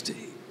context,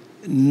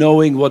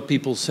 knowing what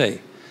people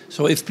say.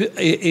 So if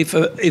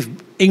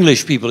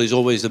English people is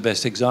always the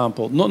best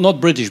example, not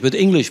British, but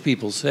English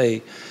people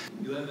say,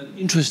 you have an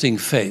interesting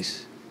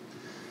face.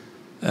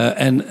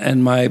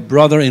 And my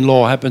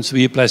brother-in-law happens to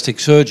be a plastic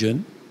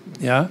surgeon,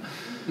 yeah?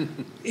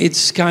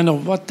 It's kind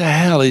of, what the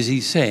hell is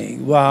he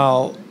saying?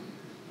 Well,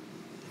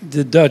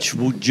 the Dutch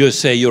would just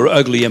say, you're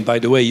ugly, and by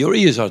the way, your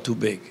ears are too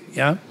big,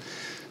 yeah?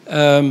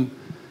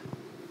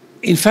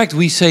 In fact,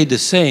 we say the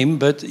same,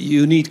 but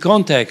you need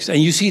context,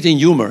 and you see it in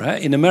humor. Eh?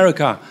 In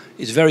America,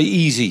 it's very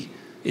easy.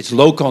 It's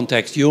low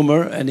context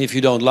humor, and if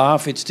you don't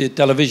laugh, it's the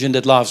television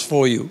that laughs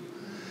for you.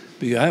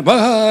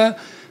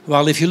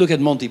 Well, if you look at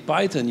Monty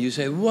Python, you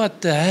say,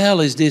 what the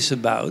hell is this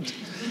about?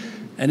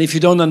 And if you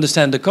don't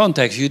understand the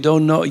context, you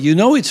don't know. You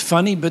know it's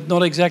funny, but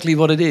not exactly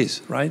what it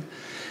is, right?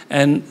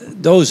 And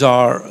those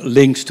are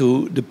links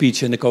to the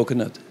peach and the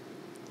coconut,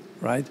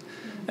 right?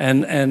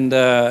 And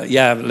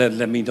yeah,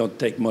 let me not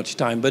take much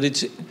time, but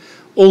it's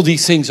all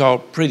these things are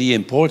pretty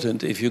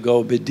important if you go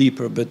a bit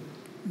deeper, but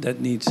that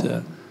needs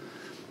a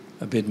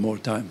bit more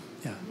time.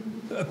 Yeah,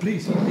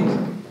 please.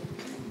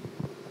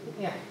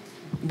 Yeah,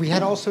 we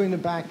had also in the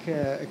back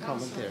a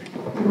comment there.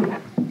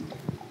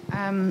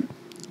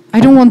 I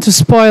don't want to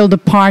spoil the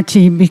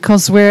party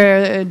because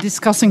we're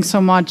discussing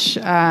so much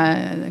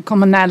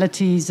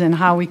commonalities and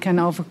how we can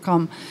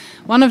overcome.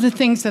 One of the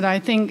things that I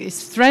think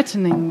is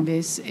threatening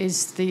this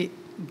is the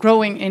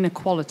growing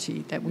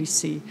inequality that we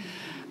see.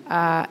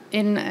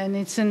 And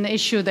it's an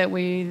issue that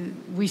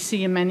we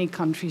see in many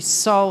countries.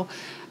 So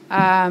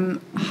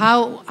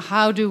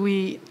how do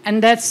we,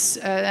 and that's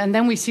and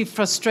then we see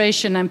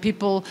frustration and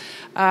people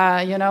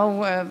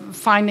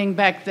finding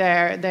back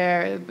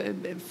their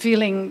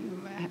feeling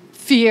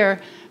fear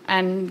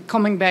and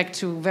coming back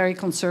to very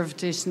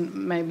conservative,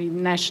 maybe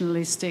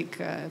nationalistic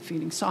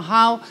feelings. So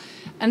how,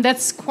 and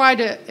that's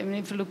quite a, I mean,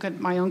 if you look at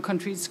my own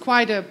country, it's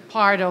quite a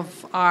part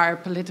of our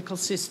political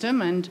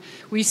system, and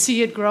we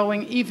see it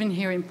growing even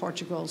here in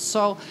Portugal.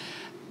 So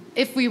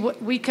if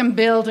we can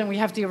build, and we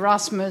have the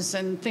Erasmus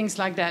and things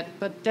like that,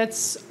 but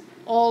that's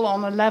all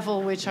on a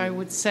level which I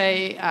would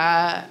say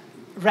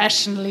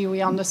rationally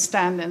we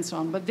understand and so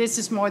on. But this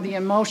is more the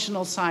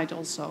emotional side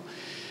also.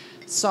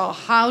 So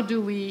how do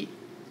we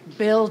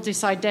build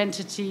this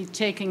identity,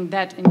 taking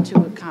that into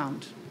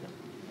account?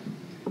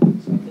 So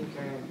I think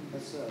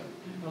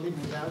I'll leave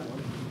with that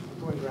one. I'm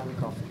going around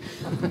the coffee.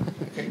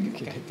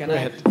 Can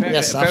I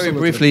very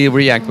briefly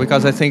react,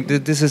 because I think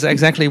that this is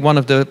exactly one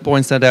of the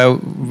points that I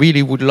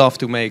really would love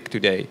to make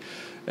today.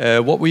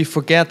 What we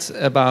forget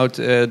about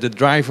the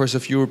drivers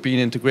of European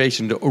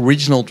integration, the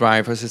original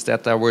drivers, is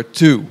that there were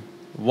two.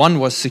 One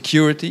was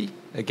security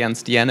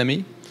against the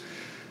enemy,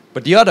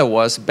 but the other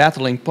was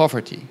battling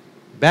poverty.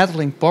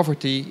 Battling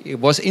poverty, it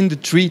was in the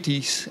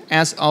treaties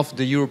as of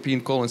the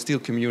European Coal and Steel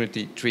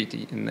Community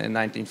Treaty in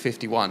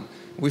 1951.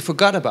 We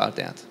forgot about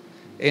that.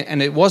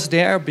 And it was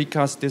there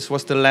because this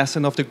was the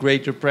lesson of the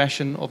Great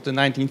Depression of the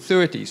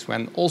 1930s,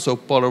 when also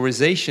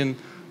polarization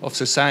of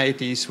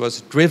societies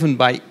was driven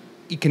by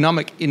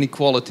economic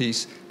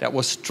inequalities that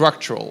were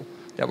structural,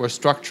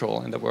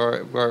 and that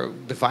were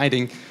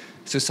dividing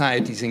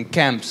societies in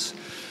camps.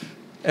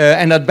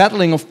 And that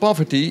battling of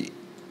poverty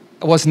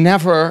was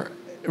never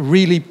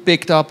really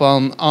picked up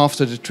on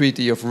after the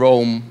Treaty of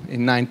Rome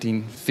in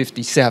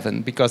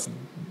 1957, because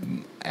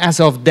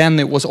as of then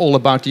it was all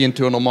about the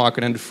internal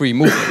market and the free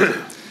movement.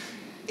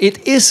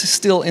 It is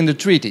still in the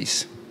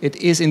treaties. It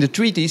is in the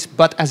treaties,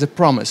 but as a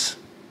promise,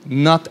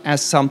 not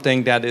as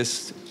something that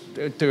is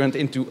turned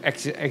into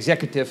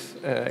executive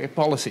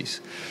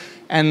policies.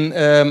 And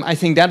I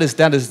think that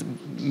is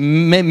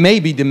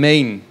maybe the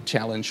main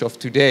challenge of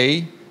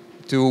today,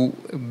 to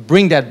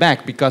bring that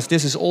back, because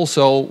this is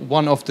also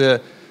one of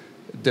the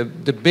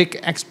big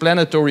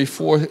explanatory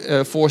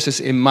forces,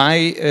 in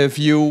my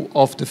view,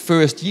 of the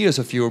first years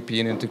of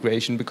European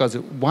integration. Because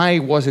why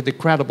was it a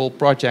credible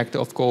project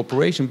of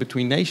cooperation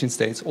between nation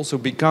states? Also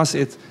because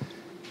it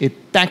it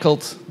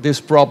tackled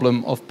this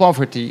problem of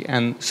poverty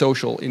and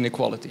social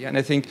inequality. And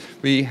I think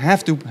we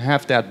have to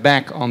have that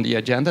back on the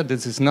agenda.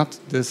 This is not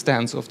the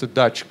stance of the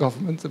Dutch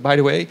government, by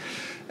the way.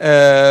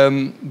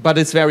 But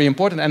it's very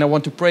important, and I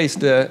want to praise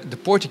the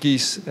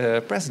Portuguese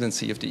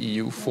presidency of the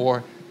EU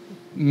for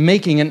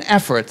making an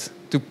effort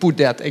to put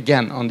that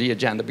again on the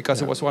agenda,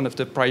 because it was one of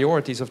the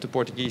priorities of the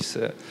Portuguese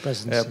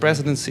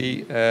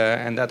presidency,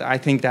 and that I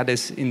think that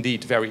is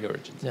indeed very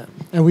urgent. Yeah.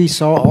 And we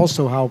saw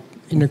also how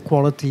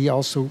inequality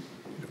also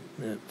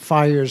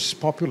fires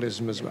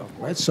populism as well,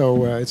 right?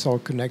 So it's all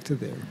connected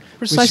there.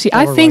 Precisely.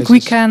 I think we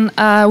can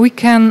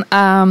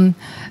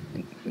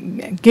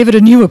give it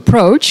a new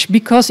approach,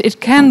 because it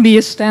can be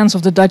a stance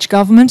of the Dutch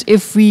government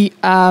if we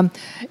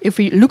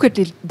look at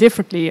it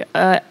differently.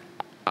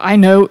 I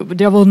know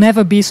there will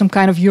never be some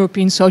kind of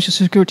European social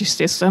security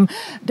system.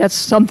 That's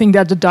something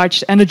that the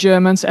Dutch and the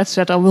Germans,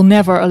 etc., will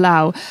never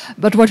allow.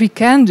 But what we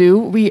can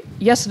do,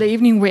 yesterday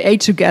evening we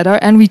ate together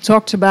and we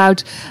talked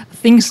about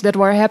things that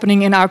were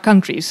happening in our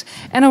countries.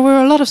 And there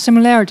were a lot of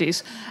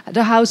similarities.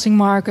 The housing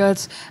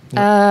market,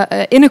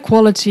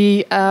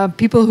 inequality,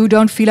 people who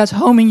don't feel at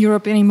home in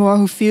Europe anymore,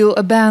 who feel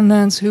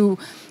abandoned, who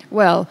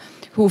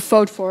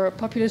vote for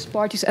populist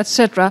parties,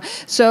 etc.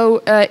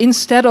 So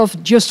instead of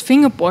just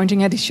finger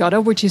pointing at each other,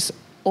 which is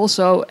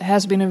also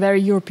has been a very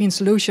European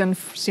solution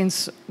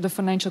since the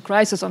financial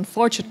crisis,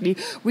 unfortunately,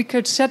 we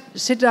could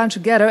sit down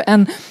together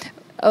and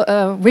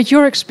with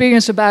your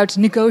experience about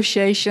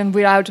negotiation,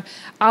 without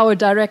our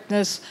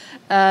directness,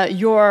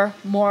 your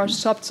more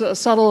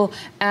subtle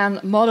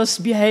and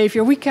modest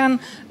behavior, we can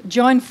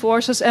join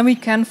forces and we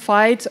can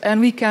fight and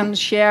we can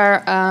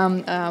share,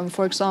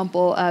 for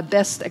example,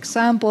 best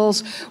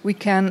examples. We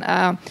can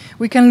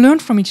learn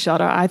from each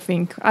other. I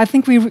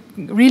think we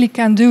really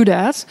can do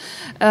that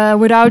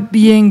without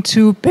being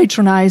too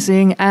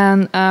patronizing.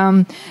 And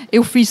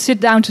if we sit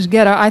down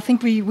together, I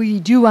think we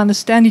do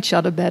understand each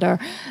other better.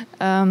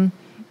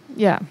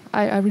 Yeah,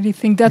 I really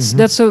think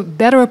that's a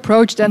better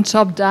approach than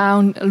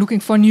top-down, looking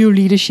for new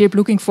leadership,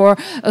 looking for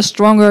a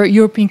stronger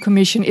European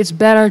Commission. It's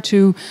better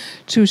to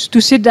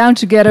sit down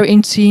together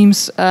in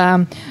teams,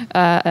 a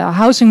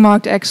housing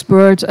market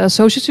expert, a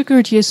social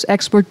security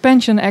expert,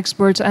 pension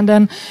experts, and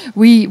then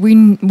we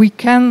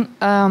can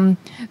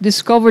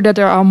discover that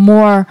there are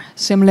more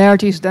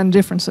similarities than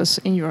differences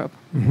in Europe.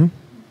 Mm-hmm.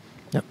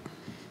 Yep.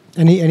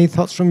 Any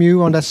thoughts from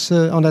you on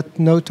that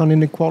note on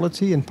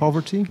inequality and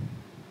poverty?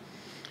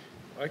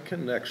 I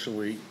can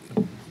actually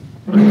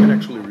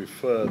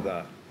refer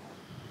that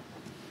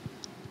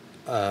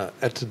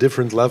at a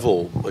different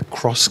level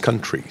across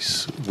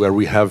countries where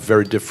we have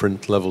very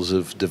different levels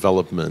of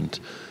development.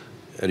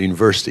 At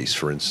universities,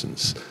 for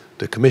instance,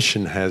 the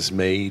Commission has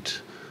made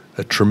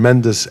a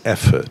tremendous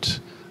effort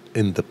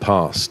in the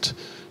past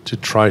to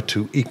try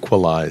to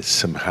equalize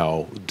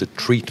somehow the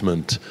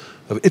treatment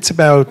of. It's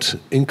about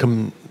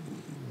income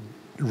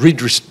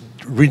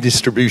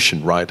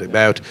redistribution, right?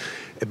 About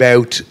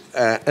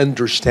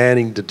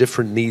understanding the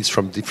different needs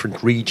from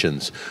different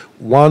regions.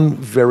 One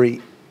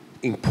very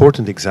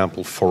important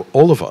example for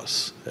all of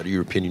us at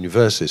European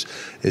universities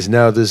is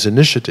now this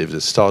initiative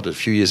that started a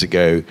few years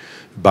ago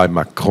by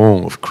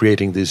Macron of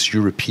creating these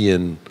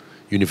European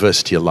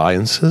university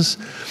alliances,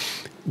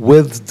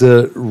 with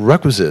the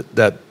requisite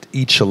that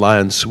each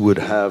alliance would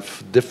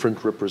have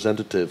different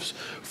representatives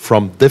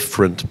from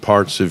different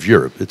parts of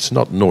Europe. It's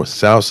not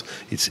north-south,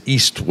 it's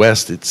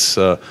east-west, it's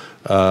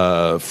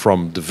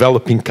from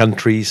developing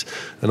countries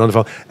and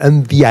on.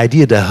 And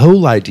the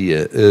whole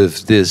idea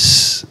of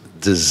this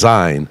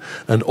design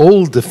and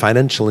all the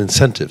financial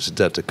incentives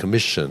that the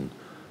Commission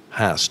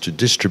has to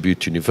distribute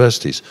to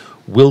universities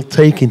will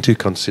take into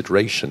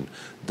consideration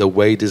the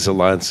way these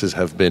alliances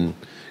have been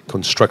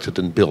constructed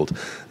and built.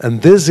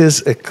 And this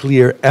is a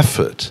clear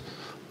effort,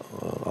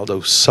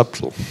 although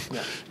subtle,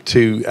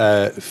 to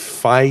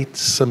fight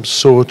some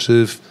sort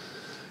of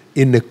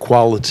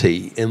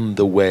inequality in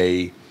the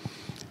way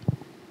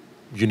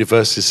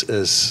universities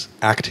as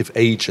active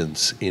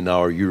agents in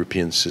our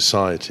European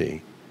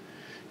society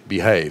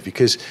behave.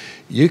 Because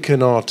you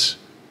cannot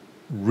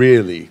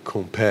really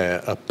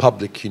compare a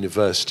public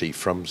university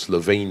from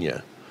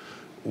Slovenia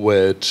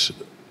with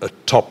a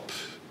top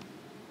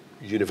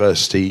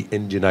university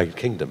in the United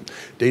Kingdom.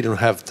 They don't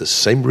have the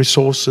same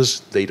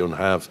resources, they don't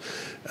have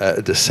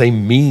the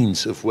same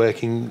means of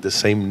working, the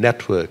same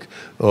network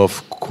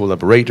of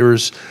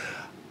collaborators,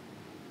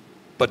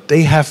 but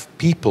they have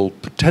people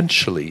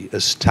potentially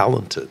as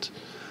talented.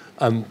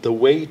 And the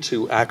way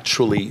to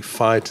actually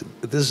fight,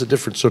 this is a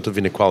different sort of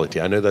inequality.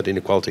 I know that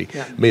inequality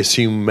may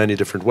assume many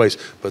different ways,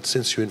 but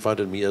since you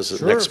invited me as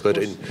an expert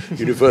in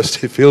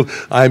university field,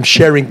 I'm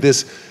sharing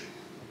this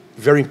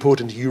very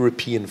important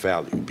European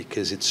value,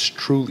 because it's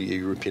truly a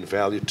European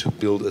value to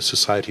build a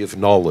society of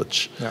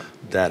knowledge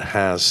that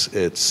has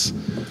its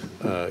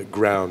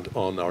ground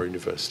on our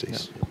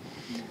universities. Yeah.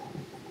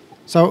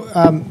 So,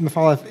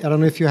 Mafalda, I don't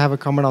know if you have a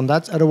comment on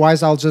that.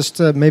 Otherwise, I'll just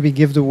maybe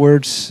give the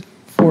words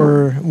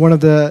for one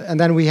of the, and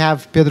then we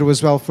have Pedro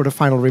as well for the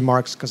final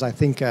remarks, because I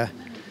think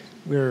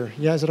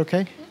is it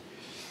okay?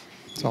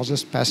 So I'll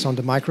just pass on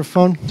the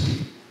microphone.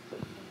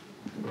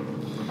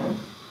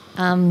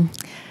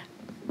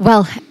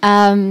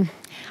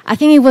 I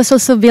think it was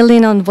also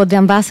building on what the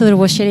ambassador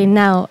was sharing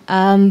now,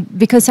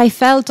 because I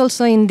felt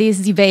also in this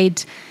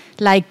debate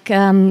like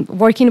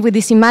working with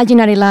this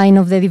imaginary line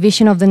of the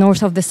division of the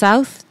North of the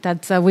South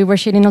that we were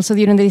sharing also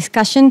during the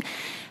discussion,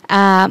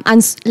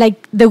 and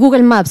like the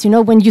Google Maps, you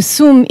know, when you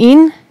zoom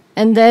in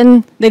and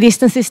then the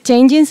distance is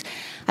changing.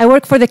 I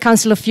work for the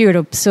Council of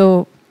Europe,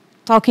 so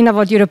talking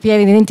about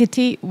European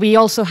identity, we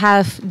also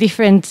have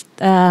different,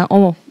 a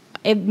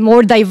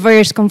more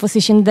diverse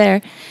composition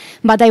there.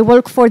 But I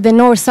work for the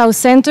North-South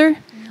Center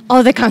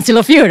of the Council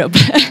of Europe.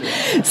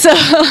 So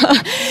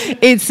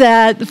it's,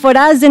 for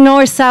us, the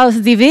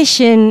North-South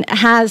division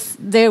has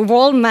the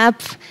world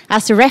map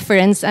as a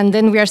reference, and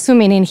then we are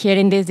zooming in here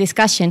in this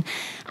discussion.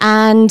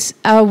 And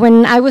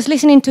when I was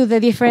listening to the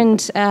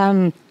different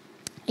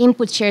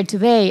input shared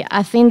today,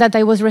 I think that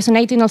I was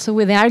resonating also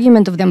with the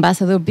argument of the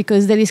ambassador,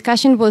 because the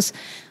discussion was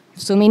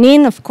zooming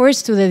in, of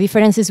course, to the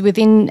differences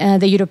within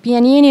the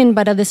European Union,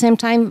 but at the same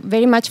time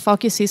very much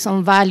focuses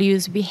on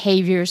values,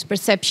 behaviors,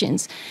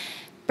 perceptions,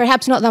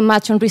 perhaps not that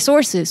much on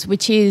resources,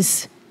 which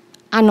is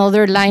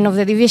another line of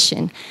the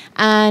division.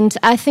 And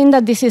I think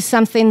that this is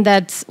something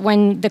that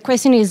when the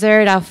question is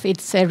there of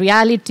it's a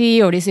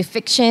reality or is it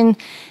fiction,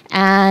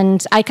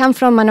 and I come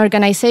from an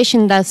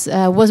organization that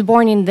was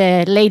born in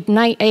the late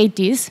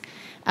 80s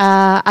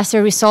as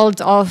a result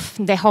of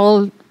the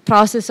whole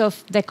process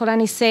of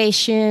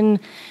decolonization,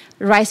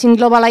 rising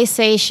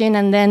globalization,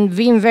 and then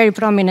being very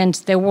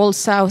prominent, the world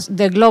south,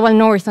 the global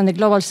north and the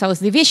global south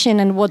division,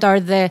 and what are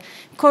the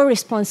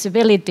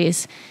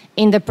co-responsibilities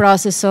in the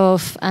process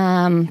of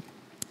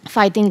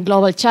fighting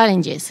global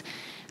challenges.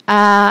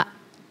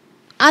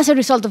 As a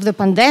result of the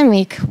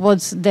pandemic, what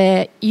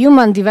the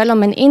Human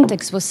Development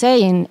Index was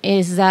saying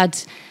is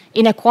that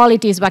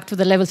inequality is back to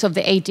the levels of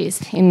the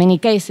 80s in many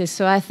cases.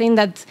 So I think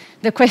that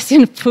the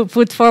question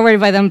put forward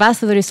by the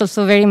ambassador is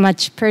also very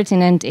much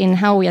pertinent in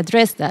how we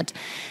address that.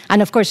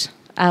 And of course,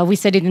 we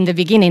said it in the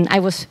beginning. I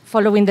was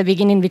following the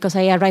beginning because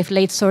I arrived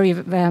late. Sorry,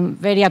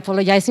 very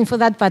apologizing for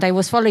that, but I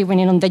was following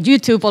it on the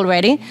YouTube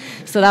already.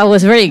 So that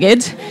was very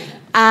good.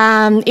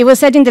 It was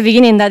said in the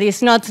beginning that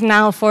it's not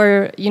now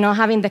for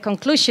having the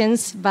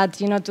conclusions, but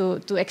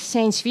to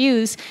exchange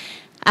views.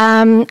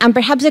 And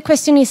perhaps the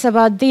question is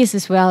about this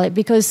as well,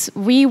 because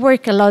we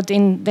work a lot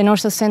in the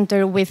North-South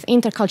Center with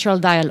intercultural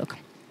dialogue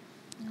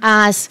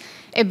as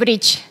a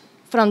bridge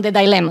from the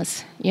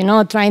dilemmas,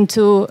 trying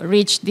to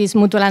reach this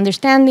mutual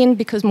understanding,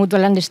 because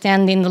mutual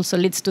understanding also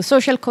leads to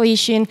social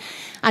cohesion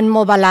and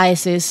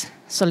mobilizes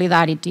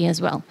solidarity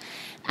as well.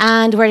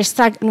 And we're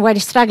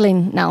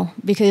struggling now,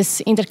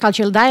 because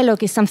intercultural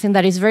dialogue is something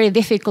that is very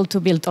difficult to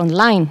build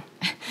online.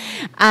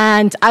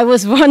 And I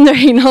was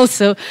wondering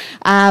also,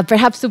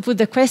 perhaps to put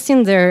the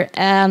question there,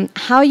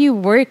 how you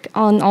work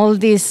on all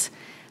these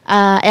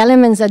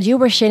elements that you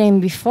were sharing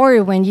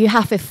before, when you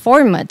have a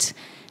format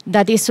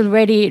that is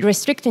already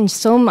restricting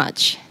so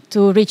much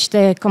to reach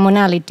the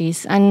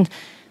commonalities. And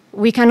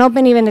we can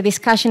open even a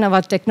discussion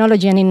about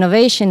technology and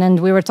innovation, and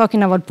we were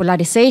talking about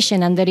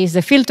polarization, and there is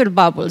the filter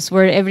bubbles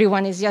where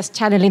everyone is just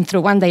channeling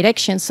through one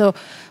direction. So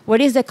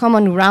what is the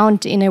common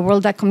ground in a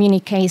world that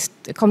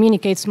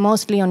communicates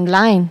mostly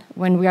online,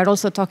 when we are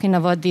also talking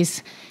about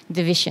these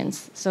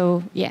divisions?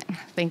 So yeah,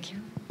 thank you.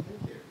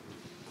 Thank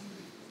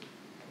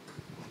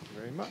you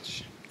very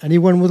much.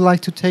 Anyone would like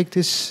to take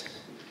this?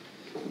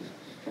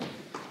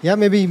 Yeah,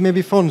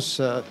 maybe Fons.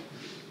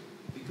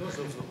 Because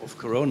of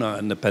Corona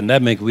and the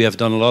pandemic, we have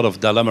done a lot of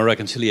dilemma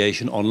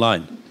reconciliation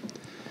online.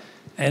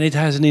 And it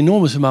has an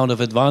enormous amount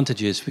of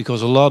advantages,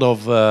 because a lot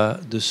of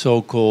the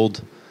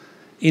so-called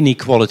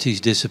inequalities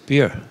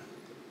disappear,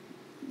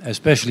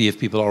 especially if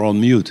people are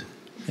on mute.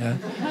 Yeah?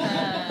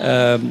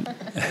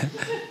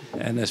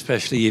 And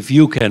especially if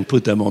you can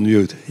put them on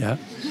mute. Yeah?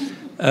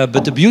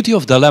 But the beauty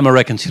of dilemma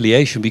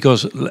reconciliation,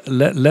 because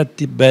let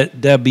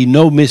there be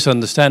no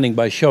misunderstanding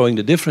by showing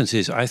the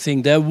differences. I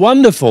think they're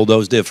wonderful,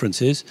 those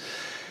differences.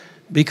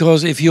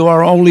 Because if you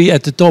are only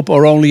at the top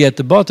or only at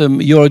the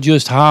bottom, you're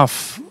just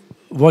half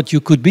what you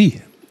could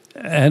be.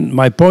 And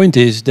my point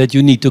is that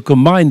you need to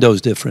combine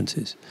those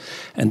differences.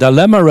 And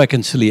dilemma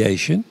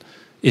reconciliation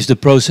is the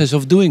process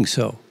of doing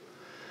so.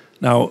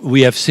 Now,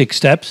 we have 6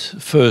 steps.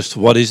 First,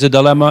 what is the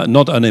dilemma?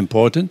 Not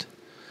unimportant.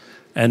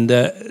 And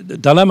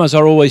dilemmas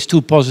are always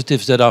 2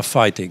 positives that are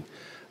fighting.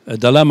 A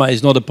dilemma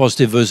is not a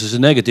positive versus a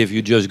negative.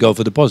 You just go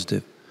for the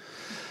positive.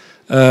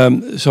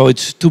 So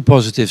it's 2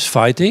 positives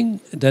fighting.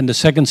 Then the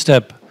second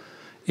step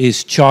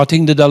is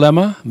charting the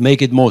dilemma,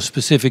 make it more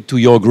specific to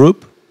your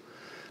group.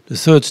 The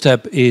third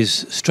step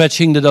is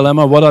stretching the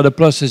dilemma. What are the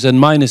pluses and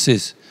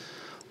minuses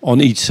on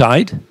each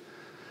side?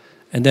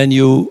 And then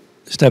you,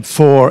 step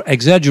 4,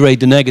 exaggerate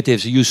the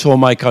negatives. You saw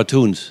my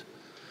cartoons.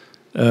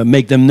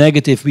 Make them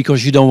negative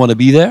because you don't want to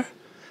be there.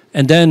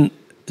 And then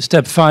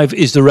step 5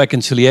 is the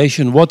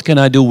reconciliation. What can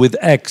I do with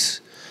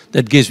X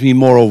that gives me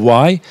more of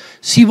Y?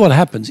 See what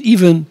happens.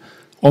 Even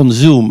on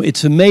Zoom,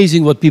 it's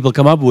amazing what people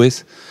come up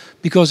with,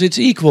 because it's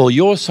equal.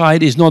 Your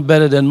side is not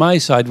better than my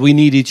side. We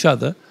need each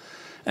other.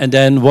 And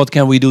then what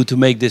can we do to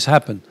make this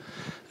happen?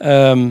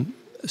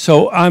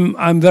 So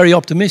I'm very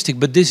optimistic,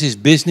 but this is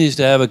business.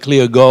 They have a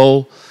clear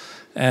goal.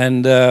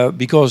 And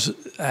because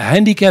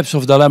handicaps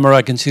of dilemma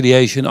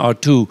reconciliation are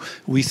two.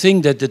 We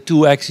think that the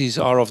two axes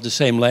are of the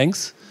same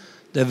length.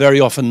 They're very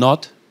often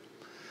not.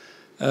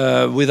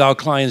 With our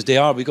clients they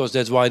are, because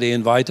that's why they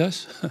invite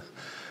us.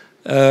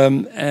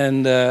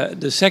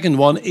 The second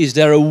one, is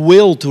there a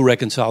will to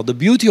reconcile? The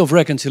beauty of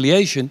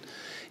reconciliation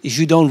is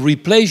you don't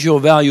replace your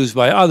values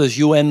by others,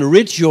 you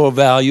enrich your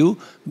value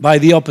by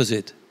the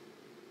opposite.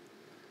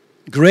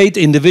 Great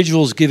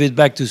individuals give it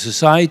back to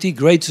society.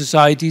 Great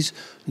societies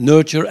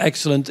nurture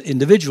excellent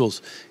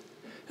individuals.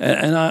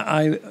 And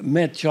I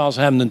met Charles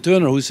Hamden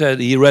Turner, who said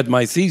he read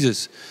my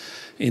thesis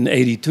in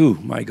 '82,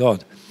 my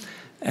God.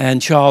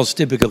 And Charles,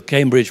 typical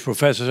Cambridge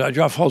professor,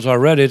 said, Fons, I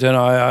read it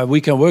and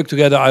we can work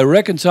together. I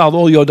reconciled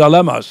all your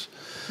dilemmas.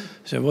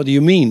 I said, what do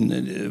you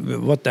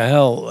mean? What the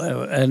hell?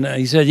 And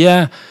he said,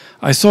 yeah,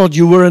 I thought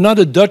you were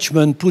another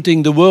Dutchman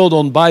putting the world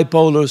on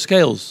bipolar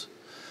scales.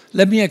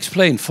 Let me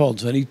explain,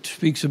 Fons, and he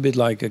speaks a bit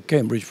like a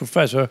Cambridge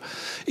professor.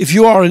 If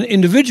you are an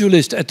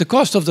individualist at the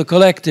cost of the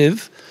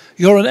collective,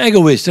 you're an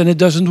egoist and it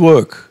doesn't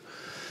work.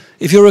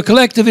 If you're a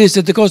collectivist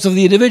at the cost of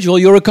the individual,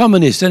 you're a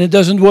communist and it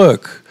doesn't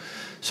work.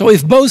 So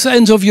if both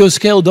ends of your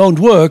scale don't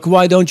work,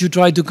 why don't you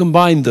try to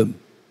combine them?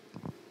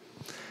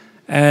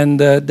 And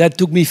that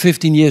took me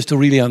 15 years to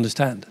really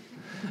understand.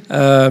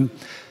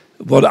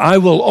 What I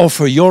will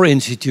offer your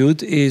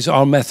institute is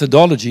our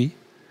methodology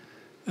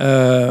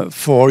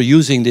for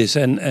using this.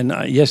 And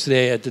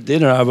yesterday at the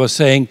dinner I was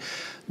saying,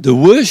 the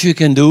worst you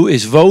can do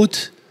is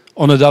vote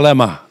on a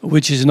dilemma,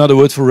 which is another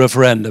word for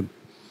referendum,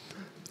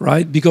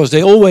 right? Because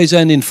they always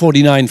end in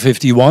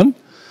 49-51.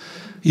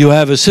 You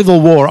have a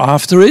civil war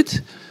after it.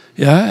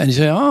 Yeah, and you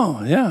say,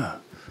 oh, yeah.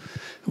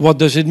 What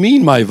does it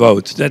mean, my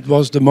vote? That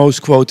was the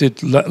most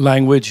quoted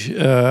language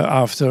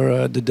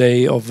after the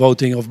day of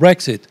voting of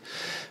Brexit.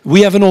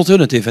 We have an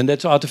alternative, and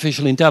that's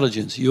artificial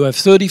intelligence. You have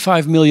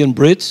 35 million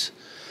Brits,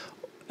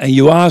 and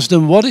you ask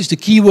them, what is the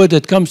keyword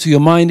that comes to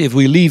your mind if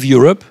we leave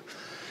Europe?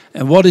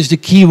 And what is the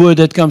keyword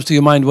that comes to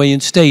your mind when you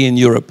stay in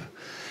Europe?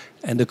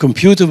 And the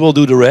computer will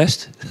do the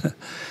rest.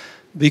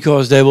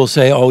 Because they will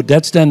say, oh,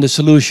 that's then the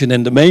solution.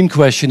 And the main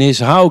question is,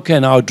 how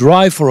can our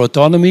drive for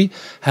autonomy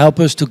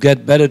help us to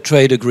get better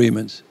trade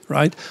agreements,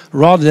 right?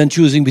 Rather than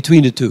choosing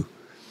between the two.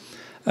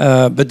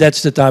 But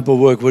that's the type of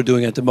work we're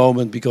doing at the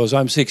moment, because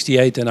I'm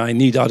 68 and I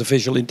need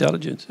artificial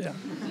intelligence. Yeah.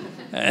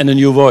 And a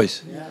new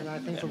voice. Yeah, and I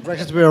think for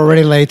Brexit we're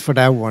already late for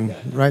that one,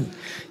 right?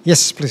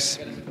 Yes, please.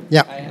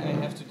 Yeah. I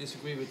have to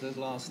disagree with that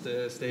last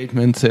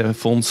statement,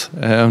 Fons,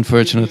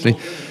 unfortunately.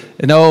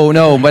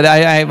 No, but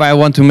I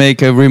want to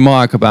make a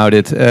remark about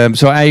it.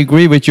 So I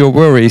agree with your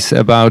worries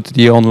about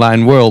the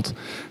online world.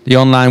 The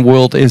online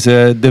world is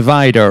a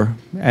divider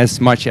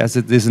as much as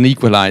it is an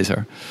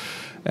equalizer.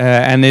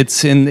 And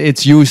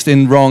it's used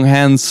in wrong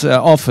hands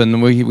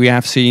often. We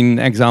have seen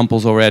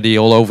examples already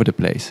all over the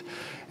place.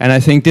 And I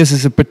think this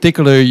is a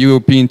particular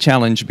European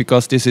challenge,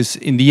 because this is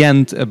in the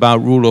end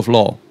about rule of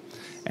law.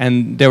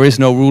 And there is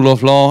no rule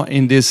of law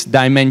in this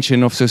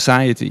dimension of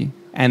society.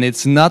 And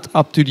it's not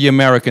up to the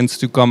Americans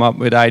to come up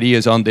with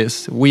ideas on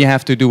this. We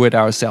have to do it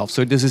ourselves.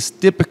 So this is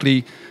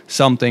typically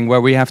something where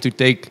we have to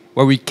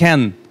where we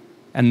can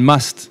and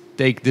must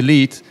take the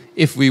lead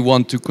if we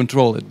want to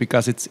control it,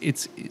 because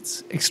it's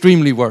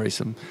extremely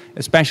worrisome,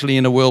 especially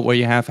in a world where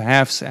you have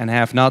haves and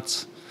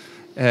have-nots,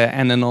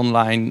 and an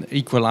online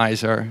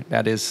equalizer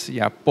that is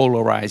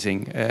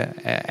polarizing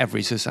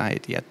every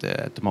society at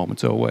the moment.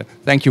 So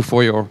thank you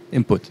for your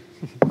input.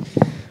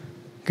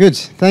 Good,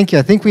 thank you.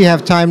 I think we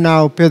have time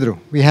now, Pedro.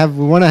 We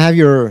want to have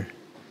your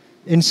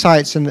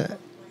insights and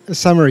a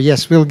summary.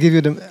 Yes, we'll give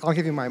you I'll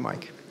give you my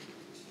mic.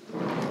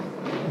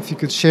 If you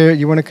could share,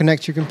 you want to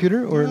connect your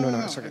computer or no?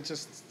 It's okay.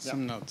 Just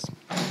some notes.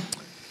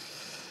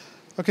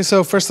 Okay,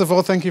 so first of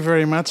all, thank you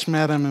very much,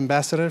 Madam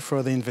Ambassador,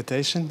 for the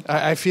invitation.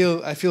 I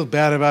feel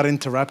bad about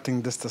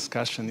interrupting this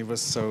discussion. It was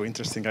so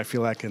interesting. I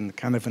feel like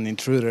kind of an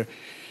intruder,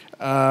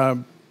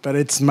 but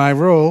it's my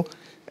role.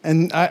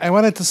 And I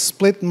wanted to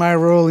split my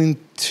role in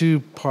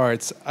two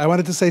parts. I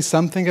wanted to say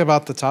something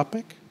about the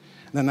topic,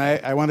 and then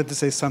I wanted to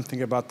say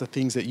something about the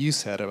things that you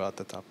said about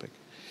the topic.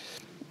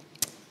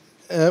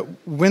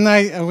 When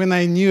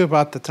I knew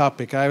about the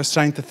topic, I was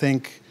trying to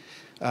think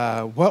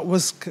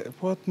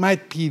what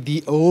might be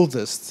the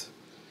oldest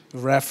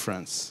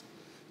reference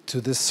to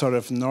this sort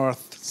of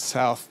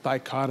north-south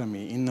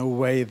dichotomy in a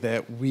way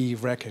that we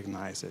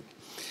recognize it.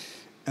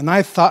 And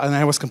I thought, and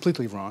I was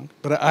completely wrong,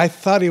 but I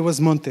thought it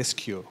was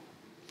Montesquieu.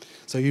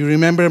 So you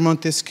remember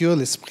Montesquieu,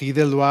 l'esprit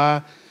de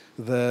loi,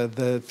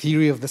 the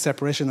theory of the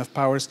separation of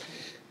powers.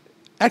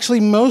 Actually,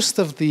 most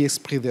of the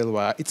esprit de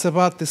loi, it's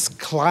about this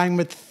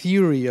climate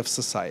theory of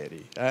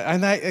society.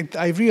 And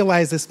I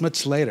realized this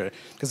much later,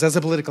 because as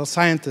a political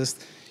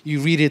scientist, you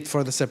read it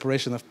for the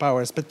separation of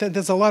powers, but then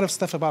there's a lot of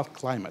stuff about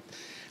climate.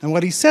 And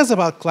what he says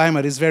about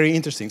climate is very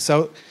interesting.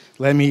 So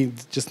let me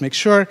just make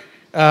sure.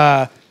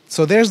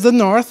 So there's the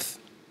north,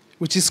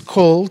 which is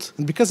cold,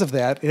 and because of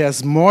that, it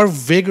has more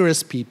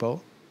vigorous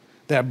people.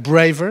 They're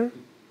braver.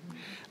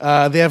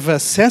 They have a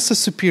sense of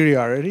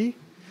superiority.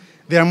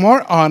 They are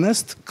more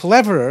honest,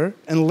 cleverer,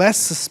 and less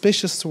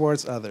suspicious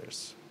towards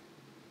others.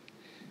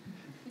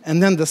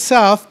 And then the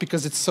South,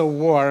 because it's so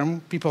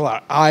warm, people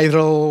are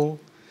idle,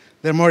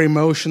 they're more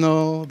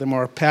emotional, they're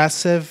more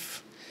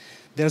passive.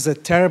 There's a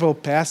terrible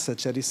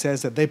passage that he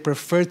says that they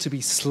prefer to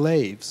be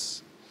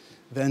slaves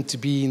than to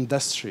be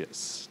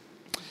industrious.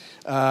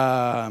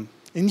 And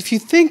if you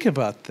think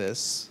about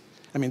this,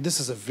 I mean, this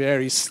is a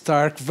very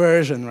stark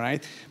version,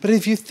 right? But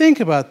if you think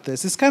about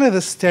this, it's kind of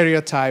the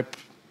stereotype,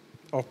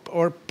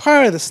 or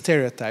part of the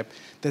stereotype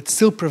that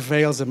still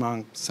prevails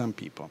among some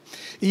people.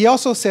 He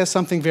also says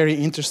something very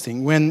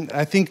interesting. When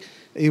I think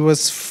it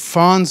was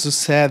Fons who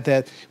said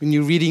that when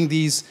you're reading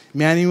these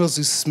manuals,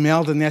 you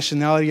smell the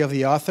nationality of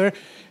the author.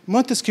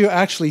 Montesquieu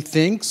actually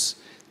thinks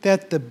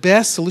that the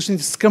best solution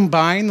is to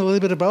combine a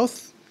little bit of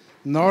both,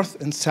 North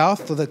and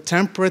South, so the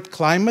temperate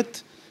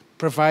climate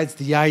provides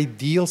the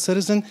ideal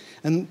citizen.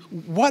 And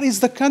what is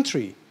the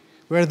country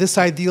where this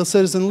ideal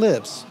citizen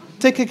lives?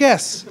 Take a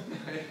guess.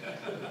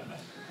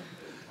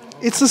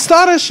 It's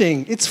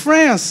astonishing. It's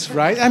France,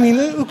 right? I mean,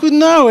 who could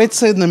know?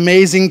 It's an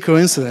amazing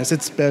coincidence.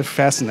 It's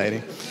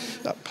fascinating.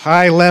 A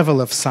high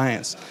level of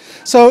science.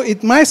 So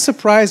it might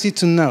surprise you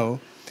to know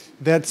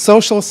that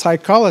social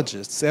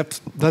psychologists have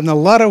done a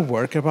lot of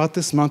work about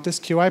this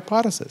Montesquieu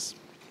hypothesis.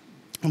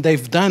 And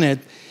they've done it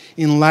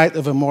in light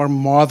of a more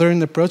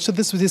modern approach to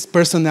this with this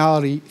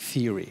personality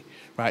theory.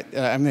 Right?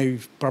 I mean,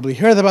 you've probably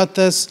heard about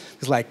this.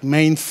 There's like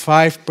main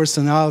 5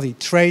 personality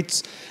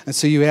traits. And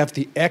so you have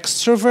the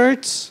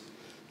extroverts.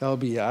 That'll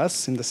be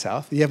us in the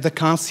South. You have the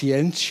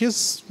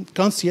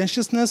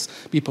conscientiousness,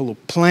 people who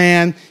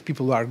plan,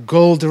 people who are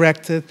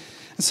goal-directed.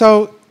 And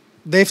so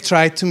they've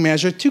tried to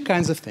measure 2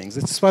 kinds of things.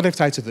 This is what they've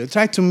tried to do. They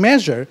tried to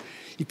measure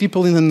if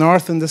people in the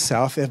North and the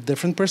South have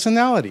different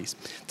personalities.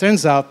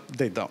 Turns out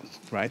they don't,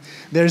 right?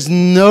 There's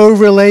no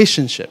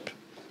relationship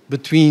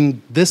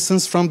between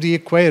distance from the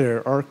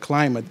equator or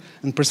climate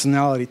and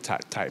personality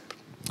type.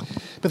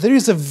 But there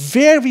is a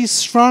very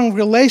strong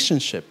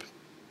relationship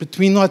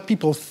between what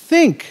people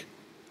think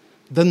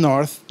the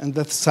North and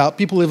the South,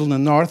 people who live in the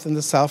North and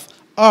the South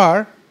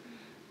are,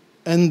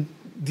 and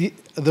the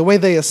way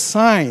they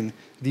assign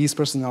these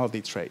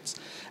personality traits.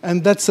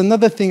 And that's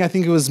another thing, I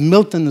think it was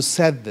Milton who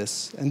said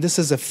this, and this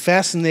is a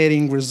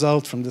fascinating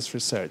result from this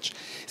research.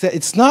 That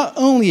it's not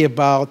only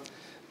about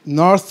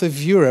North of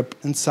Europe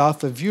and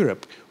South of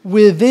Europe.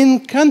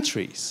 Within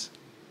countries,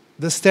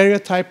 the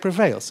stereotype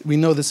prevails. We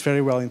know this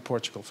very well in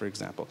Portugal, for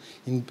example.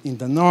 In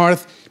the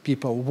North,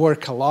 people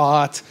work a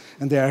lot,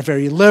 and they are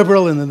very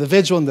liberal and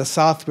individual. In the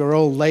South, we're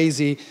all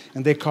lazy,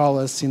 and they call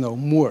us,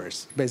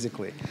 Moors,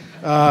 basically.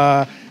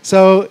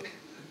 So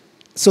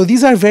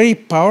these are very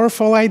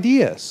powerful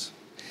ideas.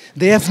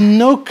 They have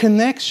no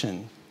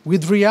connection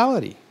with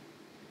reality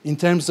in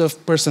terms of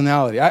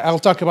personality. I'll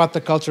talk about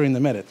the culture in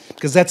a minute,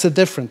 because that's a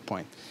different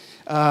point.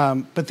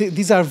 But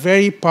these are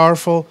very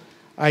powerful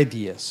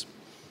ideas.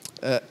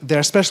 They're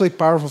especially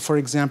powerful, for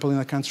example, in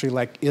a country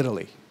like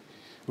Italy,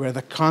 where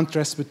the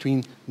contrast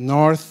between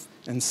North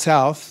and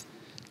South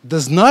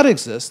does not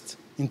exist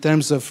in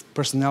terms of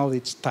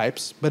personality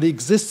types, but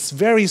exists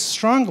very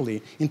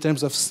strongly in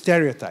terms of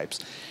stereotypes.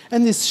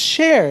 And is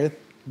shared,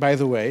 by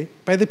the way,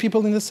 by the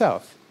people in the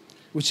South,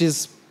 which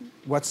is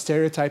what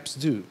stereotypes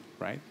do,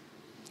 right?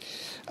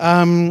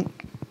 A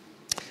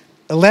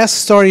last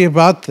story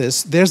about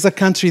this. There's a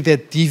country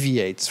that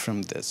deviates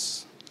from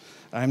this.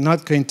 I'm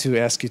not going to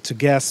ask you to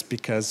guess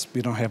because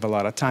we don't have a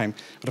lot of time.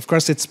 But of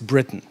course, it's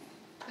Britain.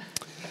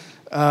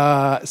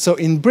 So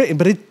in Britain,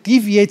 but it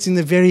deviates in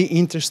a very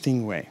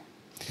interesting way.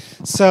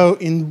 So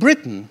in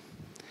Britain,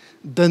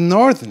 the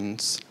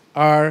Northerns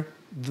are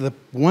the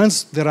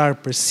ones that are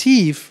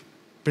perceived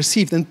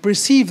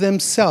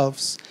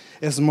themselves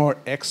as more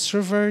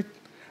extrovert,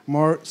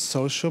 more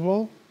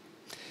sociable.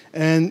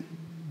 And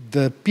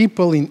the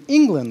people in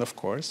England, of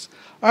course,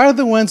 are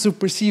the ones who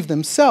perceive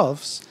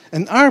themselves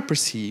and are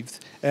perceived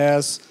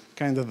as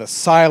kind of the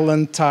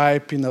silent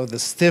type, the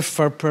stiff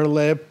upper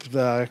lip,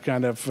 the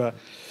kind of...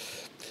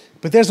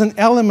 but there's an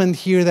element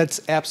here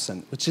that's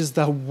absent, which is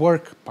the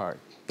work part,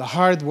 the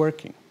hard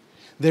working.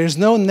 There's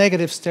no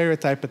negative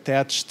stereotype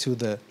attached to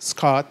the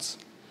Scots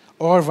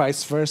or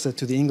vice versa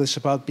to the English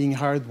about being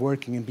hard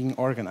working and being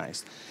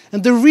organized.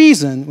 And the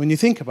reason, when you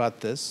think about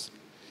this,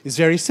 is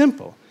very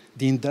simple.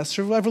 The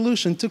Industrial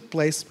Revolution took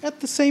place at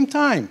the same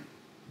time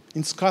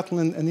in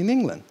Scotland and in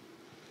England.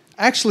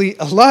 Actually,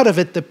 a lot of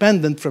it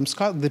depended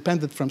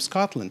from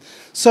Scotland.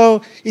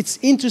 So it's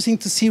interesting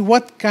to see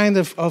what kind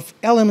of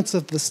elements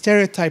of the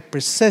stereotype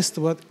persist,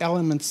 what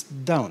elements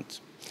don't.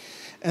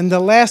 And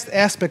the last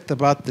aspect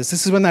about this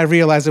is when I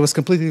realized I was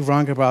completely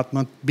wrong about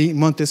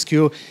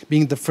Montesquieu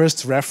being the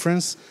first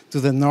reference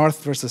to the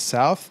North versus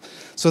South.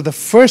 So the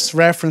first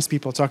reference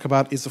people talk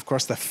about is, of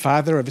course, the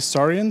father of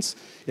historians,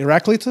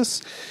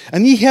 Heraclitus.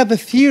 And he had the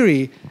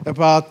theory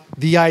about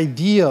the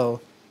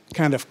ideal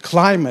kind of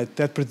climate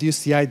that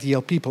produced the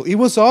ideal people. It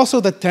was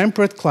also the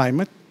temperate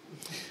climate,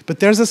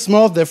 but there's a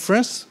small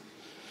difference.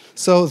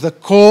 So the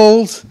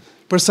cold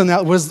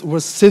personality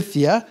was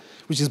Scythia,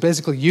 which is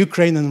basically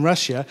Ukraine and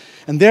Russia.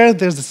 And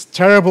there's this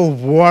terrible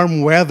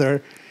warm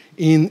weather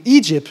in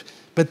Egypt,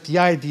 but the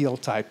ideal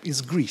type is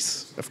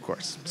Greece, of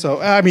course. So,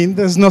 I mean,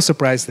 there's no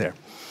surprise there.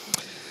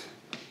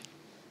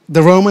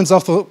 The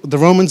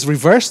Romans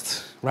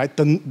reversed, right?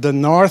 The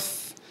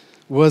north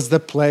was the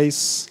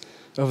place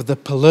of the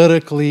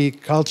politically,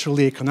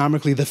 culturally,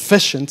 economically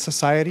deficient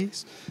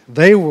societies.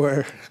 They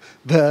were,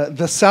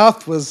 the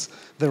south was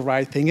the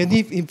right thing. And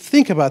if you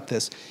think about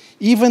this,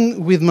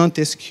 even with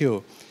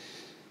Montesquieu,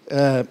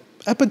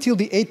 up until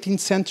the 18th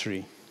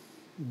century,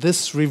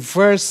 this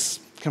reverse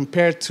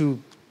compared to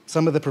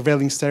some of the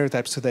prevailing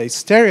stereotypes today,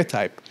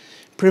 stereotype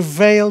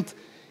prevailed.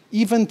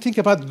 Even think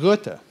about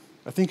Goethe,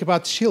 or think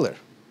about Schiller.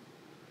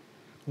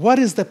 What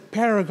is the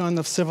paragon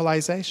of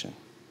civilization?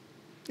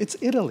 It's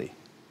Italy.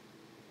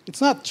 It's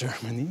not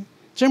Germany.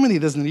 Germany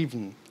doesn't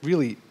even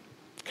really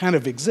kind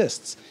of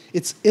exist.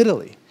 It's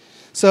Italy.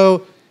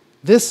 So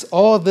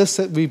all this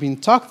that we've been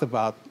talked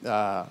about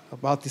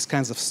these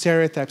kinds of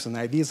stereotypes and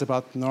ideas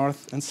about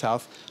North and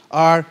South,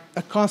 are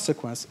a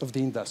consequence of the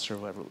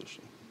Industrial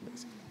Revolution,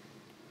 basically.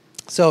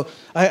 So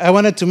I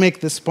wanted to make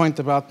this point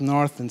about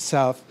North and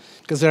South,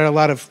 because there are a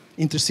lot of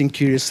interesting,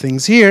 curious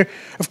things here.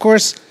 Of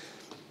course,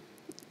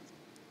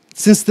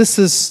 since this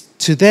is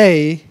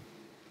today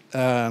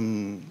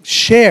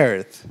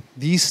shared,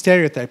 these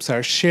stereotypes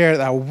are shared,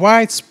 are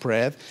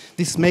widespread,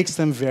 this makes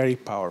them very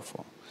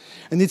powerful.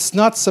 And it's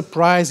not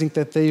surprising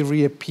that they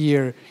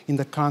reappear in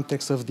the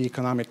context of the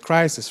economic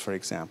crisis, for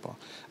example.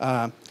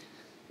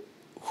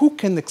 Who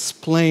can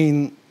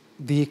explain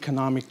the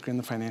economic and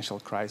the financial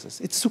crisis?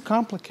 It's too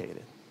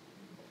complicated.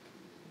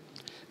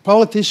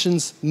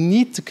 Politicians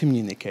need to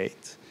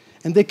communicate,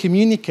 and they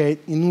communicate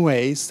in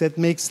ways that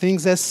makes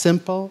things as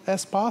simple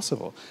as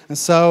possible. And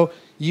so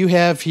you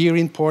have here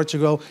in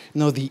Portugal,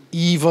 the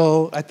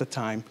evil at the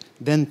time,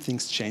 then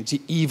things change,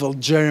 the evil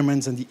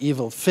Germans and the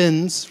evil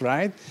Finns,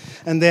 right?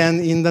 And then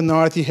in the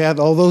north you had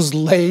all those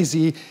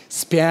lazy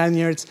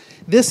Spaniards.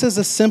 This is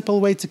a simple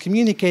way to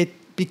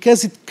communicate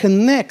because it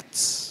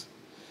connects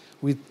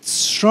with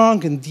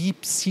strong and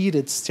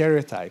deep-seated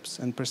stereotypes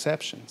and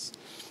perceptions,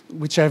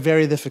 which are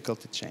very difficult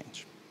to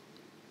change.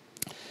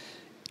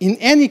 In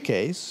any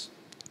case,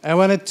 I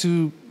wanted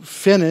to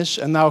finish,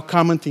 and now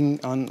commenting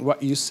on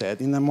what you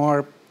said, in a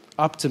more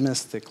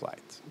optimistic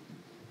light.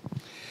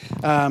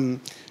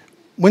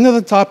 One of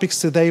the topics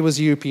today was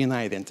European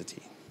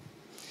identity.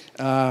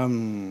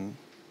 And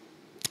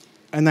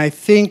I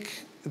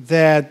think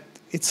that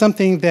it's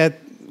something that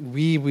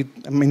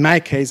in my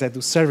case, I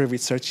do survey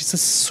research, it's a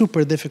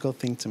super difficult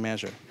thing to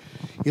measure.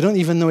 You don't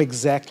even know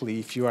exactly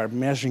if you are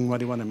measuring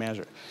what you want to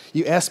measure.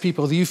 You ask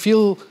people, do you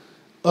feel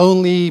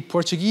only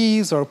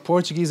Portuguese or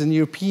Portuguese and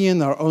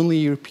European or only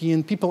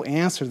European? People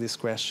answer this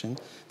question.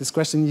 This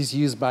question is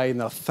used by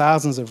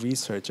thousands of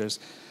researchers.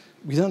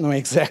 We don't know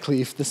exactly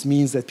if this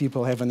means that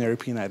people have an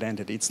European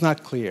identity. It's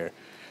not clear.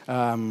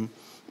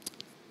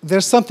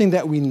 There's something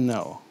that we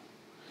know.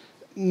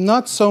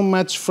 Not so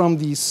much from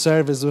these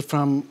surveys, but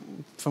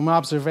from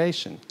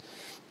observation.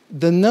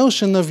 The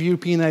notion of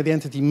European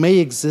identity may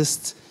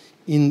exist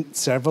in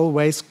several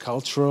ways,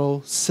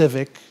 cultural,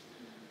 civic,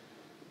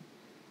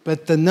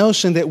 but the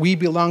notion that we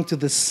belong to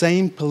the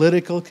same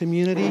political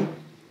community,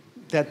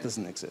 that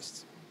doesn't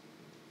exist.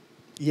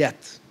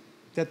 Yet.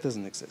 That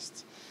doesn't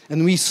exist.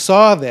 And we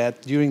saw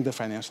that during the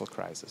financial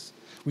crisis.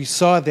 We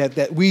saw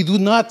that we do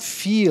not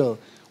feel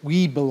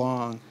we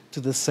belong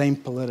to the same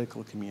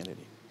political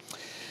community.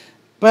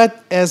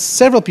 But as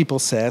several people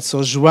said,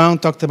 so João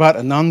talked about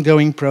an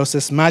ongoing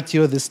process,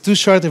 Mathieu, this too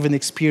short of an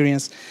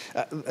experience.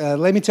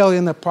 Let me tell you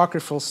an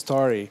apocryphal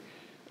story.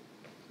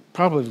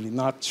 Probably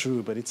not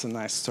true, but it's a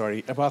nice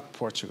story about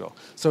Portugal.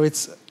 So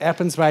it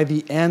happens by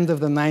the end of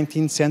the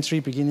 19th century,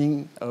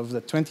 beginning of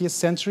the 20th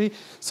century.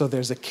 So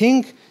there's a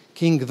king,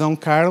 King Dom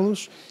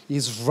Carlos.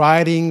 He's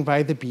riding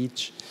by the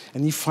beach,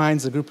 and he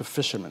finds a group of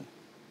fishermen,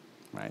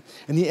 right?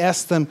 And he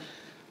asks them,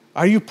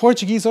 are you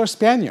Portuguese or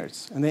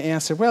Spaniards? And they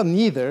answer, well,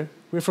 neither.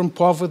 We're from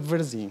Povo de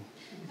Varzim,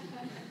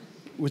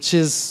 which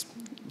is,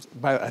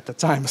 at the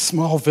time, a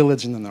small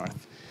village in the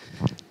north.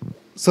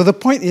 So the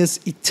point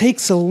is, it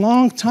takes a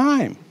long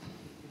time.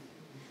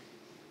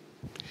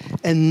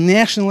 And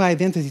national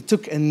identity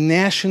took a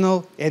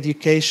national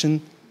education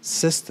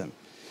system.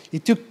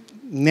 It took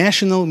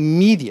national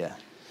media.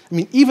 I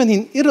mean, even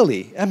in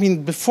Italy,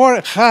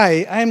 before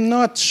I'm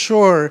not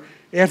sure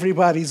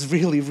everybody's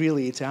really,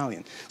 really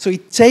Italian. So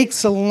it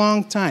takes a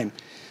long time.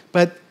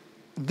 But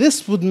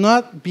this would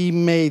not be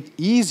made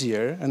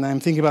easier, and I'm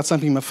thinking about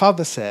something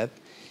Mafalda said,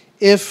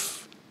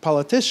 if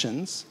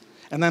politicians,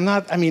 and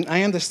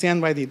I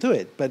understand why they do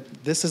it, but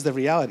this is the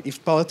reality.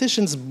 If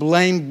politicians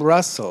blame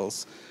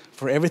Brussels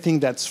for everything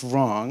that's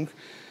wrong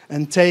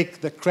and take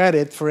the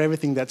credit for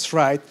everything that's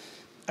right,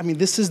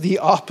 this is the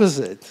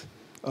opposite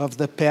of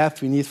the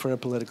path we need for a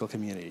political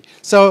community.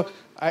 So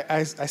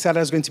I said I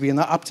was going to be an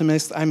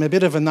optimist. I'm a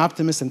bit of an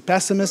optimist and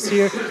pessimist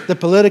here. The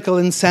political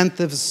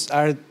incentives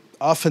are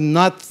often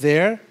not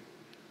there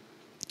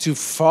to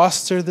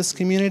foster this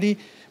community,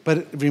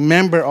 but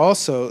remember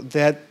also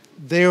that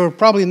they were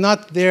probably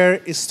not there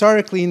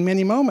historically in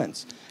many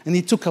moments. And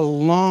it took a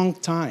long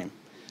time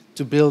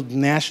to build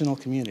national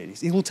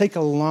communities. It will take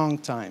a long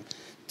time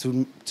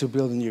to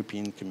build a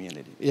European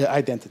community,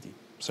 identity,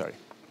 sorry.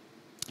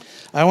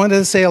 I wanted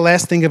to say a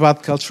last thing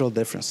about cultural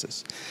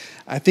differences.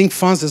 I think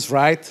Fons is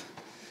right.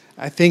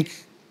 I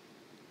think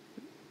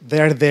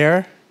they're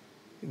there,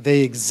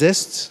 they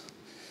exist,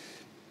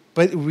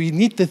 but we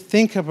need to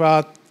think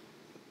about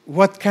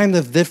what kind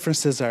of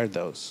differences are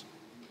those?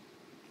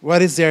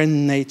 What is their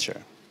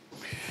nature?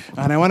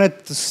 And I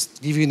wanted to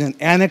give you an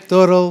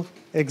anecdotal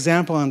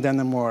example and then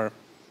a more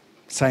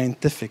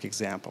scientific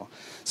example.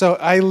 So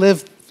I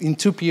lived in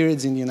 2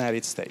 periods in the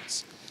United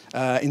States.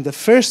 In the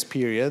first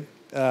period,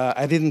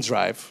 I didn't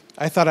drive.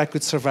 I thought I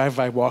could survive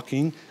by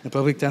walking and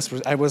public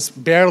transport. I was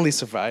barely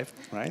survived,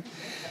 right?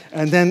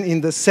 And then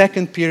in the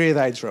second period,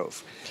 I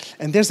drove.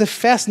 And there's a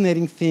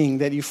fascinating thing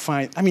that you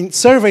find. I mean,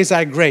 surveys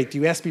are great.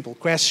 You ask people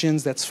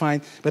questions, that's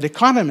fine. But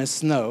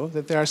economists know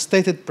that there are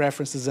stated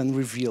preferences and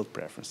revealed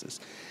preferences.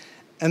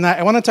 And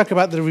I want to talk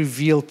about the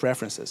revealed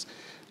preferences.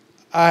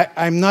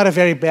 I'm not a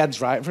very bad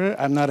driver.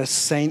 I'm not a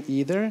saint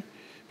either.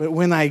 But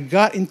when I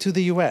got into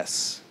the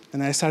US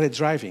and I started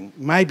driving,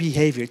 my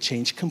behavior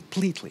changed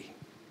completely.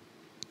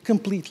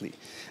 Completely.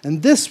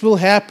 And this will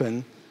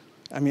happen.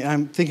 I mean,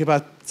 I'm thinking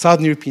about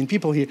Southern European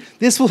people here.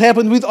 This will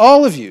happen with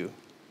all of you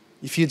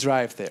if you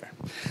drive there.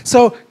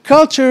 So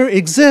culture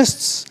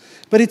exists,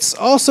 but it's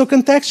also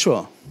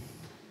contextual.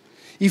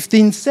 If the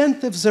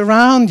incentives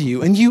around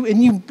you, and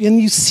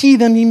you see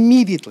them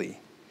immediately,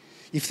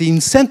 if the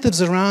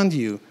incentives around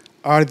you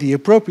are the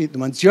appropriate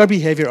ones, your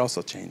behavior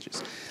also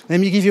changes. Let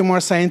me give you a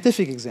more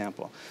scientific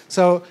example.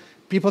 So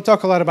people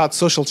talk a lot about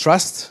social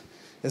trust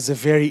as a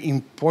very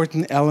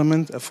important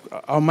element of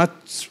how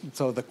much.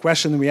 So the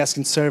question we ask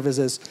in surveys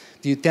is,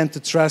 do you tend to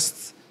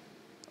trust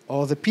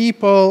all the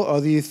people,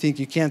 or do you think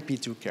you can't be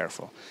too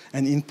careful?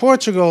 And in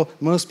Portugal,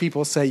 most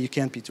people say you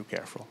can't be too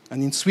careful.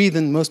 And in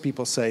Sweden, most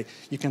people say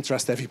you can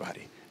trust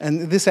everybody.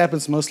 And this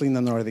happens mostly in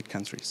the Nordic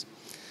countries.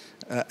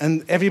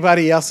 And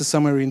everybody else is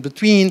somewhere in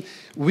between.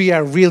 We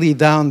are really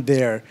down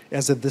there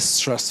as a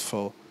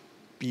distrustful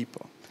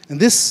people. And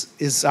this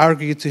is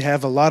argued to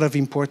have a lot of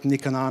important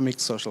economic,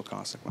 social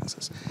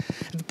consequences.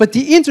 But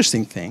the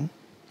interesting thing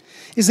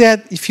is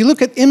that if you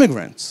look at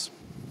immigrants,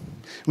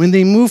 when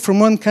they move from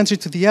one country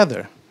to the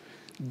other,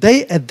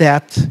 they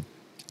adapt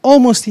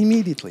almost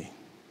immediately.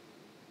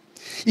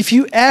 If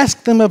you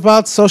ask them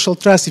about social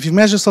trust, if you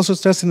measure social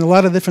trust in a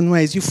lot of different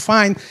ways, you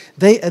find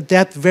they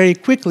adapt very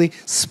quickly,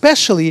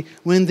 especially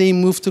when they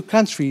move to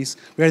countries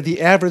where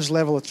the average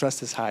level of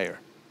trust is higher.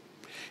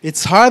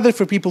 It's harder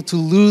for people to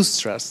lose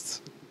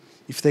trust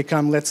if they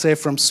come, let's say,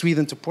 from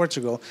Sweden to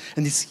Portugal,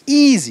 and it's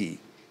easy,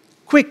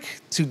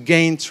 quick to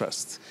gain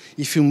trust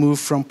if you move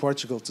from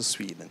Portugal to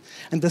Sweden.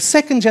 And the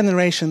second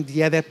generation,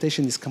 the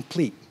adaptation is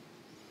complete.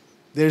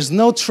 There's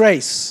no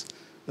trace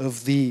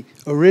of the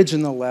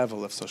original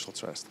level of social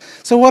trust.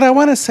 So what I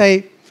want to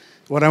say,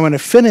 what I want to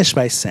finish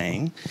by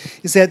saying,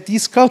 is that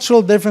these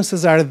cultural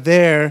differences are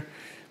there,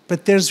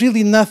 but there's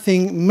really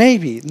nothing,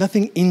 maybe,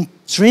 nothing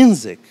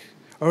intrinsic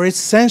or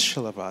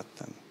essential about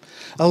them.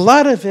 A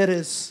lot of it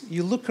is,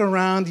 you look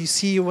around, you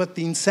see what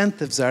the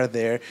incentives are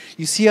there,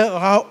 you see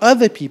how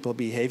other people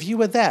behave,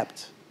 you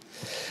adapt.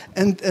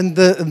 And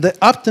the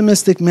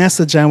optimistic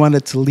message I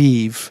wanted to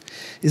leave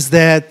is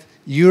that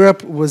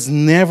Europe was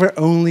never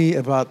only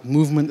about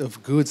movement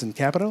of goods and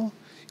capital,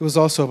 it was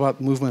also about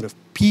movement of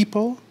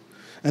people,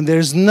 and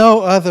there's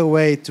no other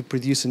way to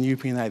produce a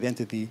European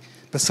identity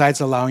besides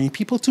allowing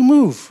people to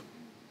move.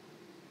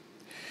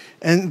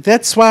 And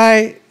that's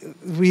why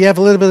we have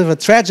a little bit of a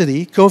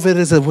tragedy.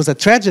 COVID was a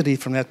tragedy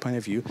from that point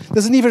of view.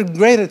 There's an even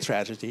greater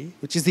tragedy,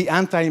 which is the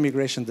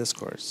anti-immigration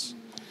discourse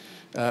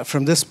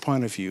from this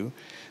point of view.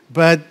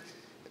 But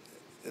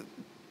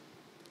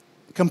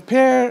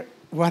compare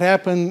what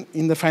happened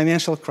in the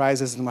financial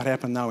crisis and what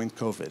happened now in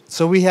COVID.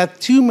 So we had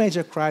 2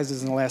 major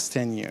crises in the last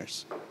 10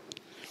 years.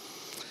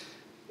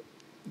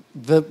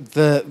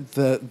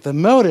 The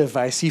motive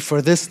I see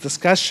for this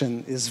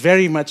discussion is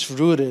very much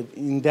rooted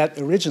in that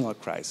original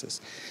crisis.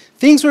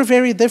 Things were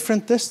very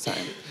different this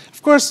time.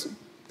 Of course,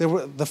 there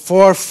were the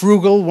 4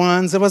 frugal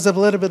ones. There was a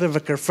little bit of a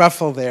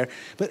kerfuffle there,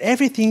 but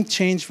everything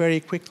changed very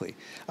quickly.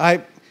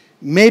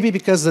 Maybe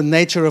because the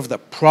nature of the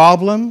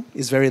problem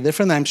is very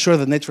different. I'm sure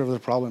the nature of the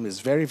problem is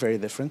very, very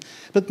different.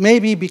 But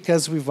maybe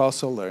because we've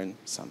also learned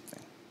something.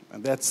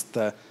 And that's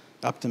the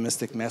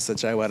optimistic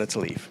message I wanted to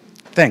leave.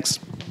 Thanks.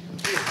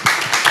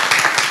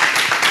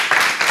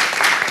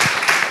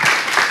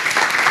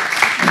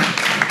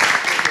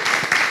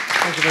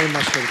 Thank you very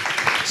much.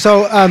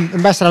 So,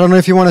 Ambassador, I don't know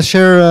if you want to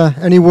share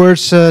any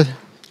words to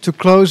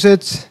close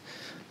it.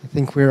 I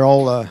think we're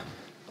all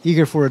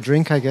eager for a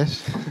drink, I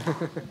guess.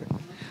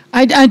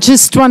 I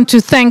just want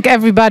to thank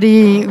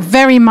everybody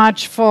very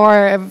much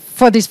for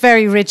these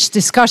very rich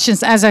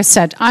discussions. As I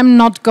said, I'm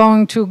not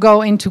going to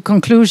go into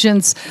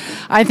conclusions.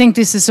 I think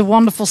this is a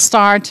wonderful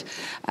start,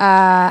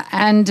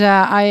 and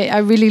I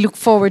really look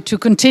forward to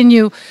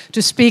continue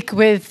to speak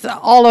with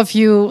all of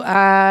you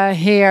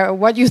here,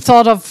 what you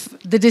thought of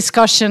the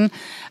discussion,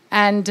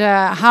 and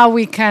how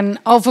we can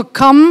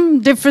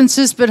overcome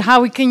differences, but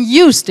how we can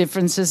use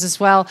differences as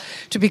well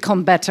to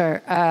become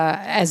better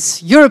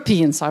as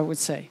Europeans, I would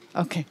say.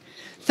 Okay.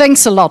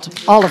 Thanks a lot,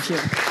 all of you.